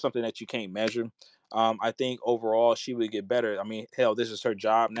 That's something that you can't measure. I think overall she would get better. I mean, hell, this is her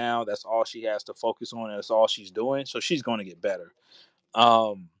job now. That's all she has to focus on. And that's all she's doing. So she's going to get better.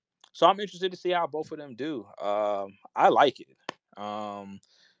 Um, so I'm interested to see how both of them do. I like it.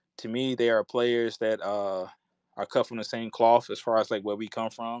 To me, they are players that are cut from the same cloth as far as like where we come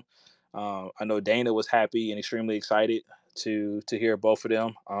from. I know Dana was happy and extremely excited to hear both of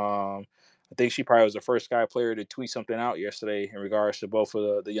them. I think she probably was the first guy player to tweet something out yesterday in regards to both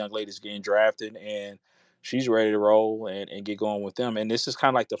of the young ladies getting drafted, and she's ready to roll and get going with them. And this is kind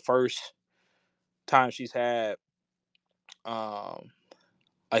of like the first time she's had um,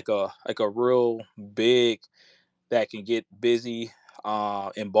 like a real big that can get busy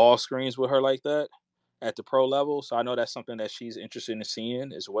in ball screens with her like that at the pro level. So I know that's something that she's interested in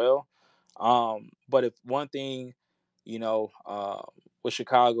seeing as well. But if one thing, you know, uh, with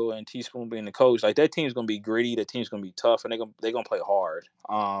Chicago and Teaspoon being the coach, like that team's gonna be gritty, that team's gonna be tough, and they're gonna play hard.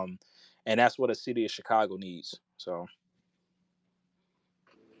 And that's what a city of Chicago needs. So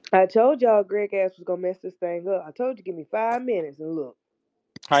I told y'all Greg ass was gonna mess this thing up. I told you give me 5 minutes and look,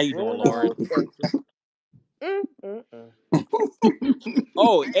 how you doing, ruined the Lauren? whole spectrum. Mm.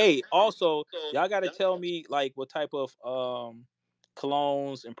 Oh, hey, also y'all got to tell me like what type of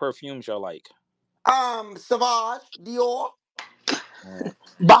colognes and perfumes y'all like. Savage, Dior,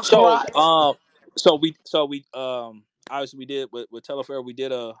 So, Baccarat. obviously we did with Telefair, we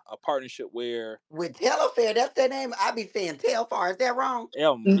did a partnership where with Telfair. That's their name. I be saying Telfar. Is that wrong?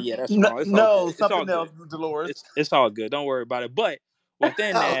 yeah, that's wrong. It's all good. No, It's all something good. else, Dolores. It's all good. Don't worry about it. But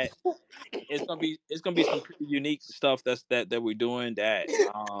within Oh, that, it's gonna be some pretty unique stuff that we're doing that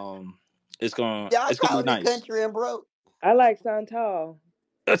y'all it's gonna be calling me nice. country and broke. I like Santal,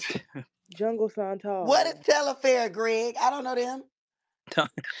 Jungle Santal. What is Telfair, Greg? I don't know them.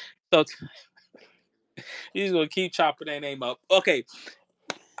 So he's gonna keep chopping that name up. Okay,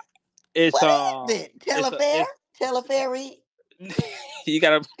 it's What is it? Telfair? it's Telfairy? you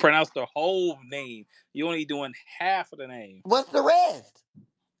gotta pronounce the whole name. You only doing half of the name. What's the rest?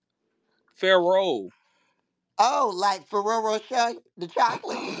 Pharaoh. Oh, like Ferrero Rocher, the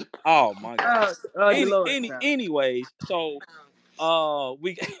chocolate? Oh my Oh, gosh. oh, Dolores. Anyways, so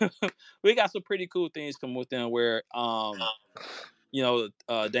we we got some pretty cool things coming with them where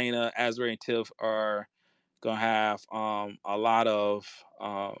Dana, Asbury, and Tiff are gonna have a lot of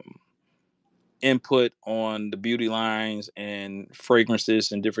input on the beauty lines and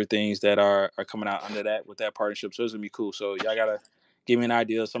fragrances and different things that are coming out under that with that partnership. So it's gonna be cool. So y'all gotta give me an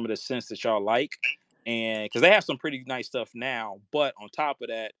idea of some of the scents that y'all like, and because they have some pretty nice stuff now. But on top of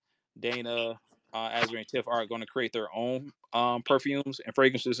that, Dana, Asbury, and Tiff are going to create their own perfumes and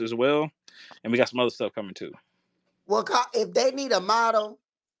fragrances as well, and we got some other stuff coming too. Well, if they need a model,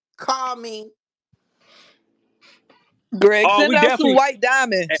 call me. Greg, Oh, send we out some definitely. white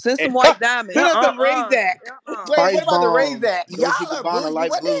diamonds. Send eh, some white Send us diamonds. some Razak. Wait, what Price about the bomb. Razak? Y'all Dolce are Gabbana bougie. light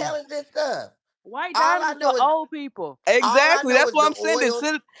What the blue. hell is this stuff? White All I diamonds for know is old people. all I Exactly. know That's is what the I'm sending. oils.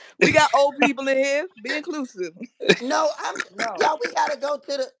 Send, we got old people in here. Be inclusive. No, No, y'all. We gotta go to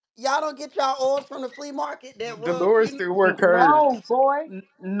the. Y'all don't get y'all oils from the flea market that rug. Dolores still work hers. no, boy.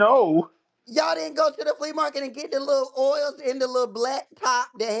 No. Y'all didn't go to the flea market and get the little oils in the little black top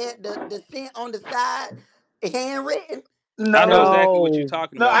that had the scent on the side, handwritten. I know No, exactly what you're No.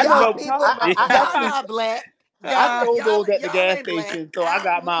 talking no, about, I What can are B. Y'all you go. talking people, about? I y'all actually not black. I can go Y'all those at the y'all gas ain't black. station, so I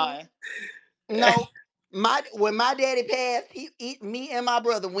got Mm-mm. mine. No, when my daddy passed, me and my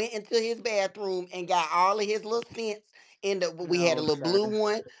brother went into his bathroom and got all of his little scents. We had a No, little sir. blue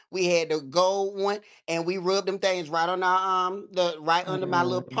one, we had the gold one, and we rubbed them things right on our the right under my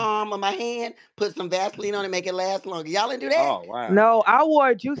little Mm-mm. palm of my hand. Put some Vaseline on it, make it last longer. Y'all didn't do that. Oh wow. No, I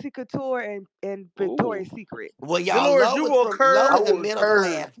wore Juicy Couture and Ooh. Victoria's Secret. Well, y'all, Dolores, you wore Low curves. I was a wore middle curves.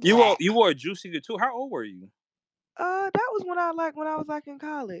 class black. You wore a Juicy too. How old were you? That was when I was like in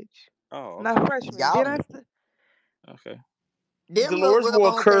college, Oh, not okay. freshman. Then Y'all, Okay. them little Dolores rub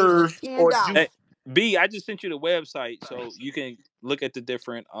wore on things was curves $10. or juice. Hey, B, I just sent you the website so you can look at the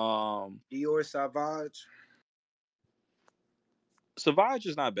different Dior Savage. Savage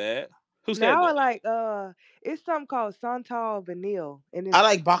is not bad. Who said now I that? like it's something called Santal Vanille, and I it's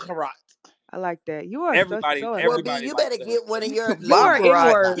like baccarat. I like that. You are such Everybody so Well, annoying. B, everybody you likes better that. get one of your You are ladies N to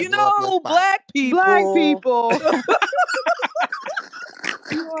Baccarat. try to word. You blow up your know, spot. black Black people. people.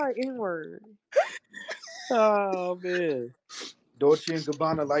 You are N word. Oh man. Dolce and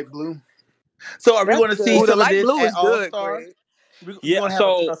Gabbana light blue. So are we That's going to see Ooh, good. the some of light this blue at is All good, Star? Greg. We Yeah, going to have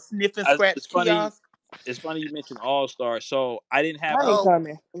so a sniff and scratch it's funny. kiosk. It's funny you mentioned All Star. So I didn't have I ain't any. Oh,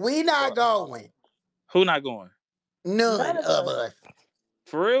 coming. we So not going. who not going? None None of of us. us.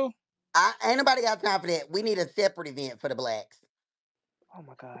 For real? Ain't nobody got time for that. We need a separate event for the blacks. Oh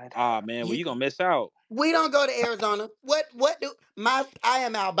my god. Ah man, well You, you gonna miss out. we don't go to Arizona. What do I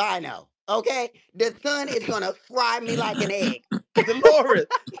am albino. Okay? The sun is gonna fry me like an egg. Dolores,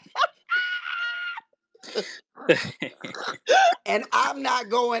 And I'm not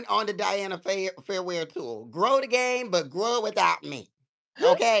going on the Diana Fairwear tour. Grow the game, but grow without me.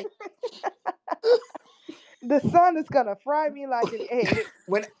 Okay? The sun is gonna fry me like an egg.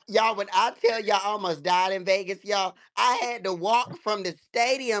 When I tell y'all I almost died in Vegas, y'all, I had to walk from the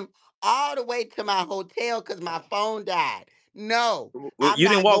stadium all the way to my hotel because my phone died. No, Well, I'm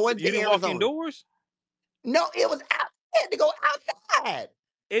not going you to didn't walk Arizona. indoors? No, it was out. I had to go outside.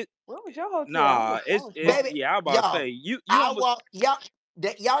 It Where was your hotel? Nah, I was it's Baby, broke. yeah, I was about to say y'all, you I almost walk,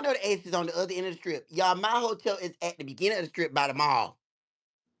 y'all know the Ace is on the other end of the strip. Y'all, my hotel is at the beginning of the strip by the mall.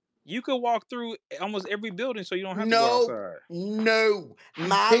 you could walk through almost every building so you don't have to go No, outside. no.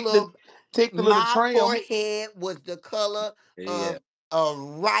 take the take the little My tram. forehead was the color Yeah. of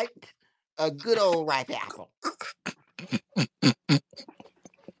a good old ripe apple.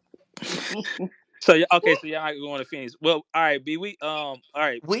 So okay, so y'all not going to Phoenix. Well, all right, B. All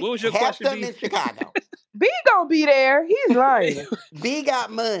right. We What was your have question, something B? in Chicago. B gonna be there. He's lying. B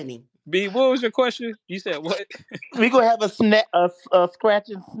got money. B, what was your question? You said what? We gonna have a scratch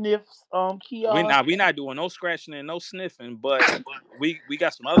and sniff kiosk. We not doing no scratching and no sniffing, but we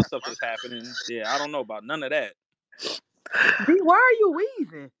got some other stuff that's happening. Yeah, I don't know about none of that. B, why are you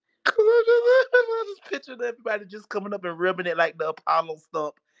wheezing? I just pictured everybody just coming up and rubbing it like the Apollo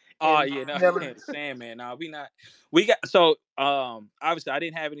stump Oh and yeah, no, smelling. Sandman. No, we not. We got so obviously I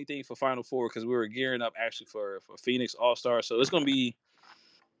didn't have anything for Final Four because we were gearing up actually for Phoenix All Star. So it's gonna be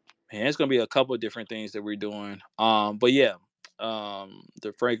it's gonna be a couple of different things that we're doing. But yeah,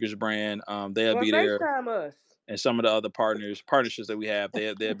 the Frankers brand, they'll Well, be there, FaceTime us. and some of the other partnerships that we have,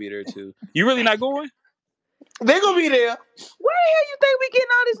 they'll be there too. You really not going? They gonna be there. Where the hell you think we getting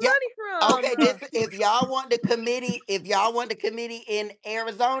all this Yeah. money Okay, from? if y'all want the committee in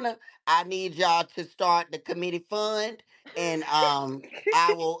Arizona, I need y'all to start the committee fund, and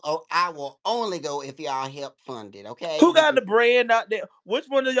I will only go if y'all help fund it. Okay, Who got because the brand out there? Which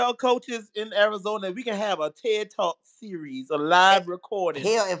one of y'all coaches in Arizona? We can have a TED Talk series, a eh, live recording.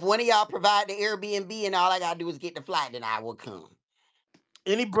 hell, if one of y'all provide the Airbnb and all I gotta do is get the flight, then I will come.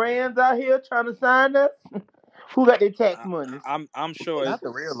 Any brands out here trying to sign us? Who got their tax I, money? I'm sure Not the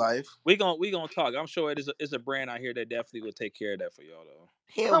real life. we gonna talk. I'm sure it's a brand out here that definitely will take care of that for y'all though.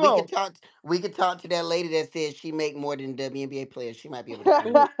 Hell, Come on. we could talk to that lady that says she make more than WNBA players. She might be able to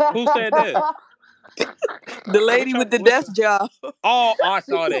fund it. Who said that? The lady Which with the which desk job. I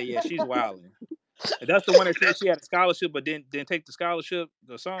saw that. Yeah, she's wilding. And that's the one that said she had a scholarship but didn't take the scholarship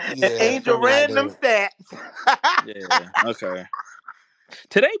or something. An Yeah, Angel something like random that. stats. Yeah. Okay.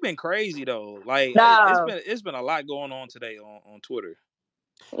 Today been crazy though. Like No, it's been a lot going on today on Twitter.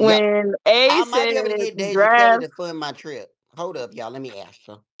 Yeah, when A I might be said able to get Deja Kelly draft, to fund my trip. Hold up, y'all. Let me ask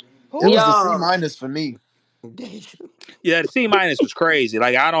her. It Who was a is C y'all, minus for me. Deja. Yeah, the C minus was crazy.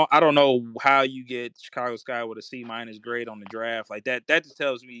 Like I don't know how you get Chicago Sky with a C minus grade on the draft. Like that just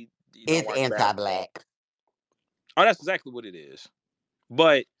tells me you don't It's watch basketball. anti-black. Oh, that's exactly what it is.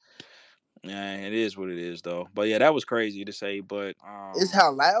 But Yeah, it is what it is though. But yeah, that was crazy to say. But It's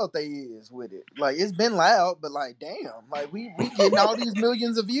how loud they is with it. Like it's been loud, but like damn, like we getting all these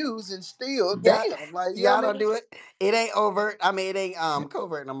millions of views and still Y'all, damn, like you know y'all what I don't mean? do it. It ain't overt. I mean, it ain't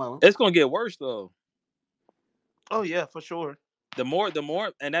covert no more. it's gonna get worse though. Oh yeah, for sure. The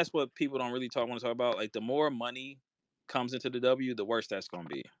more, and that's what people don't really want to talk about. Like the more money comes into the W, the worse that's gonna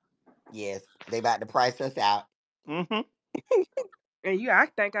be. Yes, they about to price us out. Hmm. And I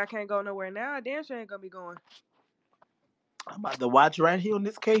think I can't go nowhere now. Damn sure ain't gonna be going. I'm about to watch right here on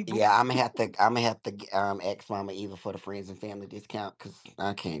this cable. Yeah, I'm gonna have to ask Mama Eva for the friends and family discount because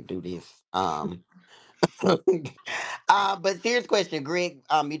I can't do this. But serious question, Greg.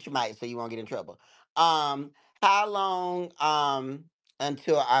 Mute your mic so you won't get in trouble. Um, how long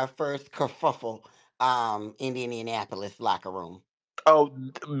until our first kerfuffle in the Indianapolis locker room? Oh,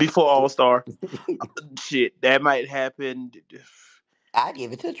 before All Star, shit, that might happen. I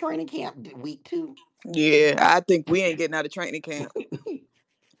give it to training camp week 2. Yeah, I think we ain't getting out of training camp.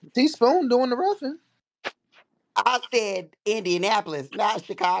 Teaspoon doing the roughing. I said Indianapolis, not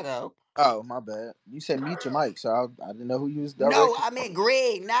Chicago. Oh my bad. You said mute your mic, so I didn't know who you was No, directing. I meant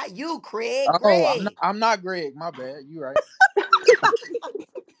Greg, not you, Craig. Oh, I'm not. Greg. I'm not Greg. My bad. You right.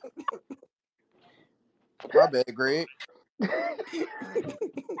 My bad, Greg.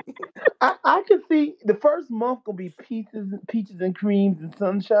 I can see the first month gonna be peaches and creams and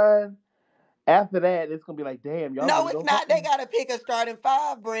sunshine. After that, it's gonna be like, damn, y'all No, really it's go not. They home. gotta pick a starting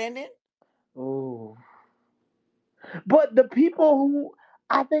five, Brandon. Oh, but the people who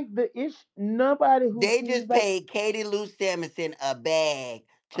I think the ish nobody who They seems just like paid Katie Lou Samuelson a bag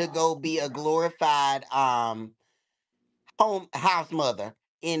to go be a glorified home house mother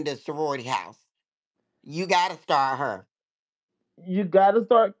in the sorority house. You gotta start her. you got to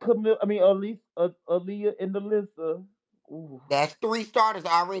start Camille. I mean, at least Aaliyah and Alyssa. Ooh. That's 3 starters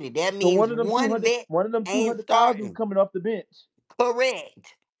already. That So means one vet one of them two ain't hundred thousand is starting. coming off the bench.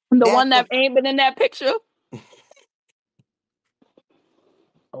 Correct. The That's one that the ain't been in that picture.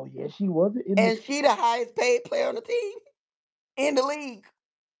 Oh yeah, she wasn't in the. and she the highest paid player on the team in the league.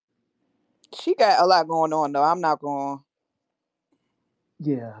 She got a lot going on though. I'm not going.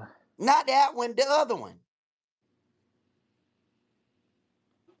 Yeah. Not that one, the other one.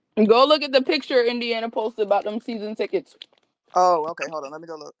 Go look at the picture Indiana posted about them season tickets. Oh, okay. Hold on. Let me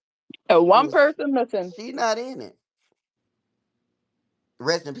go look. One Yeah, person missing. she not in it.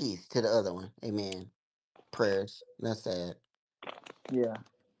 Rest in peace to the other one. Amen. Prayers. That's sad. Yeah.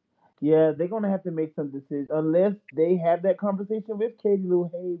 Yeah, they're gonna have to make some decisions unless they have that conversation with Katie Lou.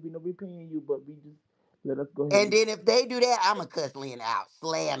 Hey, we know we're paying you, but we just let us go ahead And and then if they do that, I'ma cuss Lynn out.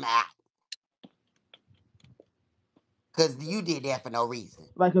 Slam out. Cause you did that for no reason.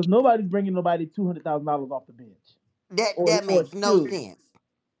 like, cause nobody's bringing nobody $200,000 off the bench, That or makes no should. sense.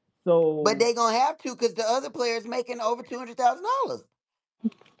 But So they gonna have to because the other players making over $200,000.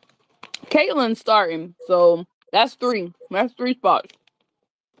 Caitlin's starting, so that's three. That's three spots.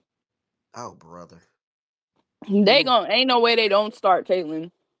 Oh brother. They Mm. gon' ain't no way they don't start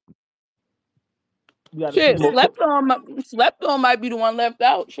Caitlin. we got to see Shit, more. slept on might be the one left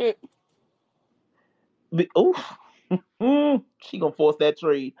out. Shit. Oof. She gonna force that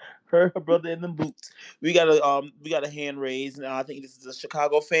trade. Her brother in them boots. We got a hand raised. And I think this is a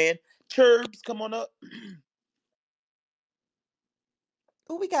Chicago fan. Churbs, come on up.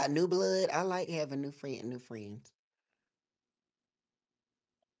 Oh, we got new blood. I like having new friends.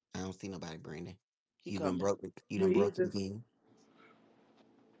 I don't see nobody, Brandon. He coming. You Here done he broke it is. again.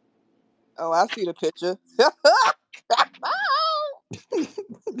 Oh, I see the picture.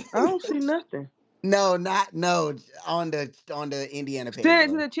 I don't see nothing. No, not no on the Indiana page, Send it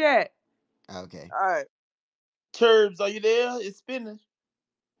to bro. the chat. Okay. All right. Churbs, are you there? It's spinning.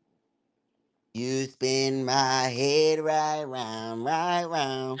 You spin my head right round, right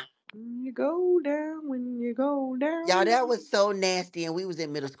round. When you go down, when you go Y'all, down. that was so nasty, and we was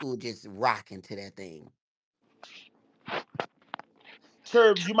in middle school just rocking to that thing.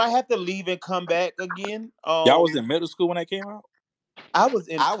 Churbs, you might have to leave and come back again. Y'all was in middle school when that came out. I was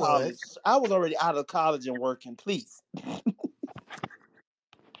in I college. was. I was already out of college and working. Please.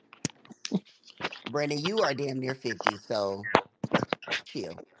 Brandon, you are damn near 50, so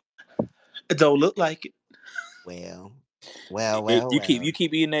chill. It don't look like it. Well, well, You, well, you keep well. you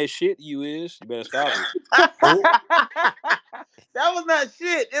keep eating that shit. You better stop it. Oh, That was not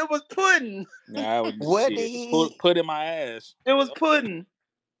shit. It was pudding. Nah, I would what did shit. he eat? Put in my ass. It was pudding.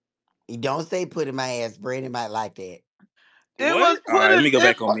 You don't say put in my ass. Brandon might like that. It What? was All right, let pudding. me go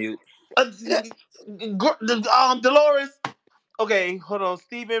back on mute. Dolores. Okay, hold on,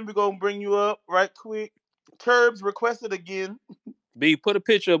 Steven. We're gonna bring you up right quick. Turbs requested again. B, put a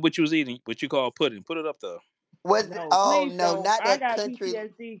picture of what you was eating, what you call pudding. Put it up there. No, Oh please no, don't. not I that got country.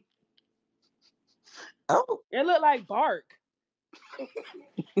 PTSD. Oh, It looked like bark.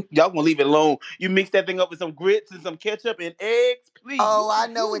 Y'all gonna leave it alone. You mix that thing up with some grits and some ketchup and eggs, please. oh, I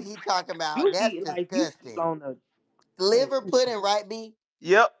know what You he talking about. you That's eat like you disgusting. on the Liver pudding, right, B?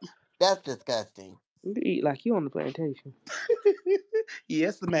 Yep. That's disgusting. you eat like you on the plantation.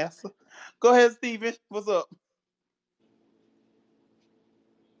 Yes, the master. Go ahead, Steven. What's up?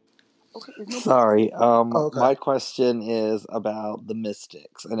 Okay, there's no. Sorry. Oh, okay. My question is about the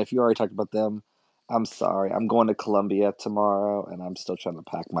Mystics, and if you already talked about them, I'm sorry. I'm going to Columbia tomorrow, and I'm still trying to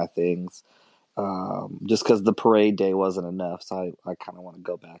pack my things. Just because the parade day wasn't enough, so I kind of want to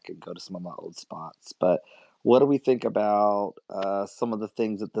go back and go to some of my old spots. But what do we think about some of the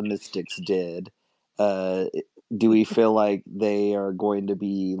things that the Mystics did? Uh, do we feel like they are going to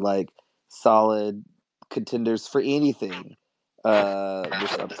be like solid contenders for anything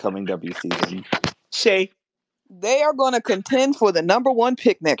this upcoming W season? Shay. They are going to contend for the number one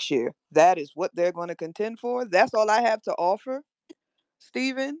pick next year. That is what they're going to contend for. That's all I have to offer,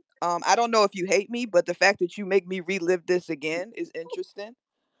 Steven. I don't know if you hate me, but the fact that you make me relive this again is interesting.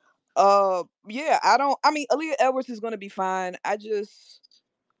 Yeah, I mean, Aaliyah Edwards is going to be fine. I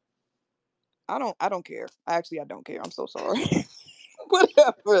don't care. Actually, I don't care. I'm so sorry.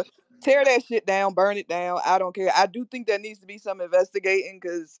 Whatever. Tear that shit down, burn it down. I don't care. I do think there needs to be some investigating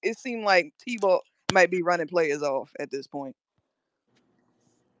because it seemed like T-Ball might be running players off at this point.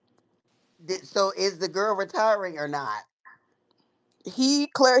 So is the girl retiring or not? He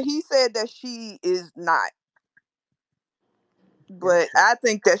said that she is not, but That's I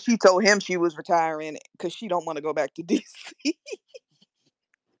think that she told him she was retiring because she don't want to go back to DC.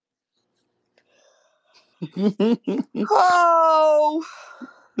 Oh,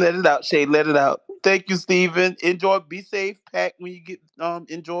 Let it out, Shay. Let it out. Thank you, Steven. Enjoy. Be safe. Pack when you get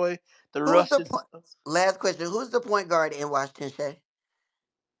enjoy the who's the rushes. point? Last question. Who's the point guard in Washington, Shay?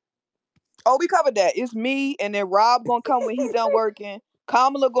 oh, we covered that. It's me, and then Rob gonna come when he done working.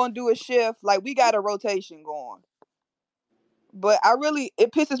 Kamala gonna do a shift. Like we got a rotation going. But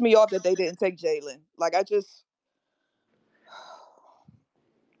it pisses me off that they didn't take Jalen. Like I'm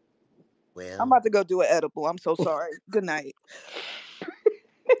Well, about to go do an edible. I'm so sorry. Good night.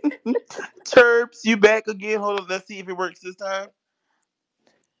 Terps, you back again? Hold on. Let's see if it works this time.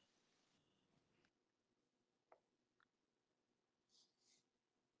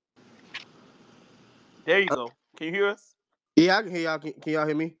 There you go. Can you hear us? Yeah, I can hear y'all. Can y'all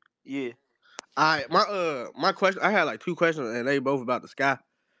hear me? Yeah. All right, my question. I had like two questions, and they both about the sky.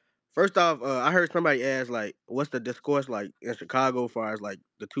 First off, I heard somebody ask like, "What's the discourse like in Chicago as far as like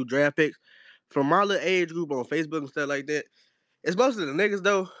the two draft picks?" From our little age group on Facebook and stuff like that, it's mostly the niggas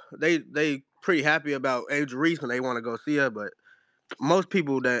though. They pretty happy about Angel Reese and they want to go see her, but most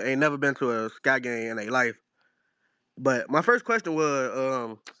people that ain't never been to a sky game in their life. But my first question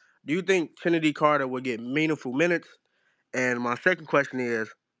was, do you think Kennedy Carter would get meaningful minutes? And my second question is,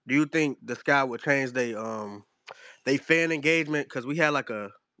 do you think the Sky would change they fan engagement? Because we had like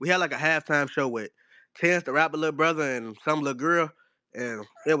a halftime show with Chance the Rapper little brother and some little girl, and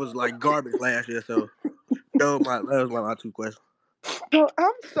it was like garbage last year. So that was my two questions. So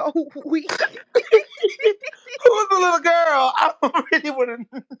I'm so weak. Who's the little girl? I don't really want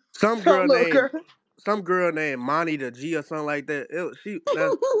to. Some So girl little named girl, some girl named Monty the G or something like that. She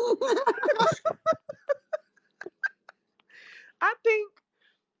that I think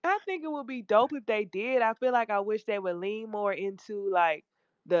I think it would be dope if they did. I feel like I wish they would lean more into like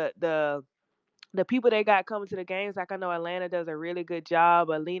the the the people they got coming to the games. Like I know Atlanta does a really good job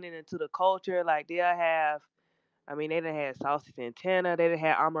of leaning into the culture. Like they'll have, I mean, they done had Saucy Santana, they done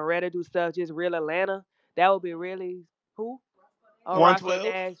had Amaretta do stuff, just real Atlanta. That would be really who? Oh, Roscoe 112.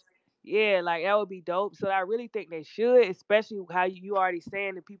 Dash. Yeah, like that would be dope. So I really think they should, especially how you already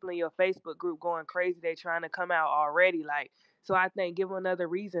saying the people in your Facebook group going crazy. They trying to come out already. Like, so I think give them another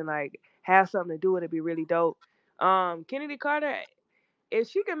reason, like have something to do with it, be really dope. Kennedy Carter, if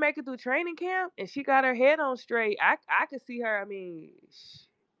she can make it through training camp and she got her head on straight, I could see her. I mean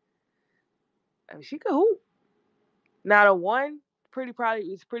she could hoop. Not a one, pretty probably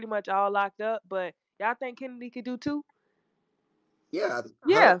it's pretty much all locked up. But y'all think Kennedy could do two? yeah,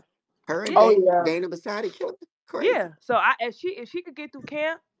 Yeah, her and yeah. Oh Dana, yeah. Dana beside each other, Yeah. crazy. So if she could get through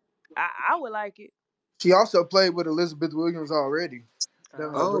camp, I would like it. She also played with Elizabeth Williams already.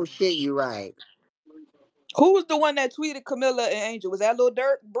 That was her Oh. Oh birthday. shit, you right. Who was the one that tweeted Camilla and Angel? Was that Lil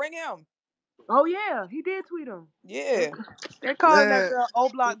Durk? Bring him. Oh yeah, he did tweet him. They Yeah. they calling that man, girl O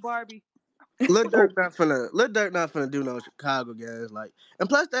Block Barbie. Oh, Lil Durk not finna do no Chicago games like, and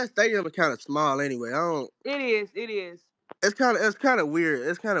plus that stadium is kind of small anyway. I don't. It is. It is. It's kind of weird.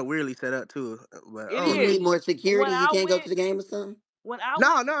 It's kind of weirdly set up too. But I It don't You know. is. need more When security. You I can't go to went, the game or something. when I No,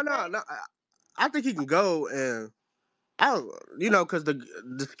 went to no, the no, game, no. I think he can go, and I don't, because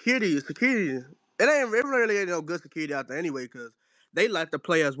the security, it really ain't no good security out there anyway, because they let the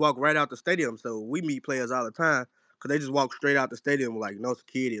players walk right out the stadium. So we meet players all the time because they just walk straight out the stadium with like no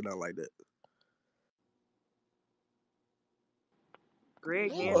security or nothing like that.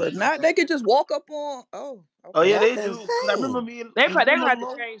 Greg Really? Nance, not they could just walk up on. Oh, Oh okay. yeah, they That's do. Cause I remember insane. me and They you gonna have to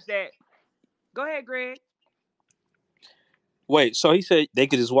Molo. change that. Go ahead, Greg. Wait, so he said they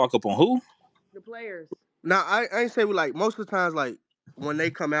could just walk up on who? The players. Now I ain't say we like most of the times like when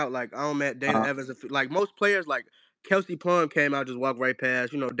they come out like I don't met Dana Uh, Evans like most players like Kelsey Plum came out just walk right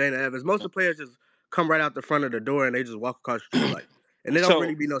past Dana Evans. Most of the players just come right out the front of the door and they just walk across the street like and there don't so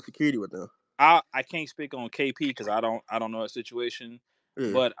really be no security with them. I can't speak on KP because I don't know the situation,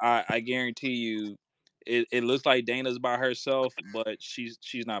 Yeah, but I guarantee you, it looks like Dana's by herself, but she's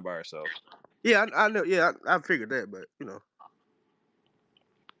not by herself. yeah, I know. Yeah, I figured that, but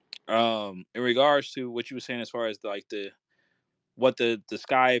In regards to what you were saying as far as like the what the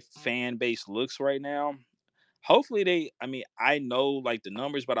Sky fan base looks right now, hopefully they. I mean, I know like the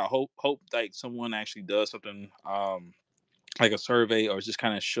numbers, but I hope like someone actually does something like a survey or just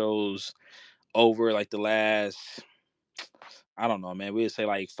kind of shows over like the last, I don't know, man, we'd say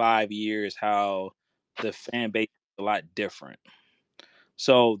like 5 years how the fan base is a lot different.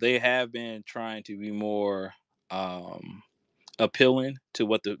 So they have been trying to be more um appealing to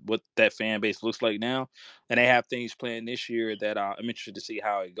what that fan base looks like now, and they have things planned this year that I'm interested to see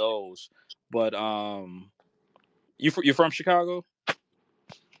how it goes. But you're from Chicago?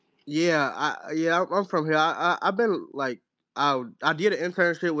 I'm from here. I've been like I did an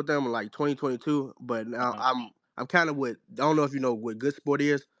internship with them in like 2022, but now Uh, I'm kind of with I don't know if you know what Good Sport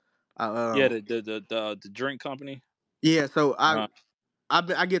is. I, yeah, the drink company. yeah, so Uh,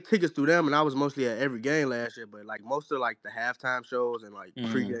 I get tickets through them, and I was mostly at every game last year. But like most of like the halftime shows and like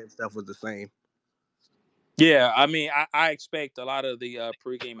mhm. pregame stuff was the same. Yeah, I mean, I expect a lot of the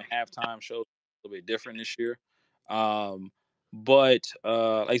pregame and halftime shows a little bit different this year. Um, but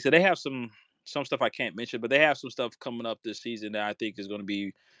like I said, they have some stuff I can't mention, but they have some stuff coming up this season that I think is going to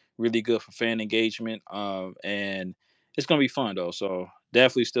be really good for fan engagement. And it's going to be fun though. So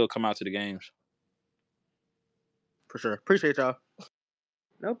definitely still come out to the games. For sure. Appreciate y'all.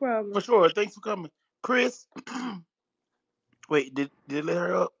 No For problem. sure. Thanks for coming, Chris. Wait, did it let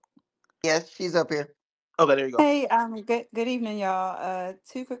her up? Yes, she's up here. Okay, there you go. Hey, good evening, y'all.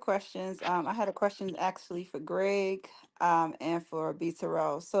 Two quick questions. I had a question actually for Greg, and for B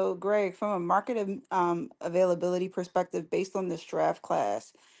Terrell. So, Greg, from a availability perspective, based on this draft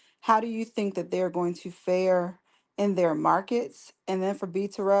class, how do you think that they're going to fare in their markets? And then for B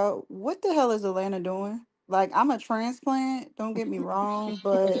Terrell, what the hell is Atlanta doing? Like, I'm a transplant. Don't get me wrong,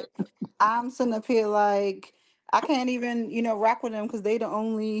 but I'm sitting up here like I can't even, rock with them because they the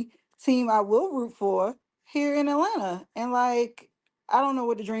only team I will root for here in Atlanta. And like, I don't know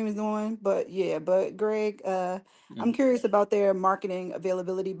what the dream is doing, but yeah, but Greg, I'm Mhm. curious about their marketing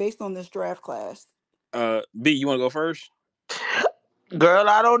availability based on this draft class. B, you want to go first? Girl,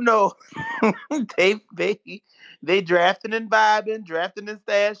 I don't know. They drafting and vibing, drafting and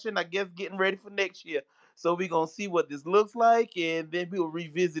stashing. I guess getting ready for next year. So we gonna see what this looks like, and then we'll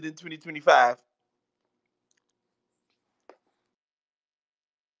revisit in 2025.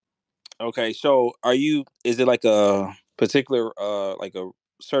 Okay, so is it like a particular like a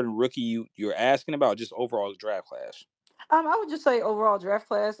certain rookie you're asking about, just overall draft class? I would just say overall draft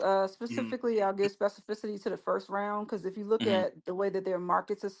class. Hmm. Specifically, I'll give specificity to the first round because if you look Hmm. at the way that their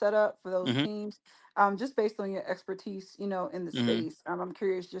markets are set up for those Hmm. teams, just based on your expertise, in the Hmm. space, I'm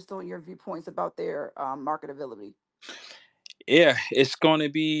curious just on your viewpoints about their marketability. Yeah, it's gonna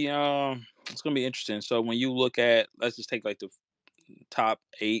be interesting. So when you look at, let's just take like the top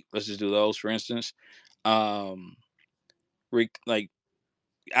eight, let's just do those for instance. Um, like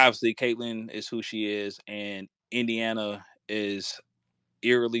obviously Caitlin is who she is, and Indiana is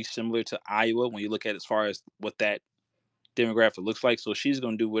eerily similar to Iowa when you look at as far as what that demographic looks like. So she's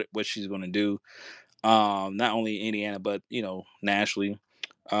gonna do what she's gonna do. Not only Indiana, but nationally.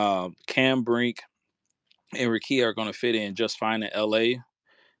 Cam Brink and Rakia are gonna fit in just fine in LA,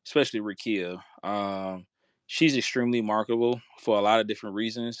 especially Rakia. She's extremely marketable for a lot of different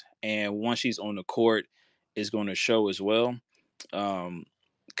reasons, and once she's on the court, is going to show as well. Um,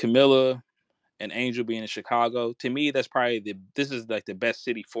 Camilla and Angel being in Chicago, to me, that's probably this is like the best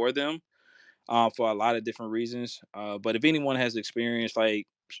city for them, for a lot of different reasons. But if anyone has experienced like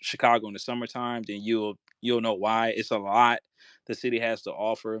Chicago in the summertime, then you'll know why. It's a lot the city has to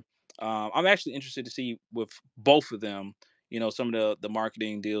offer. I'm actually interested to see with both of them some of the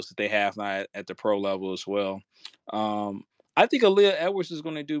marketing deals that they have now at the pro level as well. Um, I think Aaliyah Edwards is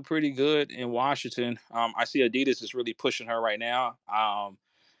going to do pretty good in Washington. I see Adidas is really pushing her right now.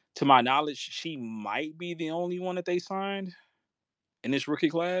 To my knowledge, she might be the only one that they signed in this rookie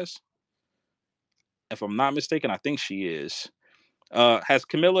class. If I'm not mistaken, I think she is. Has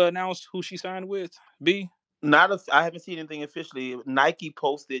Camilla announced who she signed with? B. Not a, I haven't seen anything officially. Nike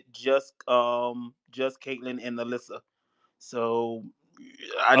posted just Caitlyn and Alyssa. So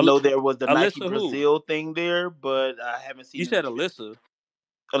I Al- know there was the Nike Alyssa who? Brazil thing there, but I haven't You seen it said officially. Alyssa.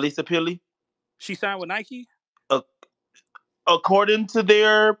 Alyssa Pilly. She signed with Nike. Uh, According to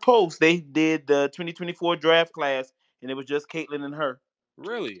their post, they did the 2024 draft class, and it was just Caitlyn and her.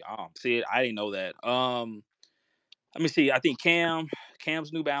 Really? See, I didn't know that. Let me see. I think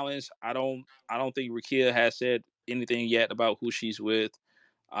Cam's New Balance. I don't think Rakia has said anything yet about who she's with.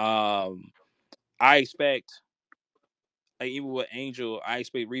 Um, I expect even with Angel, I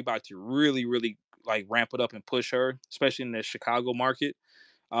expect Reebok to really, really like ramp it up and push her, especially in the Chicago market.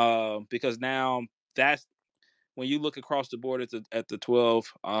 Because now that's when you look across the board at the 12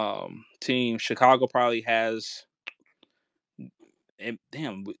 team, Chicago probably has, and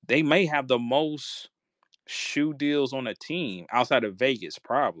damn, they may have the most shoe deals on a team outside of Vegas,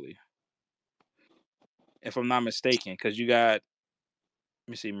 probably, if I'm not mistaken. Because you got, let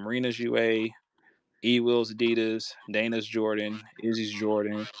me see, Marina's UA, E Will's Adidas, Dana's Jordan, Izzy's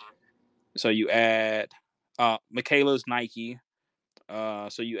Jordan. So you add Michaela's Nike. So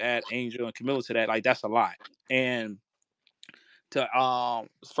you add Angel and Camilla to that, like that's a lot. And to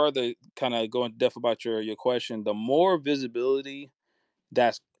further kind of go into depth about your question, the more visibility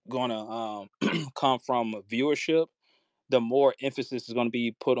that's gonna come from viewership, the more emphasis is going to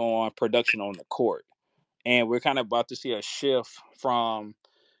be put on production on the court. And we're kind of about to see a shift from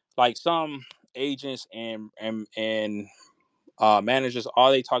like some agents and managers.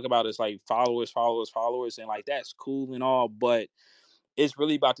 All they talk about is like followers, followers, followers, and like that's cool and all, but it's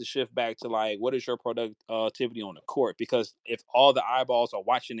really about to shift back to like what is your productivity on the court? Because if all the eyeballs are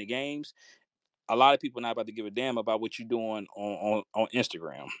watching the games, a lot of people are not about to give a damn about what you're doing on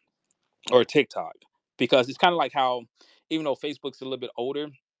Instagram or TikTok. Because it's kind of like how, even though Facebook's a little bit older,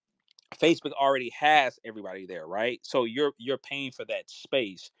 Facebook already has everybody there, right? So you're paying for that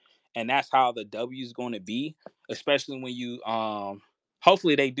space, and that's how the W is going to be, especially when you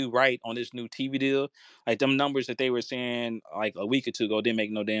hopefully they do right on this new TV deal. Like them numbers that they were saying like a week or two ago didn't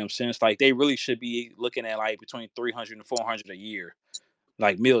make no damn sense. Like they really should be looking at like between 300 and 400 a year,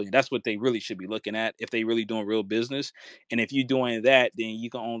 like million. That's what they really should be looking at if they really doing real business. And if you're doing that, then you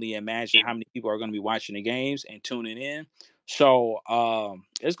can only imagine how many people are going to be watching the games and tuning in. So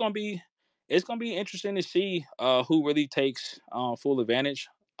it's gonna be interesting to see who really takes full advantage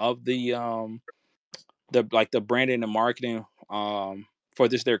of the like the branding and marketing for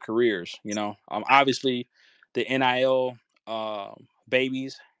this their careers. Obviously the NIL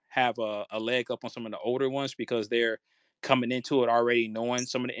babies have a leg up on some of the older ones because they're coming into it already knowing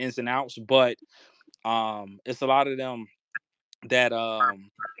some of the ins and outs. But it's a lot of them that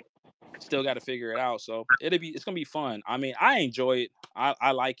still got to figure it out. So it's gonna be fun. I mean, I enjoy it.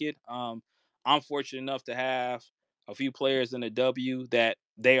 I like it. I'm fortunate enough to have a few players in the W that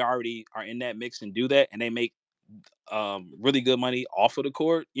they already are in that mix and do that, and they make really good money off of the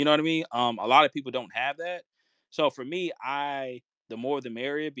court. You know what I mean? A lot of people don't have that. So for me, the more the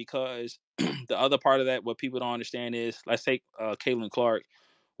merrier, because the other part of that, what people don't understand is, let's take Caitlin Clark,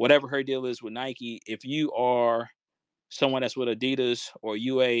 whatever her deal is with Nike. If you are someone that's with Adidas or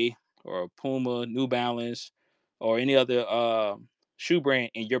UA or Puma, New Balance, or any other shoe brand,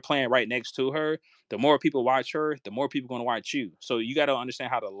 and you're playing right next to her, the more people watch her, the more people going to watch you. So you got to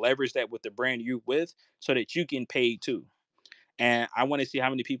understand how to leverage that with the brand you with, so that you can pay too. And I want to see how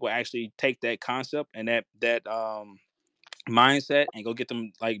many people actually take that concept and that mindset and go get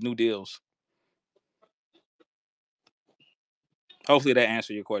them like new deals. Hopefully that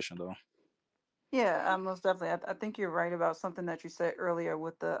answered your question though. Yeah, most definitely. I think you're right about something that you said earlier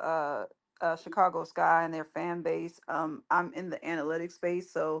with the Chicago Sky and their fan base. I'm in the analytics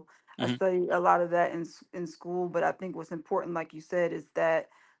space, so I Hmm. study a lot of that in school. But I think what's important, like you said, is that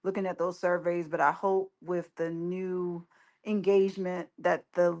looking at those surveys. But I hope with the new engagement that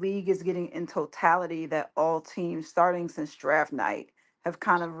the league is getting in totality, that all teams, starting since draft night, have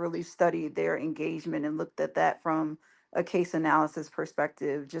kind of really studied their engagement and looked at that from a case analysis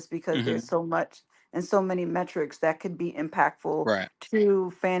perspective, just because Hmm. there's so much and so many metrics that could be impactful Right.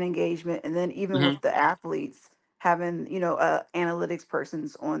 to fan engagement. And then even Hmm. with the athletes having, analytics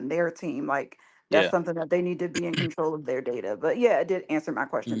persons on their team, like that's Yeah. something that they need to be in control of their data. But yeah, it did answer my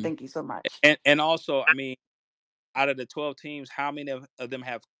question. Hmm. Thank you so much. And also, I mean, out of the 12 teams, how many of them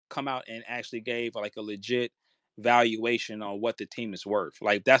have come out and actually gave like a legit valuation on what the team is worth?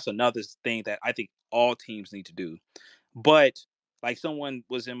 Like that's another thing that I think all teams need to do. But like someone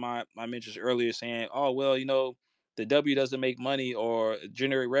was in my mentions earlier saying, "Oh well, the W doesn't make money or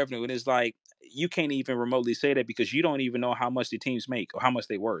generate revenue," and it's like you can't even remotely say that because you don't even know how much the teams make or how much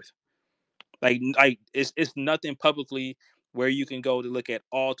they worth. Like it's nothing publicly where you can go to look at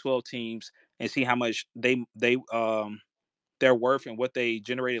all 12 teams and see how much their worth and what they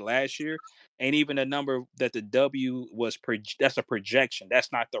generated last year, and even the number that the W was that's a projection.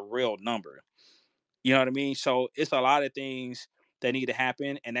 That's not the real number. You know what I mean? So it's a lot of things that need to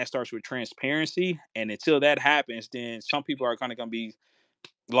happen, and that starts with transparency. And until that happens, then some people are kind of going to be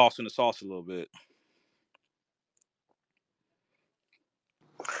lost in the sauce a little bit.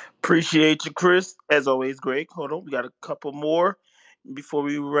 Appreciate you, Chris. As always, Greg. Hold on, we got a couple more before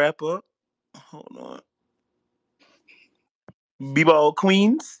we wrap up. Hold on. B-ball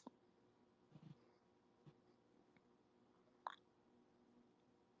queens.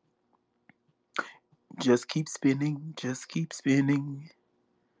 Just keep spinning. Just keep spinning.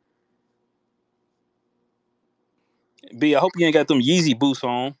 B, I hope you ain't got them Yeezy boots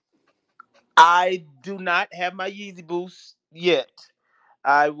on. I do not have my Yeezy boots yet.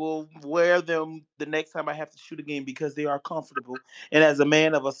 I will wear them the next time I have to shoot a game because they are comfortable. And as a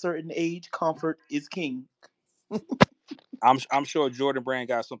man of a certain age, comfort is king. I'm sure Jordan Brand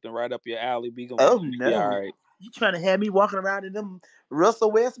got something right up your alley. Oh You be all no. right. You trying to have me walking around in them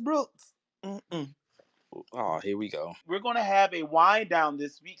Russell Westbrooks? Mm-mm. Oh, here we go. We're gonna have a wind down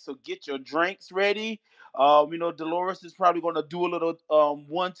this week, so get your drinks ready. Dolores is probably gonna do a little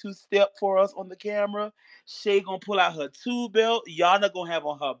 1-2 step for us on the camera. Shay gonna pull out her tube belt. Yana gonna have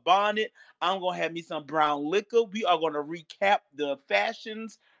on her bonnet. I'm gonna have me some brown liquor. We are gonna recap the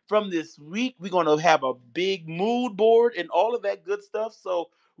fashions from this week. We're gonna have a big mood board and all of that good stuff. So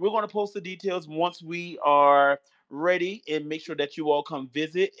we're gonna post the details once we are ready, and make sure that you all come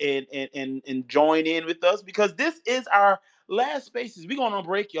visit and join in with us because this is our last spaces. We going on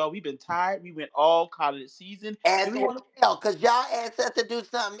break, y'all. We've been tired. We went all college season, and As we want well, because y'all asked us to do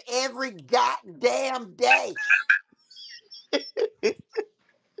something every goddamn day. to.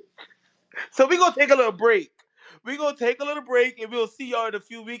 So we're gonna take a little break. We're gonna take a little break, and we'll see y'all in a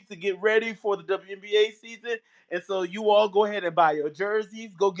few weeks to get ready for the WNBA season. And so you all go ahead and buy your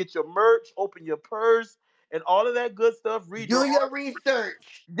jerseys, go get your merch, open your purse, and all of that good stuff. Read Do your your art.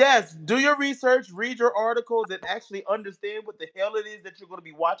 research. Yes, do your research, read your articles, and actually understand what the hell it is that you're going to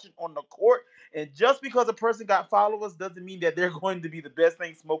be watching on the court. And just because a person got followers doesn't mean that they're going to be the best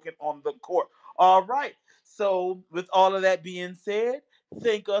thing smoking on the court. All right. So, with all of that being said,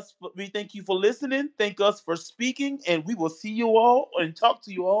 we thank you for listening. Thank us for speaking, and we will see you all and talk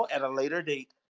to you all at a later date.